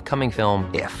my upcoming film,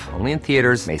 If, only in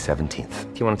theaters May 17th.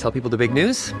 Do you want to tell people the big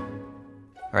news?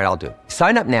 All right, I'll do it.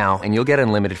 Sign up now and you'll get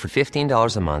unlimited for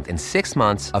 $15 a month and 6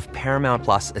 months of Paramount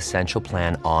Plus Essential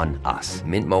Plan on us.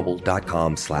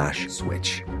 MintMobile.com/switch.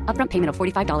 Upfront payment of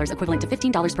 $45 equivalent to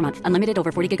 $15 per month. Unlimited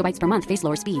over 40 gigabytes per month. Face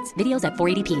lower speeds. Videos at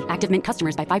 480p. Active Mint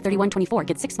customers by 531.24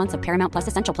 get 6 months of Paramount Plus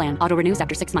Essential Plan. Auto renews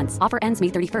after 6 months. Offer ends May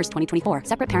 31st, 2024.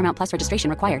 Separate Paramount Plus registration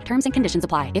required. Terms and conditions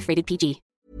apply if rated PG.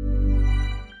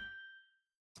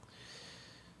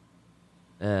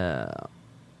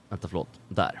 Vänta, förlåt.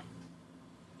 Där.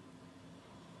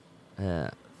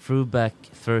 Throwback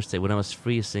Thursday when I was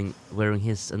freezing wearing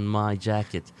his and my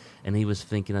jacket and he was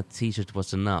thinking a t-shirt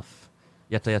was enough.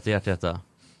 Hjärta.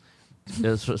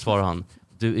 Svarar han: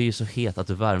 du är ju så het att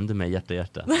du värmde mig,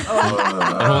 hjärta.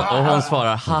 Och hon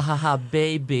svarar: ha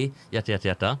baby,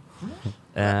 hjärta.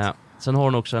 Sen har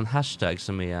hon också en hashtag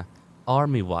som är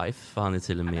Army Wife, för han är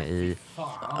till och med i...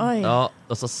 Oj. Ja,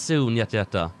 och så soon,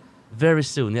 hjärta. Very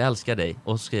soon, jag älskar dig.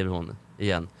 Och så skriver hon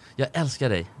igen. Jag älskar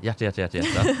dig, hjärta.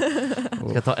 Jag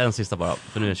ska ta en sista bara,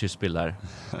 för nu är en kyssbild där.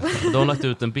 De har lagt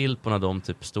ut en bild på när de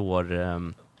typ står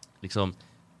liksom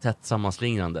tätt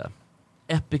sammanslingrande.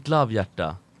 Epic love,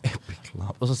 hjärta. Epic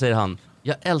love. Och så säger han,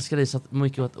 jag älskar dig så att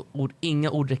mycket att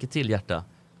inga ord räcker till, hjärta.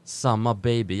 Samma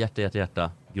baby,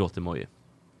 hjärta, gråt-emoji.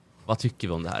 Vad tycker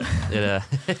vi om det här? Är det...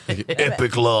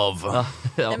 Epic love. Ja.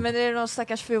 Nej, men är det någon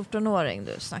stackars 14-åring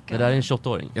du snackar Men det här är en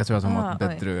 28-åring. Jag tror att hon har ett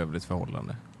bedrövligt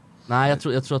förhållande. Nej,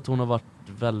 jag tror att hon har varit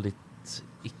väldigt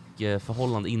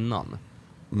icke-förhållande innan.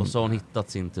 Och så har hon hittat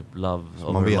sin typ love så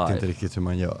of man her vet life. inte riktigt hur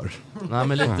man gör. Nej,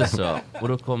 men lite så. Och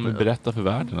då kommer... Berätta för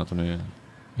världen att hon har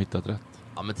hittat rätt.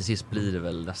 Ja, men till sist blir det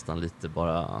väl nästan lite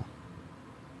bara...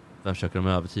 Vem försöker de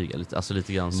övertyga?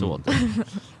 Lite grann så.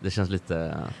 Det känns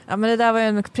lite... Ja, men det där var ju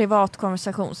en privat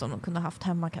konversation som de kunde haft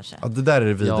hemma kanske. Ja, det där är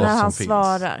det vidare när som han finns.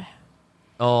 svarar.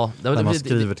 Ja, när man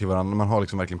skriver till varandra. Man har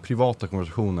liksom verkligen privata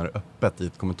konversationer öppet i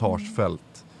ett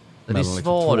kommentarsfält. Det är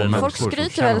svaren. Folk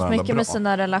skryter väldigt mycket med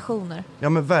sina relationer. Ja,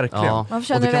 men verkligen. Ja. Man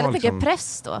känner väldigt mycket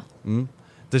press då.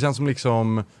 Det känns som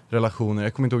liksom relationer.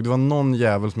 Jag kommer inte ihåg, det var någon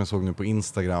jävel som jag såg nu på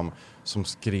Instagram som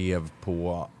skrev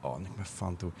på,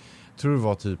 jag tror det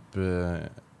var typ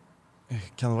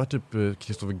kan det vara typ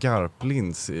Kristoffer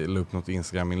Garplins la upp något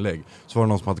Instagram-inlägg. Så var det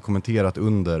någon som hade kommenterat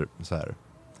under så här: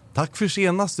 tack för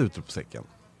senast utropstecken.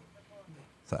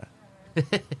 Så här.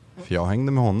 För jag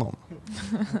hängde med honom.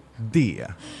 Det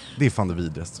är fan det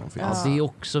vidrigaste som finns. Ja, det är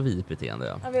också vidrigt beteende,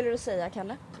 ja. Vad ville du säga,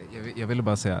 Kalle? Jag ville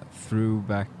bara säga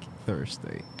Throwback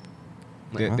Thursday.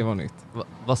 Det var nytt.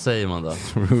 Vad säger man då?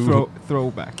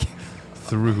 Throwback.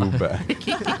 Throwback.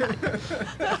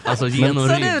 Alltså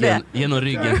genom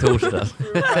ryggen torsdag.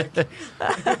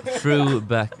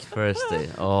 Throwback Thursday.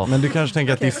 Oh. Men du kanske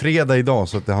tänker att det är fredag idag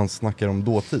så att han snackar om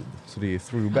dåtid. Så det är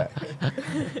throwback.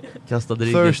 Kastade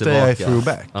ryggen Thursday tillbaka. är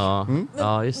throwback. Ja.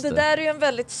 Ja, just det. Det där är ju en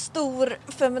väldigt stor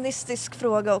feministisk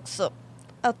fråga också.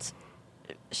 Att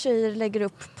tjejer lägger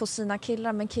upp på sina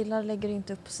killar, men killar lägger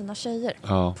inte upp på sina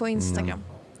tjejer på Instagram.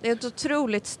 Det är ett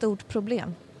otroligt stort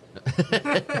problem.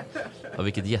 Ja,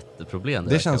 vilket jätteproblem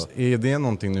det känns, är det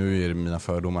någonting, nu är det mina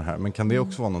fördomar här, men kan det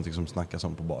också vara någonting som snackas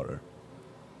om på barer?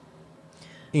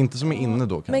 Inte som är inne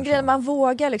då kanske. Men grejen, man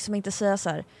vågar liksom inte säga så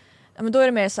här. Ja, men då är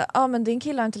det mer så här, men din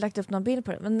kille har inte lagt upp någon bild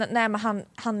på det. Men nej, men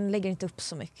han lägger inte upp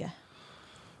så mycket.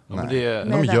 Nej,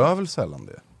 de gör väl sällan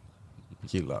det.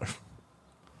 Killar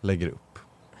lägger upp.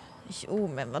 Jo,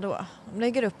 men vadå? De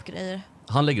lägger upp grejer.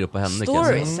 Han lägger upp på henne.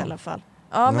 Stories i alla fall.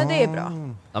 Ja, men det är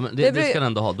bra. Ja, men det ska han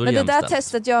ändå ha. Då är men det där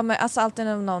testet gör man, alltså alltid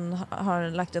när någon har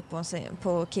lagt upp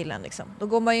på killen liksom. Då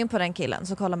går man in på den killen,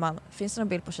 så kollar man, finns det någon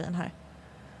bild på tjejen här?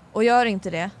 Och gör inte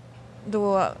det,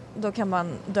 då kan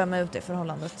man döma ut det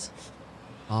förhållandet.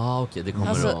 Okej, det kommer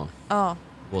alltså, då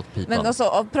gå åt pipan. Men alltså,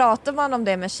 och pratar man om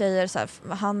det med tjejer så här,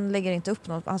 han lägger inte upp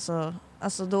något,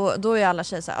 alltså då är alla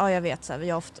tjejer så här, jag vet så här, vi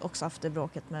har också haft det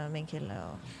bråket med min kille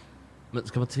och... Men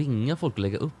ska man tvinga folk att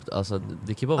lägga upp? Alltså,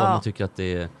 det kan ju bara vara att man tycker att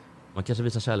det är... Man kanske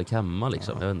visar kärlek hemma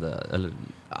liksom. Jag vet inte. Eller,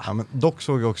 Ja, men dock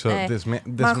såg jag också...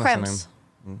 man skäms.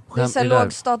 Det är så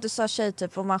låg status av tjej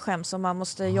typ, och man skäms och man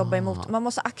måste jobba emot. Man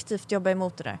måste aktivt jobba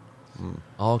emot det där.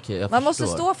 Okay, man måste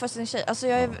stå för sin tjej.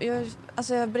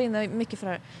 Alltså jag brinner mycket för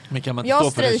det här. Men kan man jag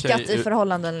har strejkat i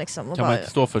förhållanden liksom. Och kan man inte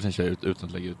stå för sin tjej utan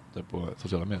att lägga ut det på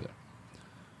sociala medier?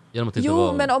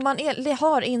 Men om man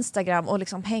har Instagram och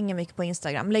liksom hänger mycket på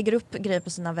Instagram, lägger upp grejer på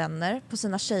sina vänner, på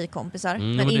sina tjejkompisar,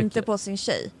 men inte på sin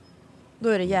tjej, då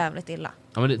är det jävligt illa.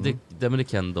 Ja, men det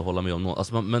kan jag ändå hålla med om.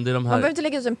 Alltså, men det är de här... Man behöver inte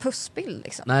lägga ut en pussbild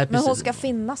liksom. Nej, men hon ska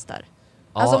finnas där.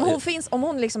 Alltså om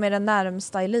hon liksom är den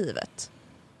närmsta i livet,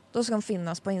 då ska hon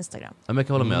finnas på Instagram. Ja, men jag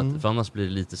kan hålla med, för annars blir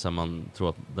det lite som man tror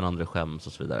att den andra skäms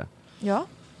och så vidare. Ja.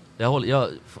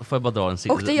 Får jag bara dra en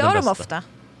och det gör de ofta.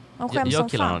 De skäms som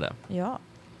fan. Det. Ja.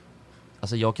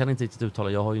 Alltså jag kan inte riktigt uttala,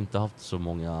 jag har ju inte haft så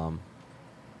många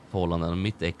förhållanden.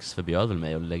 Mitt ex förbjöd väl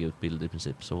mig att lägga ut bilder i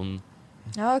princip, så hon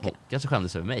kanske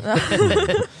skämdes över mig.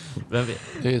 Vem vet?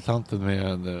 Det är tanten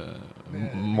med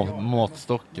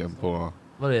matstocken på...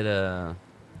 Vad är det?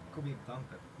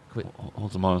 Hon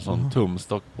som har en sån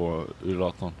tumstock på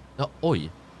uratorn. Ja,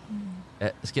 oj.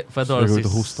 Får jag dra den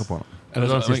sista? Hosta på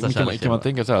den? Kan man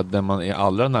tänka så här att när man är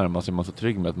allra närmast är man så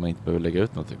trygg med att man inte behöver lägga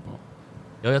ut någonting på?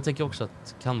 Ja, jag tänker också att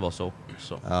det kan vara så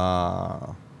också.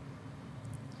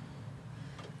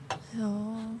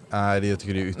 Nej, jag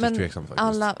tycker det är ytterst tveksamt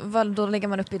faktiskt. Då lägger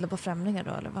man upp bilder på främlingar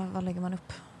då, eller vad lägger man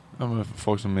upp? Ja, men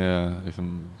folk som är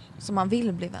liksom... Som man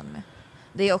vill bli vän med.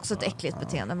 Det är också ett äckligt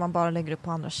beteende, man bara lägger upp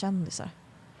på andra kändisar.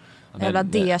 Jävla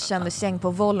D-kändisgäng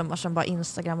på Volmar som bara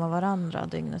instagrammar varandra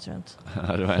dygnet runt.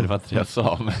 Det var inte det jag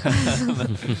sa.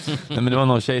 Men det var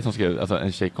någon tjej som skrev, alltså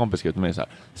en tjejkompis skrev till mig så här: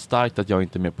 starkt att jag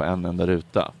inte är med på en enda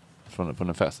ruta från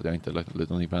en fest, att jag inte lagt ut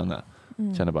någonting på henne.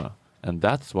 Känner bara, and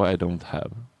that's why I don't have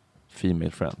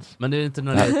female friends. Men det är inte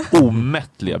det här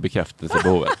omättliga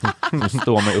bekräftelsebehovet som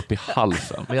står mig upp i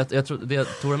halsen. Men jag tror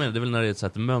det Tora menar, det är väl när det är ett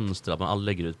sånt mönster att man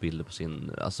aldrig lägger ut bilder på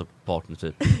sin partner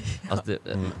typ. Alltså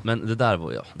men det där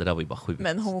var ju bara sjukt.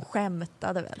 Men hon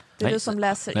skämtade väl? Det är du som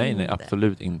läser in Nej,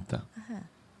 absolut inte.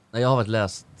 Nej, jag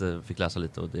har fick läsa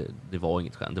lite och det var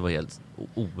inget skämt. Det var helt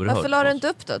oerhört. Varför la du inte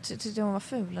upp då? Tyckte hon var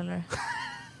ful eller?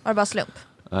 Var det bara slump?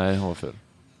 Nej, hon var ful.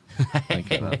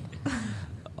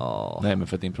 Nej, men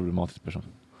för att det är en problematisk person.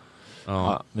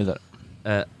 Vidare.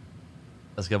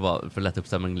 Jag ska bara för lätta upp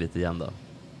stämningen lite igen då.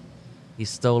 He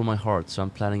stole my heart, so I'm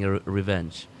planning a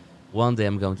revenge. One day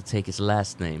I'm going to take his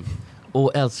last name.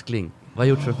 Älskling, vad har jag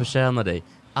gjort för att förtjäna dig?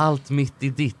 Allt mitt i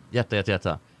ditt hjärta. Du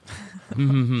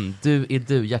är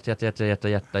du,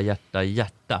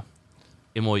 hjärta.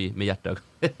 Emoji med hjärta.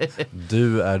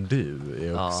 Du är du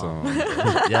är också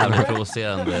jävla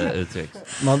provocerande uttryck.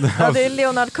 Det är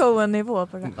Leonard Cohen-nivå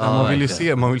på det.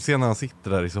 Man vill se när han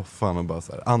sitter där i soffan och bara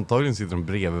så här, antagligen sitter de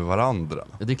bredvid varandra.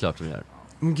 Ja, det är klart de gör.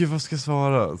 Men gud, vad ska jag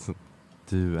svara? Så,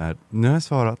 nu har jag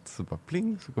svarat, så bara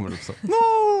pling, så kommer det upp så.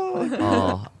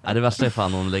 Det värsta är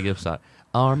fan hon lägger upp så här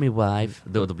Army wife,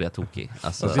 då blir jag tokig.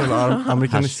 Alltså, det är jävla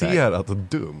amerikaniserat och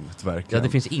dumt, verkligen. Ja, det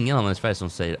finns ingen annan i Sverige som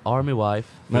säger Army wife.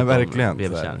 Nej, verkligen.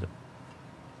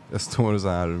 Jag står så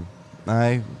här,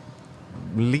 nej,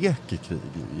 leker krig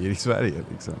i Sverige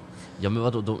liksom. Ja, men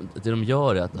vadå, det de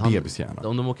gör är att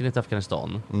om de åker ner till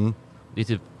Afghanistan, det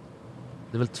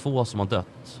är väl 2 som har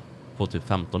dött på typ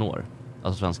 15 år,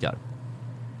 alltså svenskar.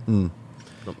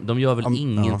 De gör väl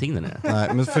ingenting där nere. Nej,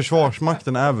 men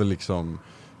Försvarsmakten är väl liksom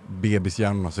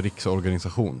bebishjärnornas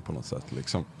riksorganisation på något sätt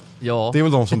liksom. Ja. Det är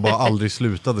väl de som bara aldrig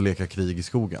slutade leka krig i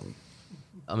skogen.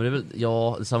 Ja, men det är väl,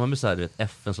 samma med så här,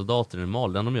 FN-soldater i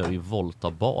Mali, de gör ju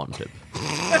våldta barn typ.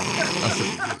 Alltså,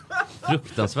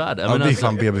 fruktansvärda. Ja, det är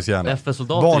fan bebishjärna.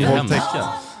 FN-soldater är ju hemska.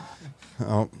 Ja.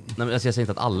 Nej, men alltså, jag säger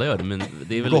inte att alla gör det, men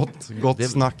det är väl gott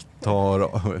snack tar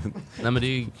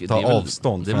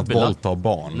avstånd från att våldta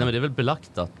barn. Nej, men det är väl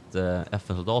belagt att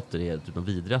FN-soldater är typ de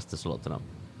vidrigaste soldaterna.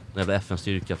 En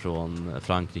FN-styrka från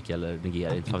Frankrike eller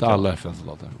Nigeria. Inte alla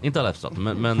FN-soldater. Inte alla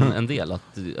FN-soldater, men en del.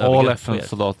 All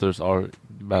FN-soldater are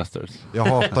bastards. Jag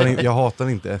hatar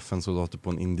inte FN-soldater på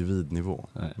en individnivå.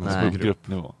 Nej, på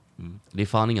gruppnivå. Det är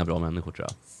fan inga bra människor, tror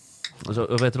jag. Och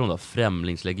vad heter de då?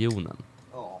 Främlingslegionen.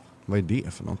 Vad är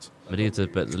det för något? Men det är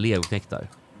typ legoknektar.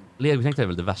 Legoknektar är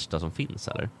väl det värsta som finns,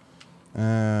 eller?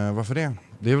 Varför det?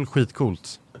 Det är väl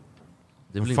skitcoolt.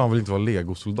 Det fan vill inte vara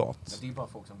legosoldat. Det är bara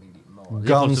folk som vill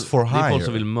Guns for hire. Det är folk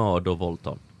som vill mörda och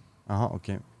våldta. Jaha,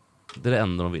 okej. Det är det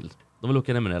enda de vill. De vill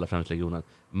åka ner med hela Främlingslegionen.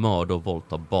 Mörda och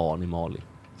våldta barn i Mali.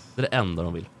 Det är det enda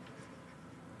de vill.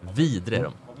 Vidre är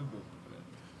de.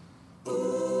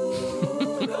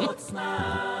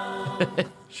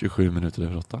 27 minuter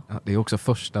över 8. Ja, det är också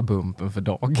första bumpen för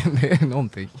dagen. Det är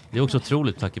någonting. Det är också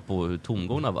otroligt tack på hur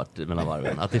tomgången har varit mellan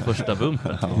varven. Att det är första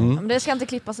bumpen. Men det ska inte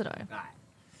klippas idag.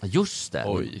 Just det.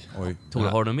 Oj. Tora,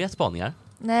 har du mer spaningar?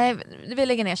 Nej, vi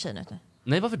lägger ner tjejen ute.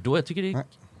 Nej, varför då? Jag tycker det...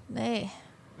 Nej.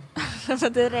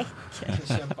 Men det räcker.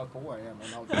 Kämpa på igen.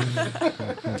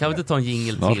 Kan vi inte ta en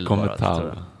jingle till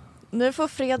bara? Nu får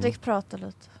Fredrik prata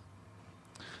lite.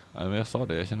 Nej, men jag sa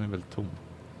det. Jag känner mig väldigt tom.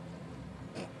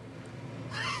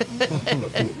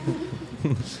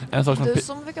 En sak som du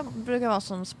som brukar vara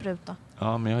som spruta.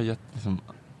 Ja, men jag har gett liksom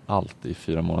allt i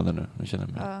 4 månader nu. Nu känner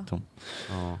jag mig tom.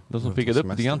 Ja. De som pickade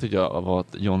upp det grann tycker jag var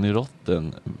att Johnny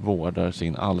Rotten vårdar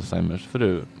sin Alzheimers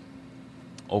fru.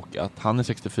 Och att han är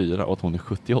 64 och att hon är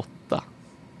 78.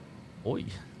 Oj.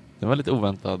 Det var lite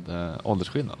oväntad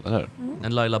åldersskillnad, eller hur?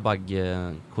 En Laila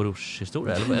Bagge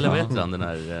Korosh-historia. Eller vad heter han den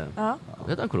här? Vad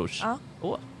heter han Korosh?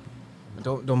 Ja.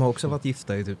 De har också varit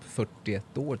gifta i typ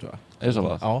 41 år, tror jag. Är det så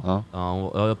va?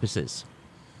 Ja, precis.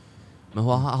 Men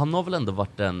han har väl ändå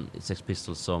varit den i Sex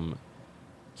Pistols som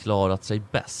klarat sig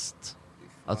bäst.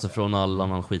 Alltså från all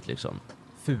annan skit liksom.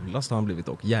 Fulast har han blivit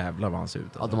och jävlar vad han ser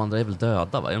ut. Ja, de andra är väl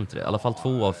döda, va? Är inte det? I alla fall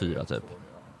 2 av 4 typ.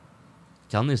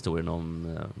 Kan ni historien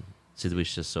om Sid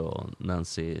Vicious och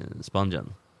Nancy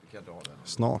Spungen?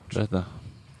 Snart.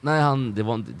 Nej, det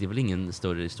är väl ingen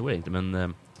större historia egentligen,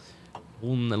 men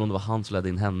hon, eller om det var han som ledde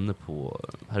in henne på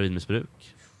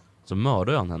heroinmissbruk, så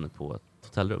mördade han henne på ett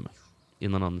hotellrum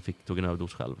innan han tog en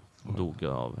överdos själv och dog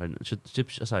av typ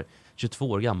 22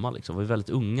 år gammal liksom. Var väldigt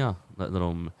unga när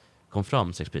de kom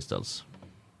fram, Sex Pistols.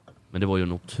 Men det var ju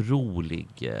en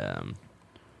otrolig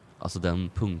alltså den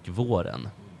punkvåren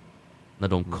när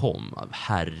de kom.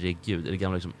 Herregud, det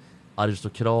gamla liksom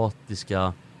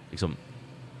aristokratiska, liksom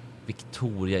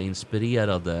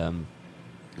Victoria-inspirerade,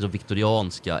 liksom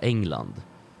viktorianska England.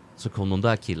 Så kom de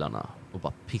där killarna och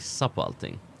bara pissa på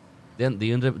allting. Det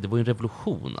var ju en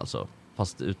revolution alltså,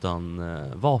 fast utan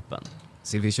vapen.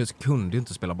 Sid Vicious kunde ju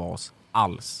inte spela bas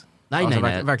alls. Nej.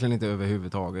 Verkligen inte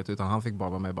överhuvudtaget, utan han fick bara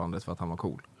vara med i bandet för att han var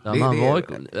cool. Ja, han var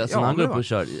cool. Alltså, när han går upp och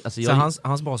kör... Alltså,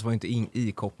 hans bas var inte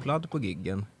ikopplad på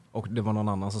giggen, och det var någon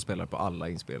annan som spelade på alla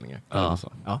inspelningar. Ja.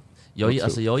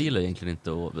 Jag gillar egentligen inte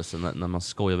när man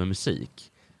skojar med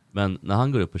musik. Men när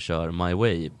han går upp och kör My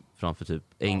Way framför typ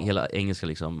hela engelska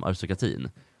liksom, aristokratin,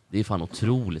 det är fan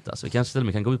otroligt alltså. Vi kanske till och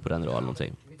med kan gå ut på den idag eller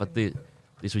någonting. För att det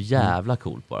är så jävla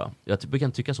coolt bara. Jag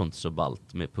kan tycka sånt är så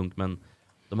ballt med punk, men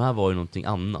de här var ju någonting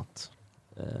annat.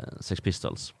 Sex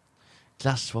Pistols.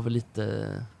 Clash var väl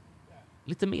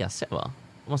lite mesiga, va?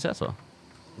 Om man säger så.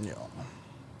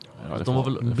 Ja, de var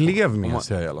väl, blev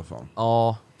mesiga i alla fall.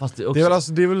 Ja, fast det,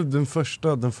 också... det är väl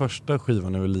den första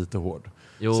skivan är väl lite hård.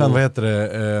 Jo. Sen vad heter det?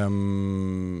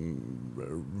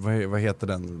 Vad heter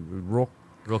den?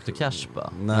 Rock the Cash,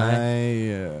 va?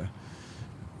 Nej.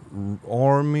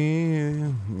 Army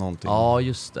någonting. Ja,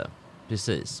 just det.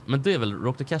 Precis. Men det är väl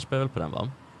Rock the Cash är väl på den,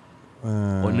 va?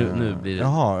 Och nu blir det...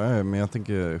 Jaha, men jag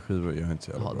tänker skivor jag inte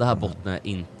så jävla bra. Det här bottnar jag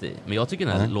inte i. Men jag tycker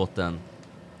den här låten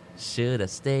Should I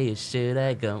stay, should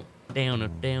I go down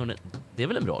it, down it. Det är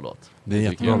väl en bra låt? Det är en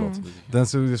jättebra låt. Den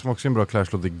som också är en bra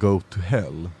Clash-låt är Go to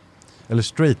Hell. Eller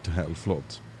Straight to Hell,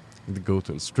 förlåt. Inte Go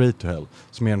to Hell, Straight to Hell.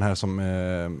 Som är den här som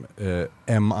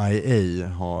MIA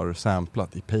har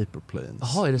samplat i Paper Planes.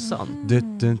 Jaha, är det sant?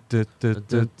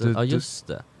 Ja, just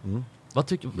det. Vad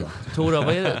tycker Tora,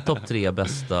 vad är det topp 3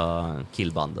 bästa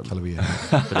killbanden för dig?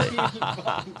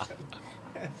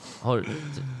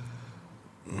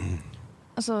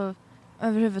 Alltså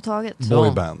överhuvudtaget.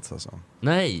 Boybands alltså.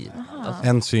 Nej.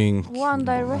 NSYNC. One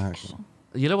Direction.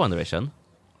 Gillar One Direction?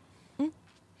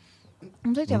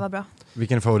 Det tyckte jag var bra.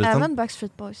 Vilken är favoriten? Även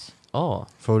Backstreet Boys.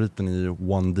 Favoriten är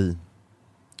 1D.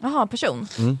 Jaha, person.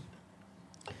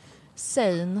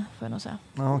 Sane, får jag nog säga.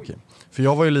 Ja, okej. För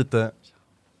jag var ju lite...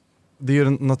 Det är ju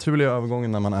den naturliga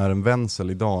övergången när man är en vänsel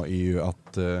idag är ju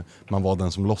att man var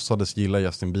den som låtsades gilla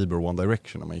Justin Bieber och One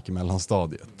Direction när man gick i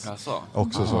mellanstadiet. Jaså?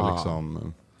 Också så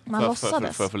liksom... Man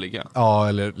låtsades? För att få ligga? Ja,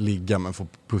 eller ligga men få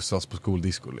pussas på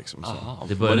skoldisco liksom. Så.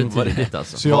 Det började tidigt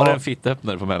alltså. Så var det en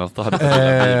fittöppnare på mellanstadiet?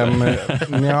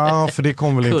 Ja, för det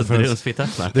kom väl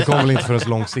inte förrän så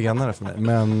långt senare för mig.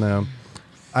 Men...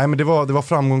 nej, men det var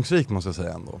framgångsrikt måste jag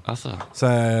säga ändå. Alltså.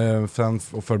 Sen,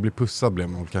 och för att bli pussad blev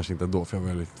man kanske inte då, för jag var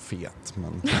väldigt fet.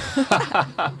 Men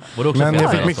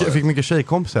jag fick mycket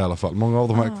tjejkompisar i alla fall. Många av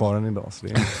dem är kvar än idag. Så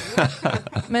det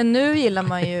Men nu gillar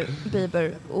man ju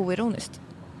Bieber oironiskt.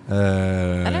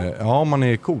 Ja, man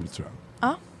är cool tror jag.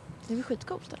 Ja, det är väl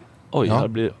skitcoolt eller? Oj,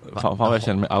 fan vad jag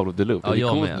känner mig out of the loop. Ja, är det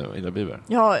coolt nu, Ida Bieber?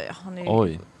 Ja, han är ju...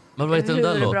 Oj. Men vad heter den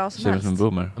där låten? Känner som en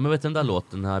boomer. Men vad heter den där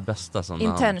låten, den här bästa sån?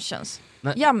 Intentions.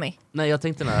 Yummy. Nej, jag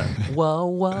tänkte den här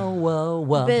wow, wow, wow,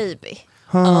 wow. Baby.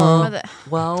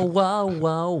 Wow, wow,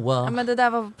 wow, wow. Ja, men det där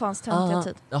var på hans töntiga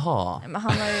tid. Jaha. Men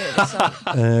han har ju liksom...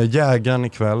 Jägaren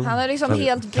ikväll. Han har liksom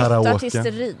helt bytt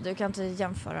artisteri. Du kan inte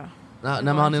jämföra. Nej,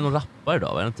 men han är någon rappare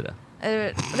idag, är det inte det?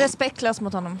 Respektlös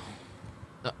mot honom.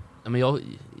 Ja, men jag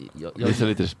visar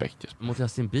lite respekt just. mot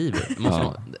Justin Bieber.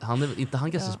 Han är inte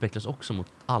han ganska respektlös också mot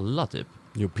alla typ.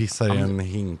 Jo, pissar i en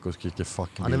hink och skriker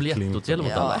fucking. Han är väl jätteotrevlig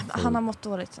mot alla. Han har mått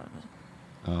dåligt. Så.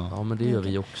 Ja, men det gör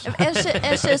vi också.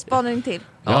 En tjejspaning till.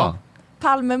 Ja.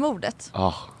 Palmemordet.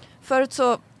 Förut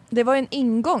så, det var ju en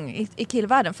ingång i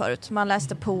killvärlden förut. Man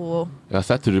läste på. Jag har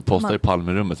sett hur du postar i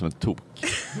Palmerummet som en tok.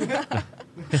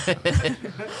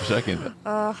 Försök inte.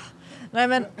 Nej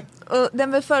men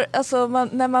alltså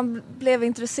när man blev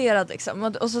intresserad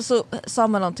liksom, och så sa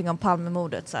man någonting om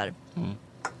Palmemordet så här.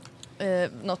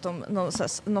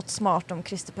 Något smart om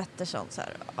Christer Pettersson så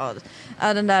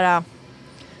här. Den där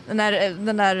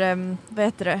vad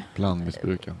heter det?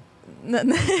 Blandmissbruken.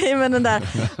 Nej, men den där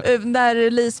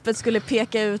när Lisbeth skulle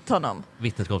peka ut honom.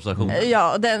 Vittneskapsstation.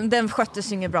 Ja, den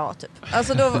sköttes ju inget bra typ.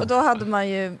 Alltså då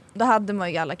hade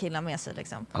man ju alla killar med sig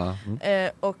liksom.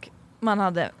 Och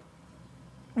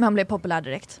man blev populär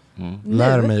direkt.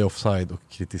 Lär mig offside och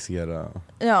kritisera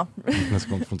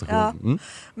vittneskonfrontation.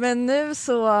 Men nu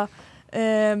så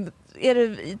är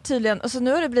det tydligen, alltså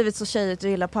nu har det blivit så tjejigt att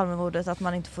gilla Palmemordet att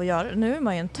man inte får göra det. Nu är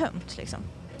man ju en tömt liksom.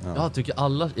 Jag tycker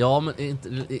alla, men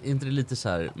inte det lite så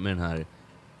här med den här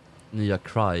nya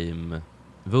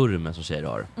crime-vurmen som tjejer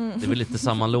har. Det är väl lite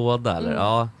samma låda eller?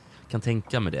 Ja, kan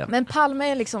tänka mig det. Men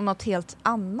Palme är liksom något helt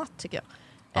annat tycker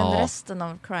jag än resten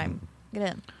av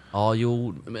crime-grejen. Ja,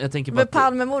 jo, men jag tänker på Men att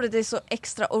Palmemordet är så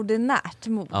extraordinärt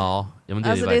mord. ja, men det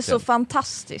är Alltså det det är verkligen. så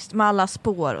fantastiskt med alla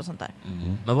spår och sånt där.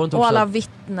 Men var det inte Och också alla att-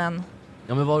 vittnen.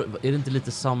 Ja, men är det inte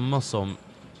lite samma som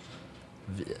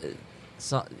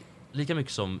lika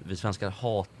mycket som vi svenskar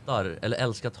hatar eller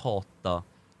älskar att hata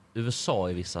USA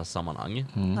i vissa sammanhang.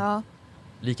 Ja.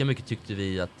 Lika mycket tyckte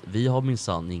vi att vi har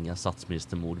minsann inga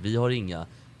statsministermord, vi har inga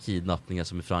kidnappningar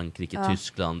som i Frankrike,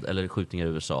 Tyskland eller skjutningar i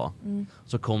USA.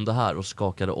 Så kom det här och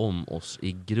skakade om oss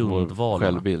i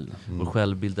grundvalen. Vår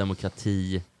självbild,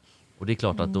 demokrati. Och det är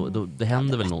klart att då det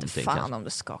händer väl någonting. Fan kanske. om det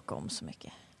skakar om så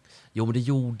mycket. Jo, men det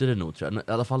gjorde det nog, tror jag.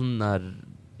 I alla fall när...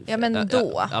 Ja, men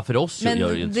då. Ja, för oss Men gör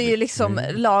det ju inte det är ju liksom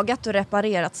lagat och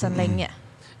reparerat sedan länge.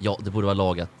 Ja, det borde vara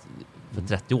lagat för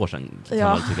 30 år sedan kan Ja.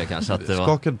 man tycka kanske. Att det var...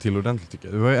 Skakade till ordentligt tycker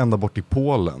jag. Det var ju ända bort i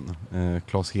Polen.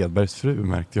 Claes Hedbergs fru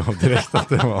märkte jag direkt att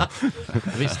det var.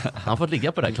 Visst, han får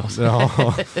ligga på det här Claes. Ja.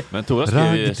 Men Tora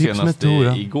skrev ju Raggtips senast med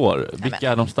Tora. igår.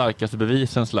 Vilka är de starkaste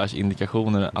bevisen /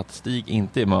 indikationerna att Stig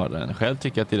inte är mördaren? Själv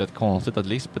tycker jag att det är rätt konstigt att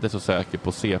Lisbeth är så säker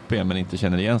på CP men inte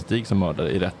känner igen Stig som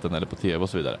mördare i rätten eller på tv och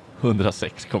så vidare.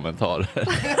 106 kommentarer.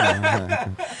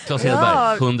 Claes Hedberg,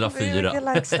 det är 104.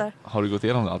 mycket likes där. Har du gått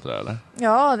igenom allt det där eller?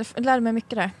 Ja, det lärde mig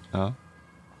mycket där. Ja.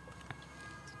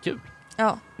 Kul.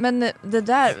 Ja, men det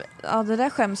där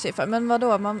skäms ju för. Men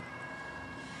vadå,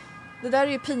 det där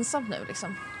är ju pinsamt nu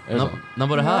liksom. När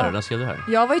var det här? Ja. När skrev du här?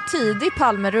 Jag var ju tidig i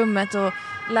Palmerummet och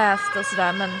läste och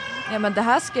sådär. Men det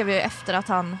här skrev jag ju efter att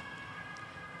han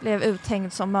blev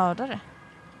uthängd som mördare.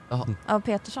 Jaha. Av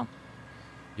Petersson.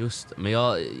 Just, men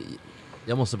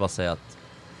jag måste bara säga att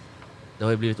det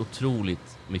har ju blivit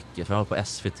otroligt mycket, framförallt på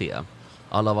SVT.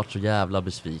 Alla har varit så jävla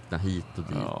besvikna hit och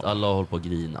dit. Ja. Alla har hållit på och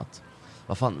grinat.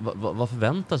 Vad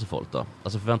förväntar sig folk då?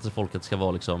 Alltså förväntar sig folk att det ska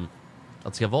vara liksom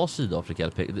att det ska vara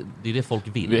Sydafrika? Det är det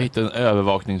folk vill. Vi har hittat en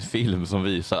övervakningsfilm som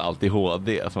visar allt i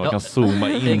HD så man kan zooma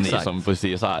in i som på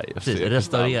CSI. Precis,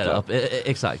 restaurera.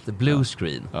 Exakt, blue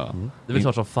screen. Ja. Det är väl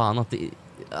klart som fan att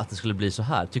det skulle bli så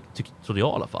här. Trodde jag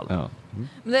i alla fall. Ja.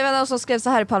 Men det var någon som skrev så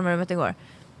här i Palmerummet igår.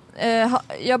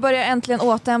 Jag börjar äntligen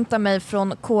återhämta mig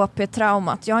från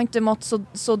KP-traumat. Jag har inte mått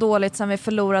så dåligt sedan vi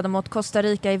förlorade mot Costa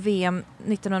Rica i VM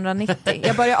 1990.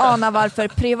 Jag börjar ana varför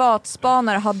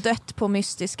privatspanare har dött på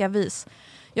mystiska vis.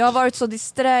 Jag har varit så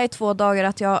disträ i 2 dagar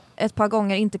att jag ett par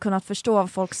gånger inte kunnat förstå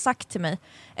vad folk sagt till mig.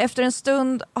 Efter en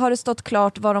stund har det stått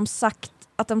klart vad de sagt,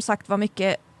 att de sagt var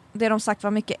mycket, det de sagt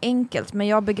var mycket enkelt, men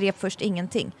jag begrep först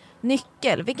ingenting.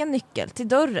 Nyckel, vilken nyckel? Till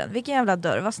dörren, vilken jävla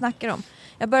dörr? Vad snackar de om?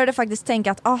 Jag började faktiskt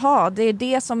tänka att aha, det är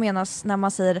det som menas när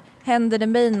man säger händer det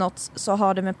mig något så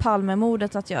har det med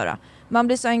Palmemordet att göra. Man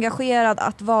blir så engagerad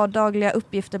att vardagliga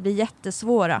uppgifter blir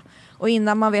jättesvåra. Och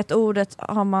innan man vet ordet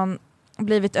har man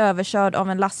blivit överkörd av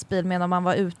en lastbil medan man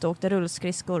var ute och åkte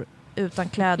rullskridskor utan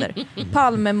kläder.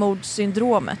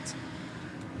 Palmemordsyndromet.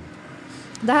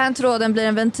 Det här tråden blir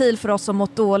en ventil för oss som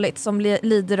mått dåligt, som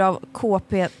lider av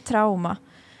KP-trauma.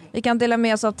 Vi kan dela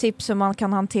med oss av tips hur man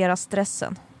kan hantera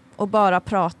stressen. Och bara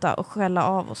prata och skälla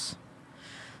av oss.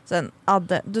 Sen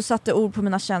Adde, du satte ord på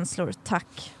mina känslor,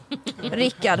 tack.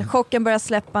 Rickard, chocken börjar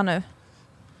släppa nu.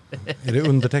 Är det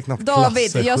undertecknat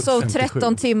David, klasse jag sov 57?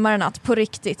 13 timmar i natt, på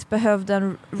riktigt. Behövde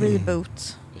en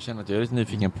reboot. Jag känner att jag är lite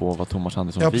nyfiken på vad Thomas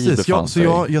Andersson Ja, precis. befann sig.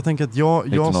 Jag tänker att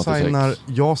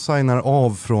jag signar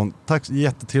av från... Tack,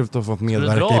 jättetrevligt att få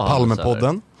medverka i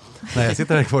Palmepodden. Nej, jag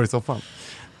sitter här kvar i soffan.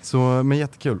 Så, men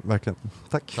jättekul, verkligen.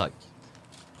 Tack.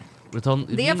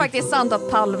 Det är faktiskt sant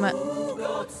att Palme...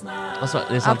 Alltså,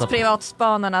 det är sant att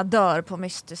privatspanarna dör på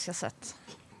mystiska sätt.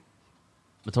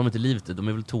 Men tar de inte livet? De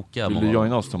är väl tokiga? Vill du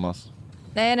joina oss, Thomas?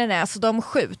 Nej, alltså de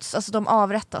skjuts, alltså de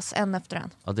avrättas en efter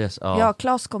en. Ja,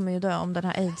 Claes kommer ju dö om den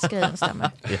här AIDS-grejen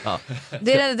stämmer. Ja.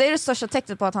 Det är det största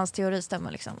tecknet på att hans teori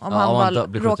stämmer liksom. Om han bara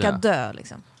råkar dö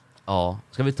liksom. Ja,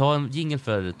 ska vi ta en jingle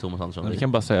för Thomas Andersson? Vi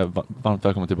kan bara säga varmt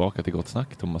välkommen tillbaka till Gott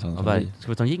Snack, Thomas Andersson. Ja,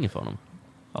 ska vi ta en jingle för honom?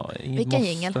 Ja, vilken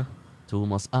jingle?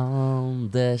 Thomas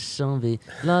Andersson vi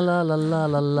la la la la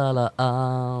la la la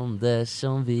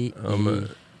Andersson vi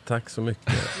tack så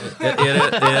mycket. Är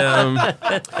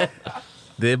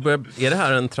det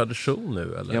här en tradition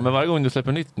nu eller? Ja, men varje gång du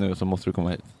släpper nytt nu så måste du komma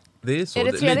hit. Det är så. Är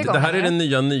det tredje gången, det här är eller? den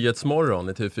nya Nyhetsmorgon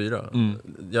i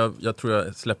TV4. Jag tror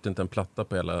jag släppte inte en platta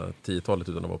på hela 10-talet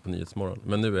utan att vara på Nyhetsmorgon.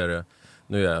 Men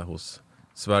nu är jag hos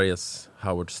Sveriges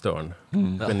Howard Stern,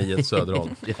 geniet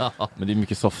Söderholm. Ja. Men det är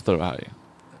mycket softare det här.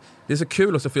 Det är så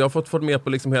kul också för jag har fått med på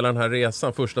liksom hela den här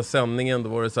resan. Första sändningen då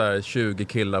var det så här 20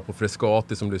 killar på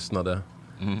Frescati som lyssnade.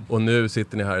 Och nu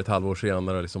sitter ni här ett halvår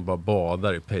senare och liksom bara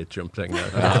badar i Patreon-pengar.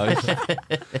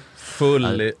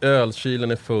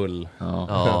 Ölkylen är full.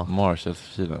 Ja.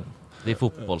 Marshalls-kylen. Det är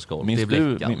fotbollsgolf.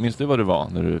 Minns du vad det var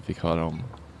när du fick höra om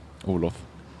Olof?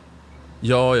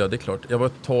 Ja, det är klart. Jag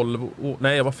var 12 år,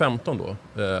 nej jag var 15 då.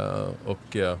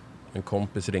 Och en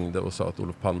kompis ringde och sa att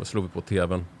Olof Palme slog på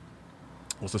tvn.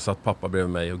 Och så satt pappa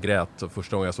bredvid mig och grät. Och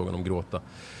första gången jag såg honom gråta.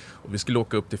 Och vi skulle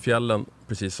åka upp till fjällen,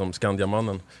 precis som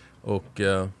Skandiamannen. Och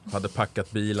hade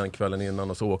packat bilen kvällen innan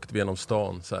och så åkte vi genom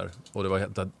stan. Så här. Och det var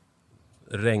helt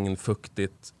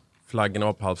regnfuktigt. Flaggorna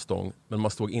var på halvstång. Men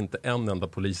man stod inte en enda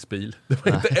polisbil. Det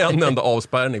var inte en enda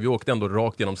avspärrning. Vi åkte ändå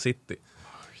rakt genom city.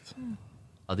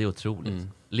 Ja, det är otroligt.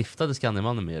 Liftade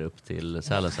Skandiamannen med upp till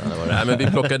Sälen? Nej, men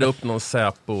vi plockade upp någon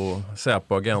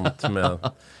Säpo-agent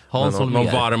med någon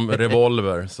varm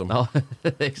revolver som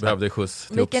behövde skjuts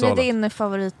till Vilken Uppsala. är din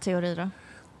favoritteori då?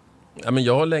 Ja, men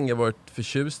jag har länge varit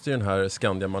förtjust i den här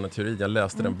Skandiamannen-teorin. Jag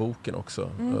läste den boken också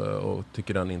och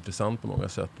tycker den är intressant på många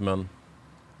sätt.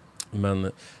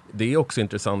 Men det är också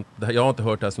intressant, jag har inte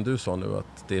hört det här som du sa nu,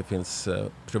 att det finns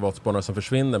privatspanare som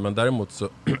försvinner, men däremot så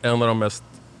en av de mest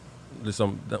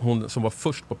liksom, hon som var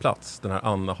först på plats, den här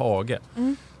Anna Hage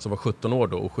som var 17 år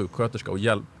då och sjuksköterska och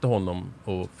hjälpte honom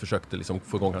och försökte liksom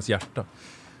få igång hans hjärta.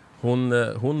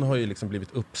 Hon har ju liksom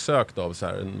blivit uppsökt av så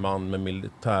här, en man med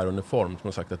militäruniform som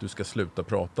har sagt att du ska sluta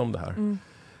prata om det här.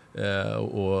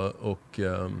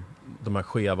 De här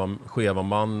skeva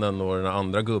mannen och den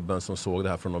andra gubben som såg det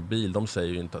här från någon bil, de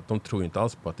säger ju inte att de tror inte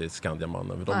alls på att det är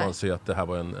Skandiamannen. De anser ju att det här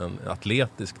var en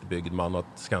atletiskt byggd man och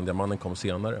att Skandiamannen kom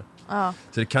senare.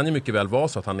 Så det kan ju mycket väl vara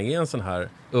så att han är en sån här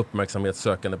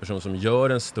uppmärksamhetssökande person som gör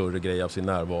en större grej av sin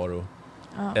närvaro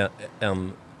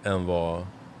än vad...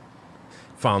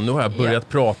 Fan, nu har jag börjat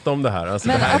prata om det här. Alltså,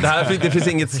 det finns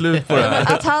inget slut på det här.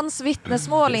 Att hans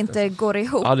vittnesmål inte går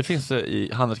ihop. Ja, det finns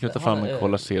i handelskrita fram en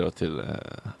Cola Zero till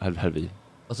Hervi.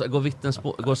 Alltså,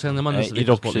 går Skandiamannen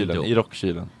i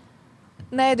rockkylen.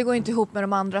 Nej, det går inte ihop med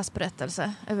de andras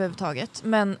berättelse överhuvudtaget.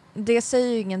 Men det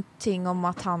säger ju ingenting om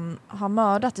att han har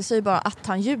mördat. Det säger bara att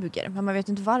han ljuger. Men man vet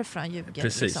inte varför han ljuger.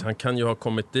 Precis, liksom. Han kan ju ha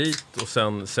kommit dit och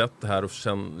sen sett det här och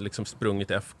sen liksom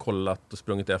kollat och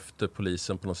sprungit efter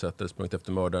polisen på något sätt. Eller sprungit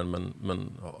efter mördaren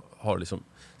men har liksom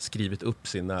skrivit upp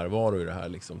sin närvaro i det här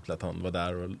liksom, till att han var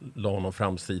där och la honom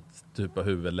fram sitt typ av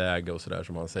huvudläge och sådär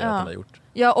som han säger att han har gjort.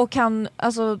 Ja, och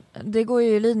alltså, det går ju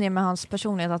i linje med hans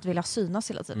personlighet att vilja synas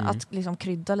hela tiden. Att liksom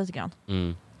krydda lite grann.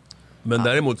 Men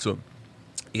däremot så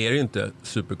är det ju inte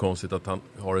superkonstigt att han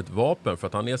har ett vapen, för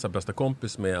att han är så här bästa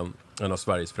kompis med en av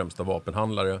Sveriges främsta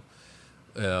vapenhandlare.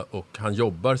 Och han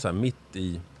jobbar så här mitt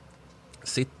i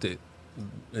city,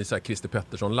 i så här Christer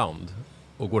Pettersson-land.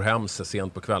 Och går hem så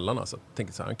sent på kvällarna. Så jag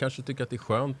tänker så här, han kanske tycker att det är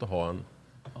skönt att ha en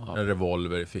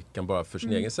revolver i fickan bara för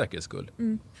sin egen säkerhets skull.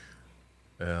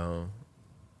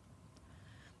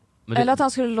 Eller att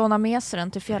han skulle låna med sig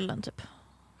den till fjällen typ.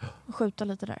 Och skjuta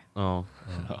lite där. Ja.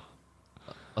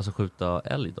 Alltså skjuta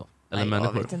älg då? Eller nej,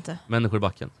 människor? Jag vet inte. Människor i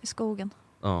backen? I skogen.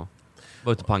 Ja.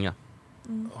 Var ute och panga.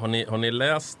 Har ni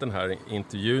läst den här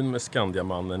intervjun med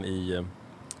Skandiamannen i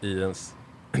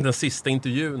den sista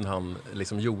intervjun han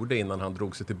liksom gjorde innan han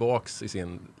drog sig tillbaks i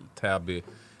sin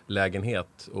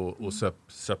Täby-lägenhet och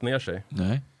söp ner sig?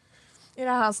 Nej. Är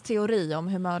det hans teori om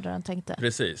hur mördaren tänkte?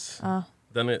 Precis. Ja.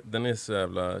 Den är så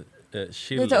jävla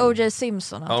chill. Lite O.J.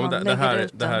 Simpson. Ja, men det här,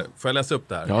 får jag läsa upp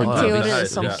det här? En teori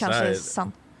som kanske är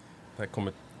sann. Det här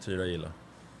kommer Tyra gilla.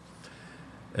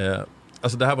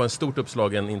 Alltså det här var en stort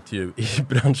uppslagen intervju i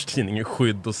branschtidningen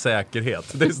Skydd och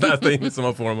säkerhet. Det är sådär som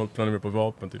man får om man planerar på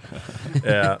vapen typ.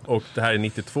 Och det här är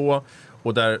 92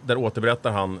 och där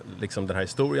återberättar han liksom den här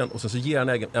historien och så ger han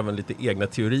även lite egna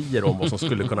teorier om vad som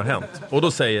skulle kunna ha hänt. Och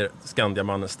då säger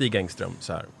Skandiamannen Stig Engström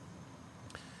så här: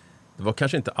 det var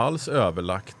kanske inte alls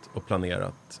överlagt och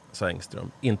planerat, sa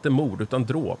Engström. Inte mord utan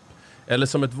dråp. Eller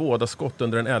som ett vådaskott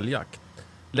under en älgjakt.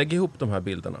 Lägg ihop de här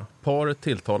bilderna. Paret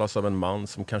tilltalas av en man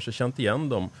som kanske känt igen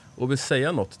dem och vill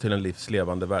säga något till en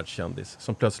livslevande världskändis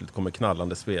som plötsligt kommer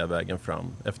knallande Sveavägen fram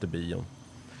efter bion.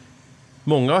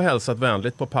 Många har hälsat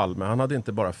vänligt på Palme. Han hade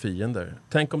inte bara fiender.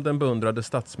 Tänk om den beundrade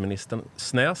statsministern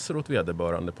snäser åt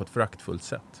vederbörande på ett föraktfullt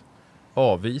sätt.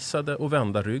 Avvisade och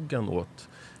vända ryggen åt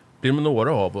blir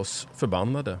några av oss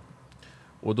förbannade.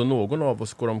 Och då någon av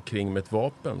oss går omkring med ett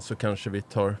vapen så kanske vi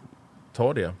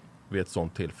tar det vid ett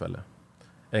sånt tillfälle.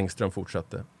 Engström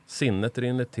fortsatte. Sinnet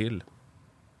rinner till.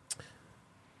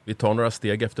 Vi tar några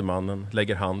steg efter mannen,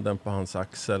 lägger handen på hans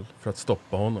axel för att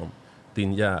stoppa honom.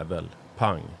 Din jävel,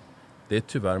 pang. Det är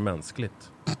tyvärr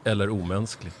mänskligt. Eller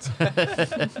omänskligt.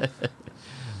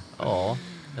 Ja,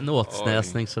 en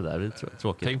åtsnäsning sådär. Det är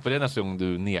tråkigt. Tänk på det nästa gång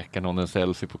du nekar någon en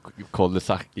selfie på Col de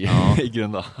Sac i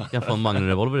Gröna. Kan få en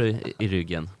Magnum-revolver i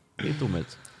ryggen. Det är inte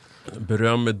omöjligt.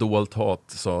 Beröm med dolt hat,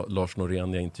 sa Lars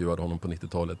Norén när jag intervjuade honom på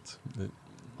 90-talet.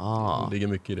 Det ligger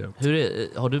mycket i det.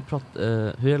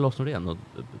 Hur är Lars Norén och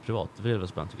privat? Det är väl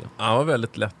spännande tycker jag. Han var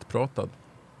väldigt lättpratad.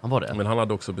 Han var det? Men han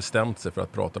hade också bestämt sig för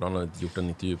att prata. Han hade gjort en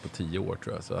intervju på 10 år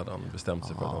tror jag. Så hade han bestämt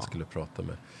sig för att han skulle prata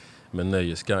med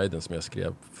Nöjesguiden som jag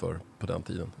skrev för på den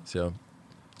tiden. Så jag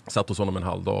satt hos honom en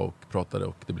halv dag och pratade.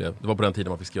 Och det var på den tiden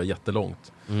man fick skriva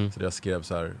jättelångt. Så jag skrev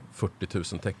så här 40 000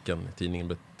 tecken i tidningen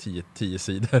med 10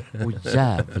 sidor.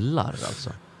 Jävlar alltså.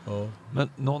 Ja. Men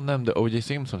någon nämnde O.J.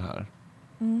 Simpson här.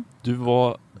 Du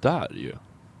var där ju.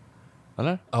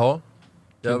 Eller? Ja.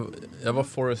 Jag var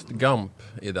Forrest Gump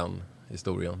i den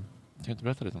historien. Kan du inte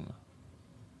berätta lite om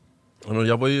det?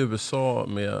 Jag var i USA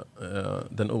med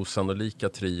den osannolika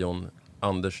trion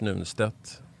Anders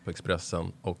Nunstedt på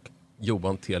Expressen och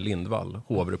Johan T. Lindvall,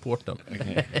 hovreportern.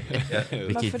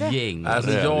 Vilket gäng.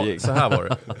 Alltså så här var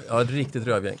det. Ja, ett riktigt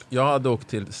rövgäng. Jag hade åkt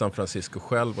till San Francisco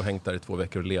själv och hängt där i 2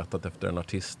 veckor och letat efter en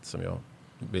artist som jag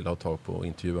ville ha tag på och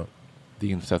intervjua. Det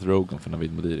är inte Seth Rogen för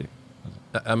Navid Modiri.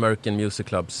 American Music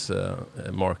Clubs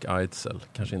Mark Eitzel.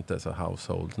 Kanske inte så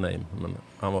household name, men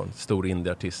han var en stor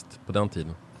indieartist på den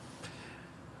tiden.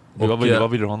 Vad ville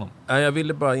du honom? Jag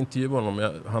ville bara intervjua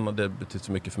honom. Han hade betytt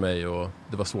så mycket för mig och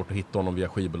det var svårt att hitta honom via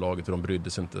skivbolaget och de brydde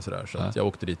sig inte sådär. Så att jag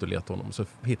åkte dit och letade honom. Så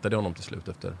hittade jag honom till slut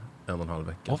efter 1,5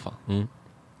 vecka.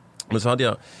 Men så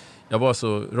hade jag var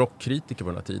alltså rockkritiker på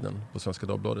den här tiden på Svenska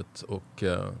Dagbladet och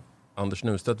Anders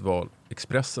Nunstedt var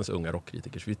Expressens unga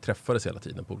rockkritiker. Så vi träffades hela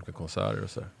tiden på olika konserter och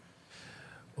så.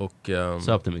 Och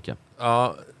söp du mycket?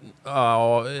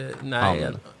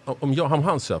 Nej.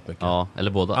 Han söp mycket. Ja,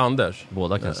 eller båda. Anders.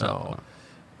 Båda kan söpa.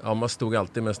 Ja, man stod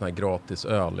alltid med sån här gratis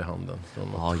öl i handen.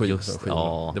 Just det.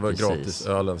 Ja, det var gratis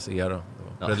ölens era.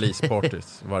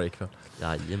 Release-parties varje kväll.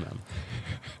 Jajamän.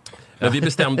 Men vi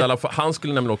bestämde i alla fall, han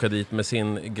skulle nämligen åka dit med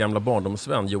sin gamla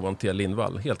barndomsvän Johan T.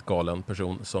 Lindvall, helt galen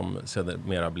person som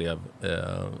sedermera blev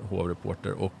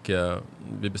hovreporter och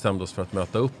vi bestämde oss för att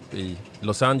möta upp i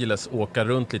Los Angeles, åka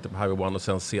runt lite på Highway 1 och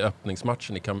sen se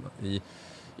öppningsmatchen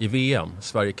i VM,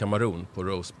 Sverige-Kamerun på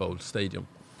Rose Bowl Stadium.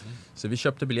 Så vi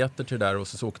köpte biljetter till det där och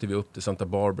så åkte vi upp till Santa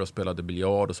Barbara och spelade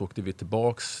biljard och så åkte vi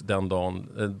tillbaks den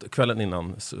dagen, kvällen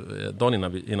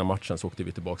innan matchen så åkte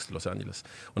vi tillbaks till Los Angeles.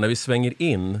 Och när vi svänger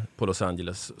in på Los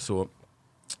Angeles så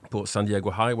på San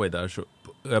Diego Highway där så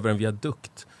över en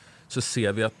viadukt så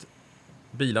ser vi att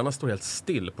bilarna står helt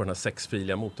still på den här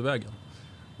 6-filiga motorvägen.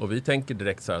 Och vi tänker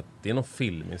direkt så här att det är någon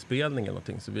filminspelning eller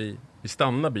någonting så vi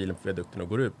stannar bilen på viadukten och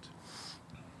går ut.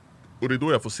 Och det är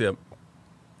då jag får se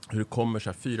hur det kommer så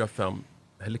här 4-5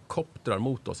 helikoptrar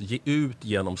mot oss, ut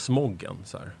genom smoggen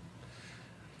så här.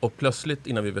 Och plötsligt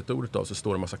innan vi vet ordet av så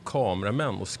står en massa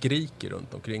kameramän och skriker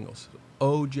runt omkring oss.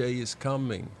 OJ is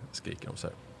coming, skriker de så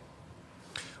här.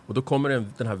 Och då kommer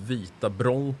den här vita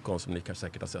Broncon som ni kanske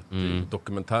säkert har sett i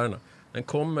dokumentärerna. Den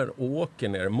kommer och åker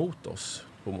ner mot oss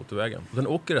på motorvägen. Och den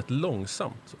åker rätt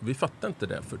långsamt. Vi fattar inte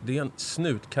det för det är en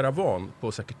snutkaravan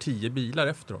på säkert 10 bilar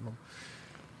efter honom.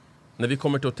 När vi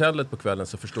kommer till hotellet på kvällen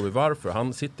så förstår vi varför.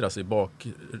 Han sitter alltså i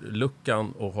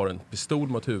bakluckan och har en pistol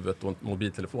mot huvudet och en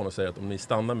mobiltelefon och säger att om ni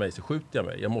stannar mig så skjuter jag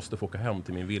mig. Jag måste få åka hem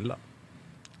till min villa.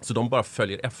 Så de bara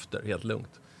följer efter helt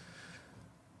lugnt.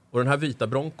 Och den här vita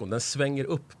Broncon, den svänger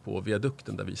upp på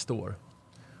viadukten där vi står.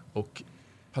 Och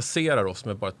passerar oss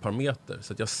med bara ett par meter.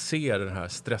 Så att jag ser den här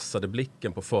stressade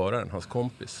blicken på föraren, hans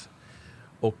kompis.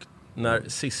 Och när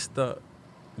sista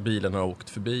bilen har åkt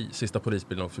förbi, sista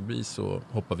polisbilen har åkt förbi så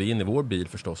hoppar vi in i vår bil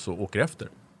förstås och åker efter.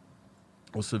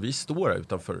 Och så vi står här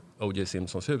utanför O.J.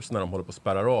 Simpsons hus när de håller på att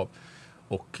spärra av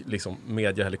och liksom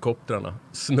mediahelikoptrarna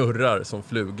snurrar som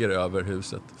flugor över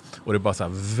huset. Och det bara så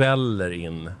här väller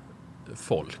in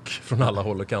folk från alla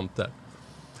håll och kanter.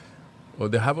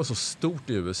 Och det här var så stort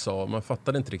i USA, man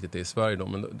fattade inte riktigt det i Sverige då,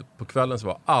 men på kvällen så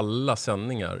var alla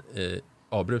sändningar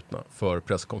avbrutna för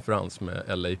presskonferens med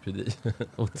LAPD.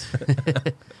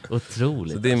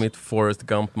 Otroligt. Så det är mitt Forrest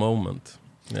Gump moment.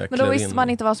 Men då visste man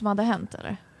inte vad som hade hänt,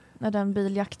 eller? När den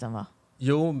biljakten var?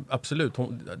 Jo, absolut.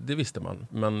 Det visste man.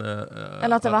 Men,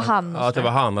 eller att det var han? Ja, att det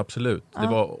var han, absolut. Det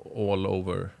var all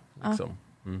over. Liksom.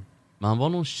 Men han var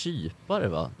någon kypare,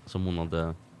 va? Som hon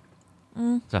hade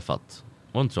träffat.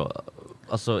 Var inte så?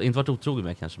 Alltså, inte varit otrogen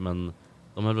med kanske, men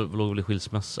de låg väl i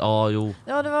skilsmässa.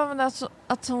 Ja, det var väl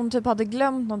att hon typ hade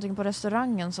glömt någonting på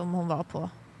restaurangen som hon var på.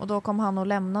 Och då kom han och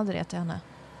lämnade det till henne.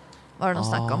 Var det någon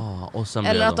snack om? Och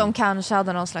eller att de kanske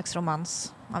hade någon slags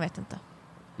romans. Man vet inte.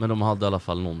 Men de hade i alla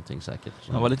fall någonting säkert.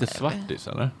 Han var lite svartis,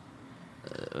 eller?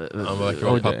 Han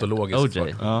var patologisk.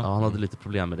 OJ. Ja, han hade lite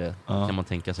problem med det. Kan man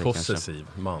tänka sig. Possessiv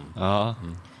kanske. Man. Ja.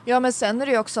 Ja, men sen är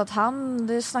det ju också att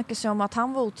det snackas ju om att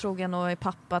han var otrogen och är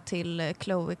pappa till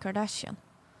Khloe Kardashian.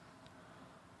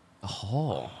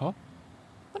 Jaha.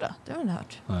 Vadå? Det har jag inte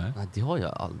hört. Nej, det har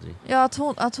jag aldrig. Ja,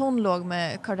 att hon låg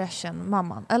med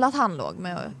Kardashian-mamman. Eller att han låg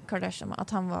med Kardashian, att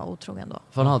han var otrogen då.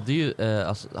 För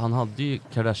han hade ju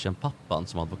Kardashian-pappan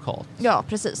som advokat. Ja,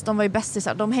 precis. De var ju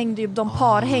bästisar. De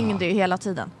hängde ju hela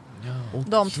tiden. Ja,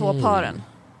 okay. De två paren.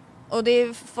 Och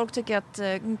folk tycker att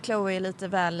Khloe är lite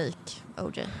väl lik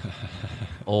OJ.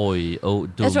 Oj,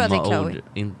 jag tror att det är Khloe.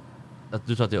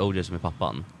 Du tror att det är OJ som är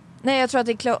pappan? Nej, jag tror att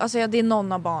det är Khloe. Alltså det är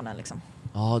någon av barnen liksom.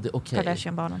 Ja, det är okej.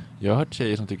 Kardashian-barnen. Jag har hört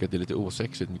tjejer som tycker att det är lite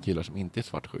osexigt med killar som inte är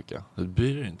svartsjuka. Du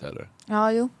bryr dig inte heller.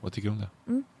 Ja, jo. Vad tycker du om det?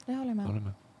 Det håller jag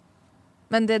med.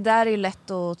 Men det där är ju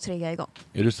lätt att trigga igång.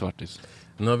 Är du svartis?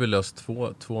 Nu har vi löst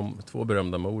två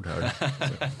berömda mord här.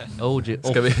 OJ och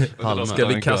ska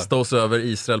vi kasta oss över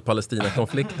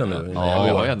Israel-Palestina-konflikten nu? Ja, vi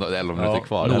har ju ändå 11 minuter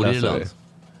kvar. Nordirland.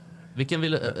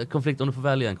 Vilken konflikt, om du får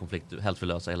välja en konflikt du helst vill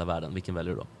lösa i hela världen, vilken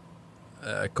väljer du då?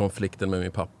 Konflikten med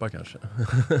min pappa kanske.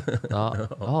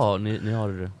 Ja, ni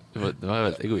har... Det var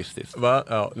väldigt egoistiskt. Va?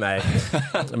 Ja, nej.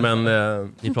 Men,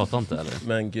 ni pratar inte eller?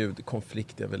 Men gud,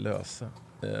 konflikt jag vill lösa.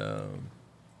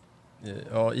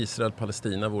 Ja,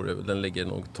 Israel-Palestina den ligger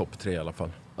nog topp 3 i alla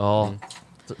fall. Ja.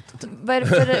 Vad är det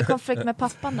för konflikt med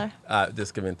pappan där? Nej, det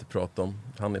ska vi inte prata om.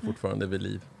 Han är fortfarande vid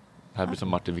liv. Här blir som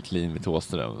Martin Wiklin vid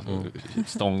Thåström.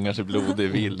 Stångar sig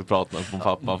blodig, vill prata om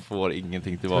pappan, får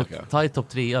ingenting tillbaka. Ta i topp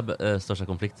 3 största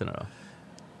konflikterna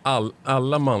då.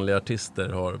 Alla manliga artister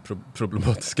har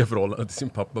problematiska förhållanden till sin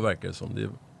pappa, verkar det som. Det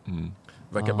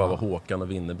verkar bara vara Håkan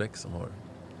och Winnerbäck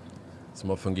som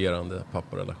har fungerande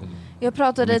papparelation. Jag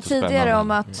pratade tidigare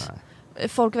om att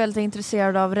folk är väldigt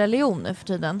intresserade av religion nu för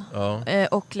tiden. Ja.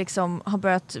 Och liksom har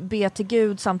börjat be till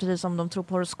Gud samtidigt som de tror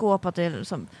på horoskop, att det är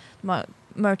som de har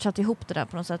merchat ihop det där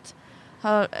på något sätt.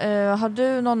 Har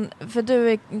du någon, för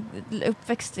du är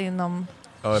uppväxt inom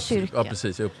kyrkan. Ja,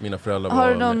 precis. Mina föräldrar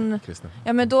har var någon, kristna.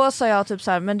 Ja, men då sa jag typ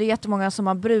så här, men det är jättemånga som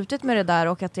har brutit med det där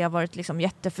och att det har varit liksom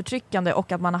jätteförtryckande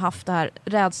och att man har haft det här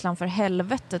rädslan för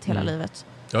helvetet hela livet.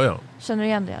 Ja. Känner du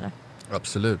igen det eller?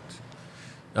 Absolut.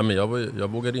 Ja, men jag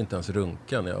vågade inte ens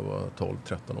runka när jag var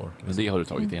 12-13 år. Men det har du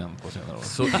tagit igen på senare år.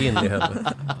 Så in i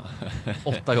helvete.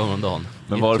 8 gånger om dagen.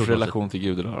 Men vad är det för relation till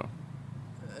Gud då?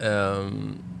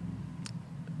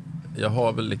 Jag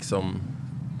har väl liksom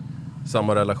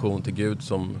samma relation till Gud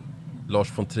som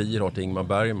Lars von Trier har till Ingmar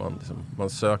Bergman. Liksom. Man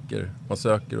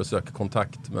söker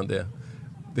kontakt, men det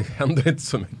händer inte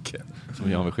så mycket.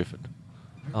 Som Jan Schyffert.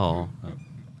 Ja.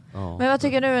 Men vad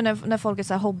tycker du när folk är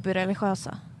så här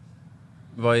hobbyreligiösa?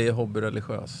 Vad är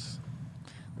hobbyreligiös?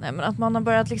 Nej, men att man har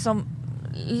börjat liksom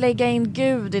lägga in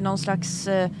Gud i någon slags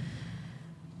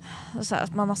så här,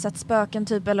 att man har sett spöken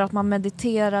typ, eller att man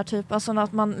mediterar typ, alltså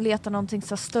att man letar någonting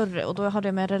så större, och då har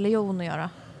det med religion att göra.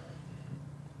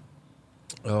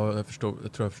 Ja, jag tror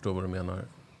jag förstår vad du menar.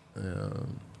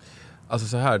 Alltså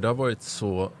så här, det har varit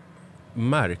så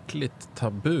märkligt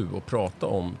tabu att prata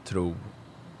om tro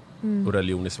och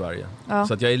religion i Sverige. Ja.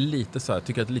 Så att jag är lite så här,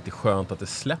 tycker att det är lite skönt att det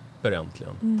släpper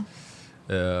äntligen.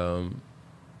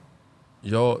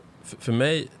 För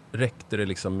mig räckte det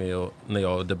liksom med när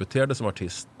jag debuterade som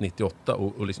artist 98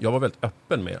 och liksom, jag var väldigt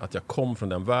öppen med att jag kom från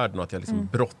den världen och att jag liksom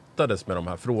brottades med de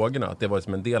här frågorna, att det var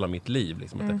liksom en del av mitt liv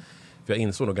liksom, för jag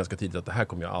insåg nog ganska tidigt att det här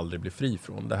kommer jag aldrig bli fri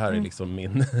från. Det här är liksom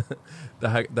min det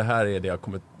här är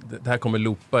det här kommer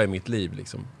loopa i mitt liv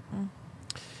liksom.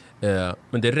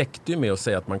 Men det räckte ju med att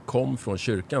säga att man kom från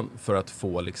kyrkan för att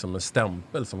få liksom en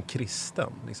stämpel som kristen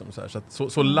liksom,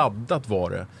 så laddat var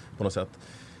det på något sätt.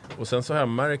 Och sen så har jag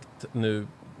märkt nu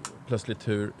plötsligt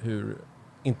hur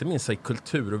inte minst i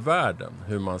kulturvärlden,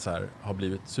 hur man så här har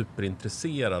blivit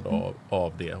superintresserad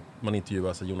av det. Man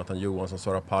intervjuar så Jonathan Johansson,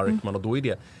 Sara Parkman, och då är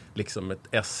det liksom ett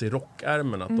S i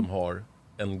rockärmen att de har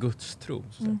en gudstro.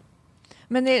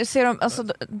 Men ser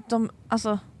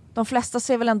de flesta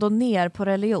ser väl ändå ner på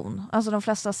religion. Alltså de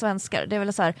flesta svenskar. Det är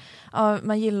väl så här, ja,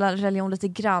 man gillar religion lite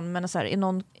grann, men så här,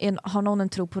 har någon en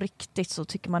tro på riktigt så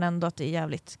tycker man ändå att det är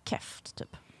jävligt keft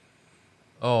typ.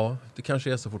 Ja, det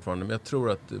kanske är så fortfarande, men jag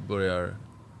tror att det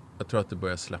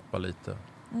börjar släppa lite.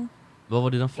 Vad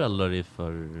var dina föräldrar i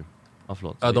för...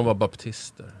 Ja, de var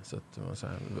baptister, så att de var så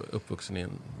här, uppvuxen i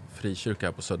en frikyrka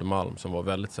här på Södermalm som var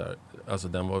väldigt så här, alltså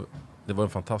det var en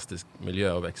fantastisk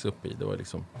miljö att växa upp i. Det var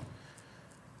liksom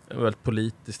en väldigt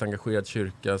politiskt engagerad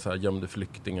kyrka, så här, gömde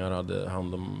flyktingar, hade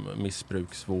hand om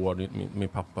missbruksvård. Min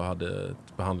pappa hade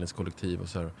ett behandlingskollektiv och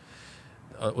så här.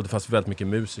 Och det fanns väldigt mycket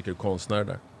musiker och konstnärer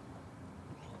där.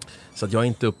 Så att jag är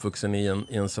inte uppvuxen i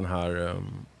en sån här...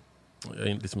 jag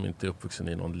är liksom inte uppvuxen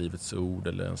i någon Livets ord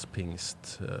eller ens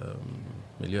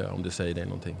pingstmiljö, om det säger dig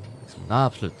någonting. Liksom. Nej,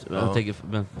 absolut. Ja. Jag tänker,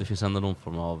 men det finns ändå någon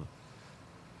form av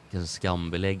kanske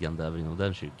skambeläggande över inom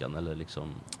den kyrkan eller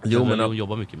liksom hon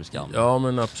jobbar mycket med skam. Ja,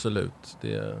 men absolut.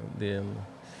 Det är en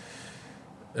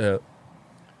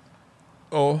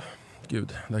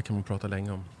gud, där kan man prata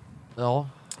länge om. Ja.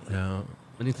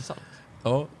 Men intressant.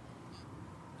 Ja.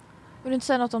 Vill du inte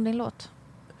säga något om din låt?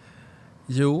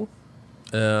 Jo,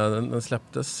 den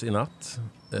släpptes i natt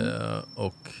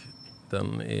och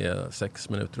den är 6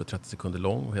 minuter och 30 sekunder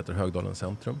lång och heter Högdalens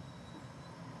centrum.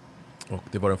 Och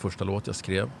det var den första låt jag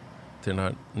skrev till den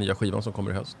här nya skivan som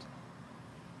kommer i höst.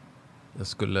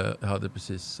 Jag hade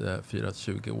precis firat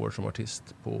 20 år som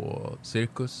artist på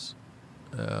Cirkus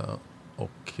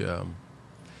och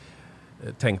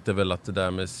tänkte väl att det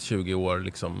där med 20 år,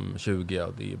 liksom 20,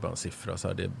 det är bara en siffra. Så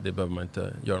här, det behöver man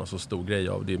inte göra någon så stor grej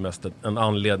av. Det är mest en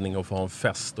anledning att få ha en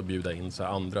fest och bjuda in så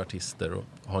här andra artister och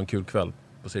ha en kul kväll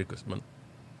på Cirkus. Men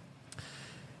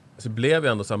så blev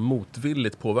jag ändå så här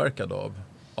motvilligt påverkad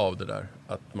av det där.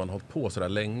 Att man har hållit på så där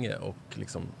länge och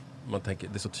liksom, man tänker,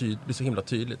 det är så himla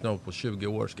tydligt. Nu har jag hållit på 20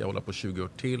 år, ska jag hålla på 20 år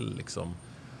till? Liksom,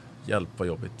 hjälp vad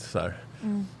jobbigt. Så här.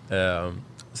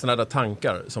 Sådana där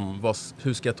tankar som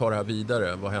hur ska jag ta det här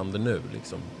vidare? Vad händer nu?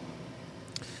 Liksom.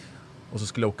 Och så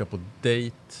skulle jag åka på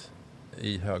dejt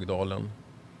i Högdalen.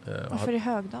 Varför i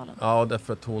Högdalen? Ja,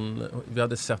 därför att vi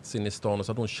hade setts in i stan och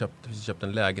så hade hon köpt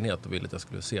en lägenhet och ville att jag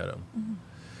skulle se den.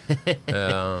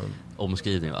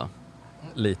 Omskrivning, va?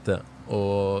 Lite.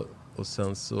 Och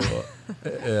sen så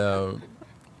jag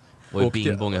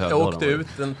åkte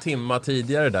ut en timma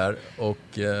tidigare där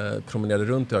och promenerade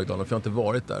runt i Högdalen för jag har inte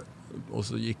varit där. Och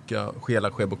så gick jag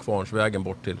hela Skebo Kvarnsvägen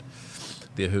bort till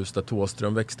det hus där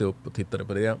Thåström växte upp och tittade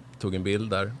på det. Tog en bild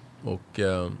där. Och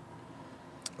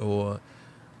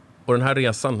den här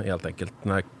resan helt enkelt,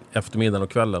 den här eftermiddagen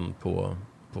och kvällen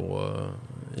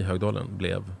i Högdalen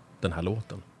blev den här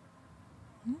låten.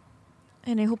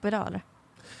 Är ni ihop idag eller?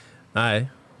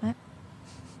 Nej.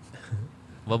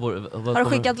 Har du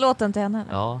skickat låten till henne?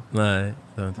 Eller? Ja. Nej,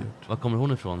 det har jag inte gjort. Var kommer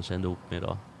hon ifrån som är ihop med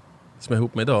idag? Som är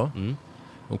ihop med idag?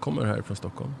 Hon kommer här från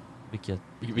Stockholm.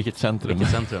 Vilket centrum?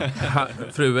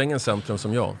 Fruängens centrum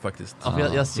som jag faktiskt. Ja,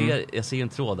 för jag ser en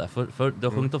tråd där. För du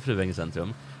har sjungit om Fruängens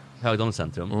centrum, Högdalens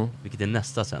centrum, vilket är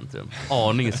nästa centrum.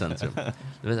 Arningens centrum.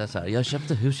 Du vet, så här, jag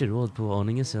köpte hus i råd på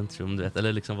Arningens centrum, du vet.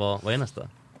 Eller liksom, vad är nästa?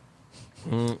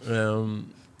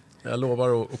 Jag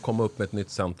lovar att komma upp med ett nytt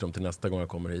centrum till nästa gång jag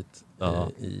kommer hit.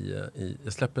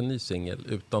 Jag släpper en ny singel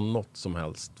utan något som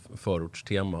helst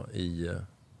förortstema i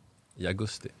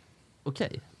augusti.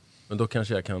 Okej. Men då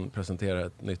kanske jag kan presentera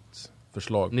ett nytt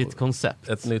förslag. Nytt koncept.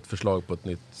 Ett nytt förslag på ett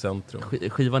nytt centrum.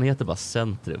 Skivan heter bara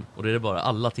Centrum. Och det är bara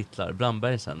alla titlar.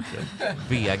 Brandbergs centrum.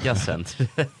 Vega centrum.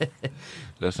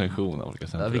 Recension av olika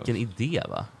centrum. Ja, vilken idé,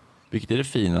 va? Vilket är det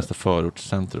finaste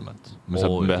förortscentrumet?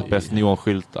 Med bäst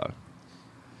neonskyltar.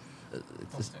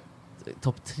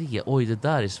 Topp 3. Oj, det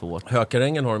där är svårt.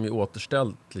 Hökarängen har de ju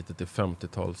återställt lite till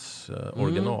 50-tals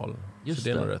original. Just så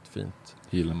det är nog rätt fint.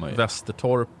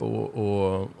 Västertorp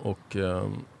och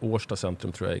Årsta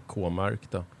centrum tror jag är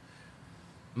K-märkta.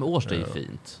 Men Årsta är ju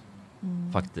fint.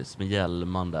 Faktiskt. Med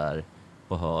Hjälman där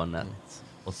på hörnet.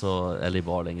 Och så eller i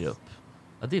bar längre upp.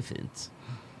 Ja, det är fint.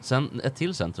 Sen ett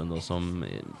till centrum då som...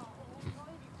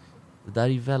 Det där är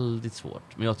ju väldigt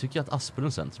svårt. Men jag tycker att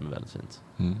Aspelunds centrum är väldigt fint.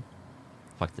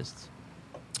 Faktiskt.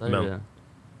 Men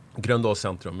Gröndals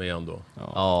centrum är ändå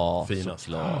finast.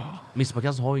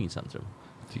 Midsommarkransen har ju inget centrum.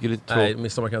 Nej,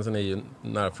 Midsommarkransen är ju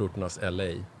närförorternas LA.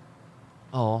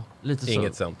 Ja, lite så.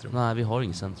 Inget centrum. Nej, vi har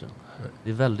inget centrum. Det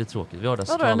är väldigt tråkigt. Vi har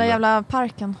där den där jävla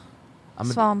parken?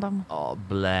 Svandamm. Ja,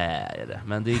 blä är det.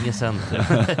 Men det är inget centrum.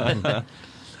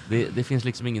 det finns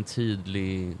liksom ingen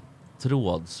tydlig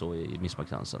tråd så i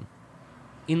Midsommarkransen.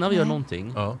 Innan vi gör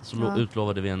någonting så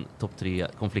utlovade vi en topp 3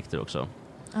 konflikter också.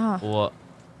 Och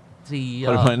 3...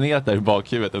 Har du marinerat där i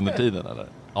bakhuvudet under tiden eller?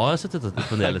 Ja, jag har suttit och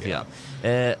funderat lite grann.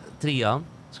 3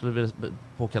 skulle vi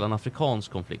påkalla en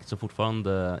afrikansk konflikt som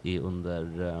fortfarande är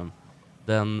under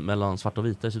den mellan svarta och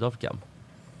vita i Sydafrika.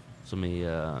 Som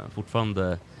är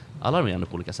fortfarande alarmerande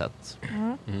på olika sätt.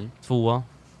 2,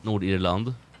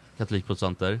 Nordirland,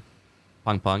 katolikprotestanter.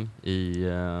 Pang i,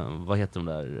 vad heter de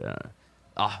där?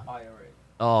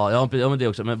 Ja, men det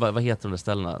också. Men vad heter de där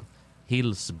ställena?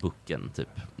 Hillsbucken typ.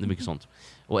 Det är mycket sånt.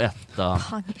 Och 1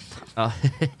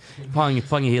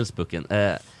 Pang i Hillsbucken.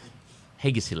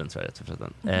 Häggishillen tror jag det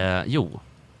förresten. Jo.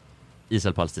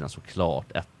 Israel-Palestina såklart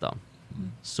 1.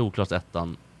 Såklart 1.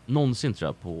 Någonsin tror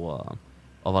jag på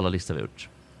av alla listor vi gjort.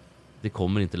 Det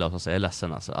kommer inte lösa sig. Jag är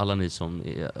ledsen alltså. Alla ni som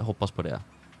hoppas på det.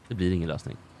 Det blir ingen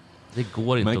lösning. Det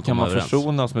går inte att komma överens. Men kan man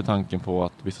försonas med tanken på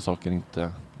att vissa saker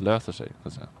inte löser sig? Så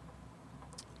att säga?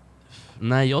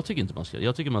 Nej, jag tycker inte man ska.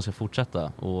 Jag tycker man ska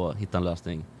fortsätta och hitta en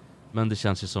lösning Men det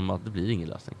känns ju som att det blir ingen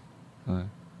lösning. Nej.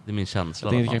 Det är min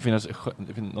känsla. Det kan finnas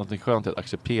något skönt att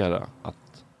acceptera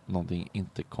att någonting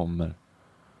inte kommer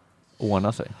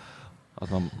ordna sig.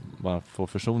 Att man bara får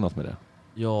försonas med det.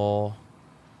 Ja,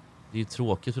 det är ju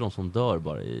tråkigt för de som dör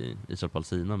bara i Israel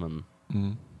Palestina, men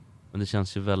det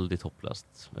känns ju väldigt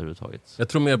hopplöst överhuvudtaget. Jag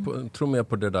tror mer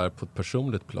på det där på ett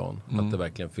personligt plan. Att det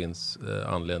verkligen finns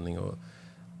anledning att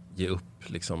ge upp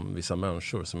liksom vissa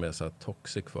människor som är så här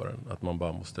toxic för en. Att man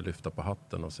bara måste lyfta på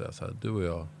hatten och säga så här: du och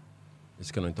jag, vi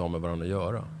ska nog inte ha med varandra att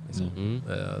göra. Liksom.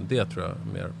 Det tror jag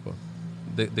mer på.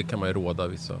 Det kan man ju råda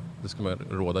vissa. Det ska man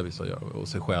råda vissa göra, och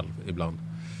sig själv ibland.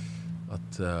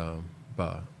 Att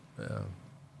bara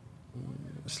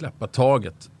släppa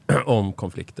taget om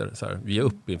konflikter. Så här, ge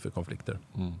upp inför konflikter.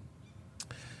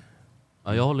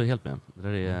 Ja, jag håller helt med. Det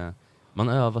är, man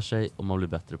övar sig och man blir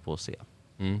bättre på att se.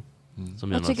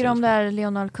 Jag tycker om det här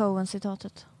Leonard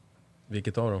Cohen-citatet.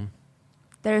 Vilket av dem?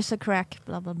 There is a crack,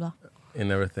 bla bla bla.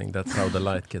 In everything, that's how the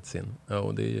light gets in. Ja,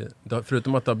 och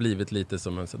förutom att det har blivit lite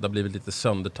det har blivit lite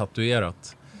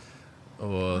söndertatuerat.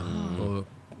 Och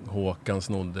Håkan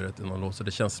snodde det i någon låt. Så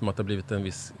det känns som att det har blivit en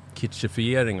viss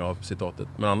kitschifiering av citatet.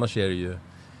 Men annars är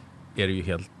det ju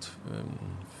helt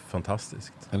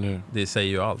fantastiskt. Eller? Det säger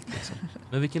ju allt liksom.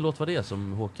 Men vilken låt var det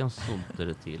som Håkan snodde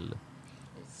det till?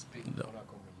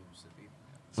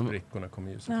 Sprickorna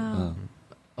kommer ljuset in.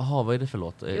 Jaha, vad är det för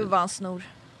låt? Det var en snor.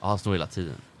 Ja, han snor hela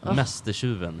tiden.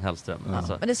 Mästertjuven Hellström.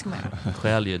 Alltså, men det ska man göra.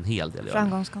 Skäl ju en hel del.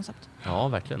 Framgångskoncept. Ja,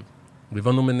 verkligen. Vi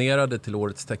var nominerade till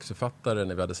årets textförfattare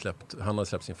när han hade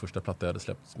släppt sin första platta, jag hade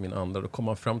släppt min andra. Då kom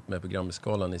han fram till mig på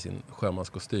Grammisgalan i sin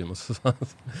sjömanskostym och så sa han: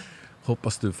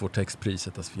 hoppas du får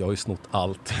textpriset, alltså, för jag har ju snott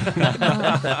allt.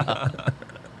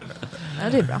 Ja,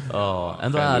 det är bra. Ja,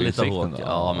 ändå ärligt av Håkan.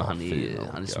 Ja, men han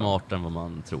är smartare än vad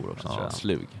man tror också, tror jag.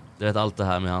 Slug. Du vet, allt det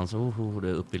här med hans det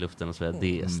är uppe i luften och så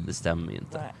vidare, det stämmer ju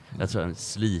inte. Nej. Jag tror en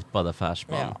slipad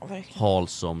affärsman. Hal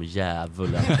som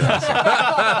djävulen.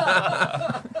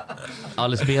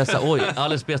 Alice B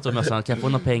står med kan jag få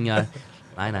några pengar?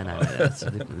 Nej.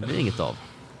 Det blir inget av.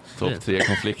 Topp 3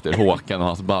 konflikter. Håkan och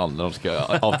hans band när de ska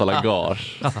avtala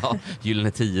gage.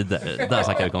 Gyllene Tider. Där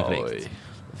snackar vi konflikt.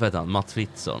 För att han, Matt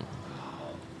Fritzson.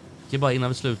 Bara innan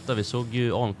vi slutar, vi såg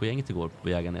ju AMK-gänget igår på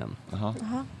Jägaren igen.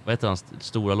 Vad heter hans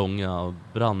stora långa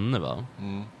Branne, va?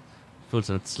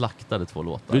 Fullständigt slaktade 2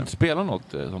 låtar. Vill du inte spela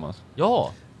något, Thomas?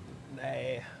 Ja!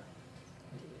 Nej.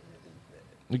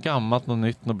 Något gammalt, något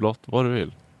nytt, något blått, vad du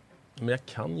vill. Men jag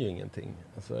kan ju ingenting.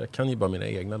 Alltså, jag kan ju bara mina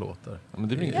egna låtar. Ja, men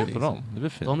det blir inget på dem. Det blir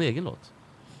fint. Ta en egen låt.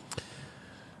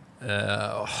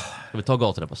 Ska vi ta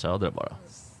Gatorna på Söder bara?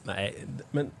 Nej,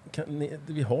 men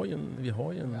vi har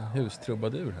ju en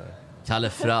hustrubadur här.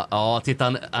 Kalle ja, titta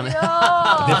han.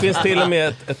 Det finns till och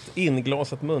med ett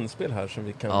inglasat munspel här som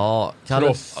vi kan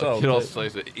krossa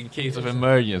in case of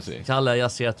emergency. Kalle,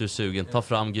 jag ser att du är sugen. Ta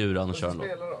fram guran och kör en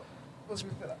låt.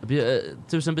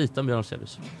 1000 bitar Björn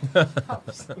Afzelius.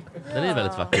 Den är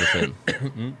väldigt vacker och fin.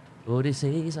 Och det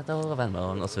sägs att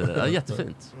och så vidare. Ja,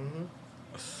 jättefint.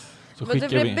 Så men det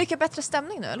blir mycket bättre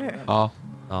stämning nu, eller hur?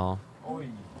 Ja.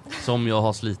 Som jag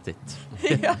har slitit.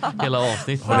 Hela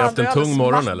avsnittet. Har du haft en tung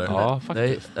morgon eller? Ja,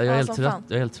 faktiskt. Jag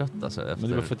är helt trött alltså, efter. Men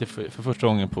det var för att jag för första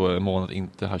gången på en månad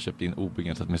inte har köpt in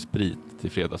obegränsat med sprit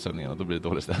till fredagssändningen. Då blir det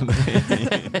dålig stämning.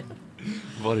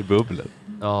 Var i bubblet.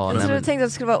 Ja, jag tänkte att det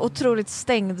skulle vara otroligt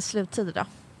stängd sluttid då.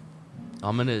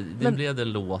 Ja, men det blev det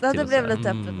låt till. Det blev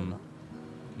lite öppet.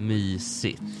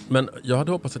 Mysigt. Men jag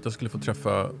hade hoppats att jag skulle få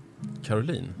träffa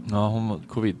Caroline. Ja, hon var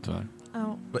covid tyvärr.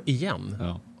 Igen?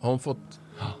 Ja. Har hon fått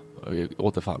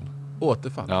återfall?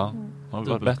 Ja. Hon har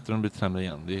varit bättre än blivit sämre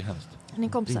igen. Det är hemskt. Är ni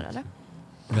kompisar eller?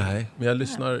 Nej, men jag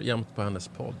lyssnar jämt på hennes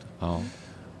podd. Ja.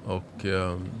 Och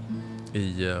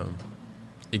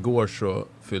igår så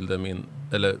fyllde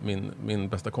min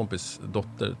bästa kompis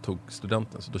dotter tog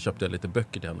studenten, så då köpte jag lite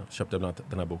böcker till henne. Köpte jag bland annat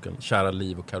den här boken Kära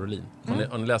Liv och Caroline.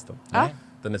 Har ni läst den? Ja.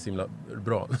 Den är så himla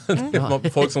bra.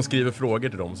 Folk som skriver frågor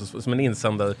till dem som en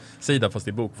insändarsida fast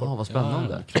i bokform. Vad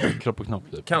spännande. Kropp och knopp.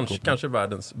 Kanske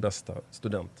världens bästa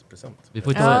studentpresent. Vi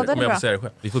får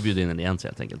vi får bjuda in henne igen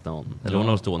helt enkelt. Eller hon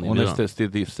har stående hon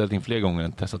har ställt in fler gånger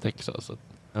än Tessa Texas.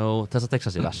 Så. Tessa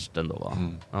Texas är värst ändå,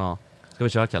 va? Ja. Ska vi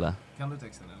köra, Kalle? Kan du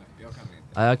texten eller? Jag kan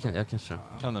inte. Ja, jag kan köra.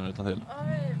 Kan den utan till.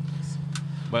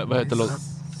 Vad heter låten?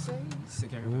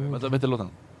 Vad heter låten?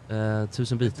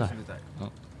 1000 bitar. Ja.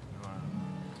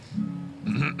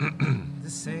 Det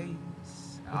sägs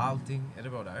allting. Är det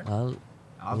bra där?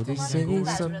 Allting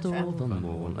sägs att ovan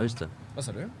moln. Ja, just det. Vad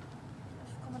sa du?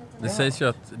 Det sägs ju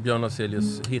att Björn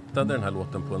Afzelius hittade den här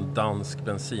låten på en dansk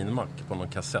bensinmack på någon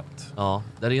kassett. Ja,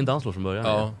 det är en danslåt från början.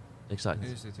 Ja. Exakt.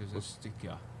 Just det, 1000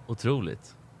 stycken.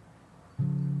 Otroligt.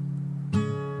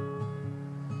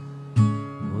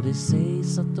 Och det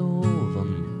sägs att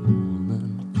ovan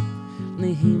molnen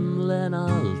är himlen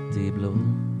alltid blå.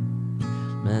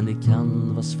 Men det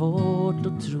kan vara svårt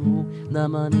att tro när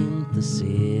man inte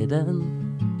ser den.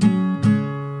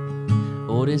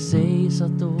 Och det sägs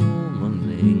att om en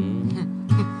regn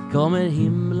kommer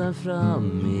himlen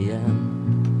fram igen.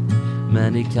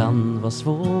 Men det kan vara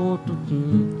svårt att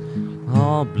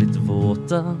ha blivit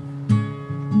våta.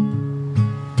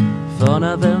 För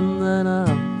när vännerna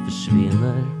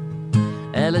försvinner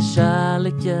eller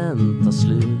kärleken tar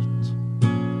slut,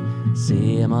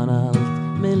 ser man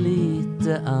allt med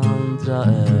lite andra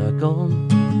ögon.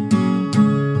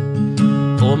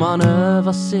 Och man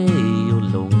övar sig och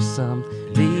långsamt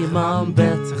blir man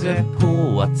bättre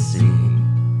på att se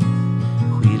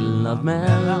skillnad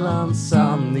mellan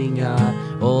sanningar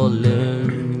och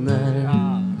lögner.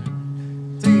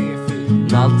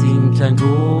 Allting kan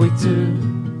gå i tur,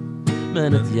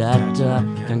 men ett hjärta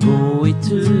kan gå i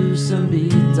 1000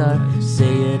 bitar.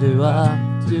 Säger du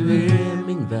att du är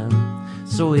min vän,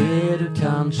 så är du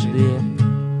kanske det.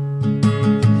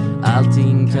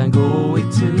 Allting kan gå i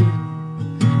tur,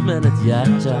 men ett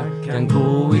hjärta kan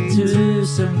gå i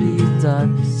 1000 bitar.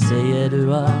 Säger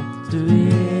du att du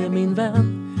är min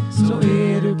vän, så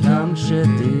är du kanske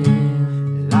det.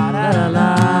 La la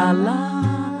la la.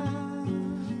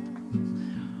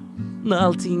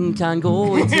 Allting kan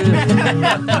gå i tur.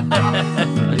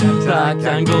 Hjärta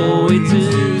kan gå i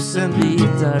 1000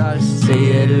 bitar.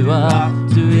 Säger du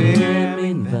att du är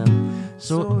min vän,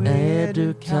 så är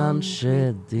du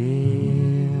kanske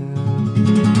det.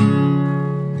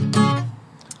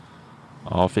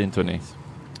 Ja, fint hörni.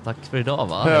 Tack för idag,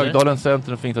 va? Högdalens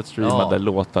centrum finns att streama, Ja. där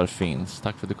låtar finns.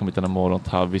 Tack för att du kom hit denna morgon,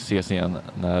 Tav. Vi ses igen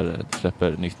när det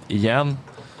släpper nytt igen.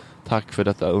 Tack för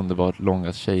detta underbart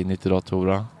långa tjejnytt idag,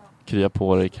 Tora. Krya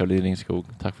på dig, Caroline Ringskog.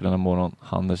 Tack för denna morgon,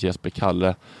 Hannes, Jesper,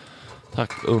 Kalle.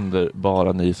 Tack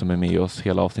underbara ni som är med oss.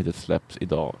 Hela avsnittet släpps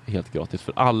idag helt gratis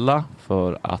för alla.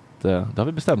 För att det har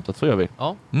vi bestämt att så gör vi.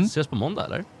 Ja, ses på måndag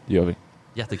eller? Det gör vi.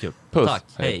 Jättekul. Puss. Tack,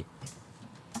 hej.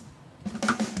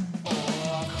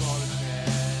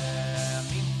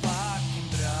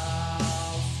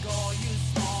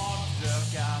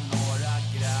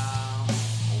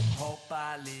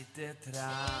 Lite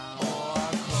tram och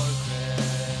Jorge,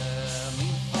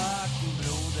 min fucking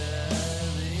broder.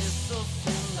 Det är så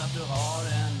synd att du har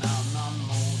en annan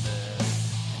moder.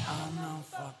 En annan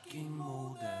fucking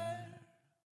moder.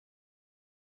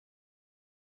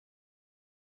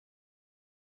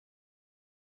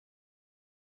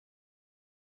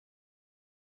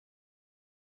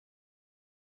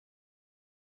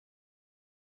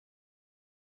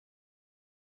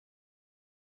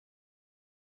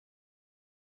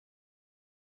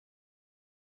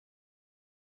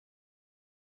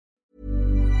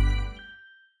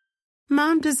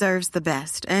 Mom deserves the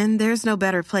best, and there's no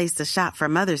better place to shop for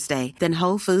Mother's Day than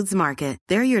Whole Foods Market.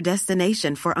 They're your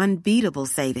destination for unbeatable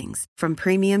savings, from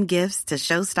premium gifts to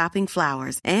show-stopping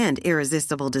flowers and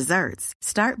irresistible desserts.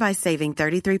 Start by saving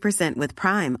 33% with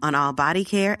Prime on all body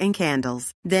care and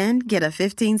candles. Then get a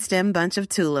 15-stem bunch of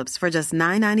tulips for just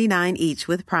 $9.99 each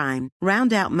with Prime.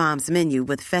 Round out Mom's menu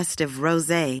with festive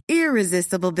rosé,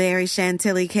 irresistible berry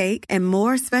chantilly cake, and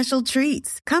more special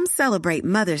treats. Come celebrate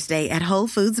Mother's Day at Whole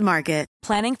Foods Market.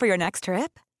 Planning for your next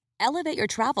trip? Elevate your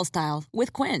travel style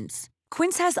with Quince.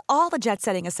 Quince has all the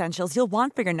jet-setting essentials you'll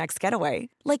want for your next getaway,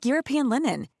 like European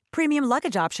linen, premium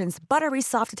luggage options, buttery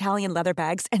soft Italian leather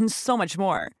bags, and so much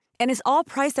more. And is all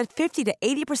priced at 50 to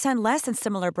 80% less than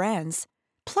similar brands.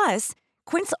 Plus,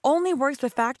 Quince only works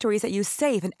with factories that use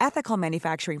safe and ethical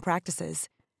manufacturing practices.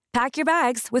 Pack your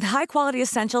bags with high-quality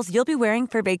essentials you'll be wearing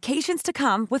for vacations to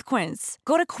come with Quince.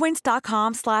 Go to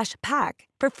quince.com/pack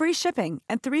for free shipping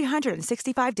and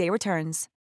 365-day returns.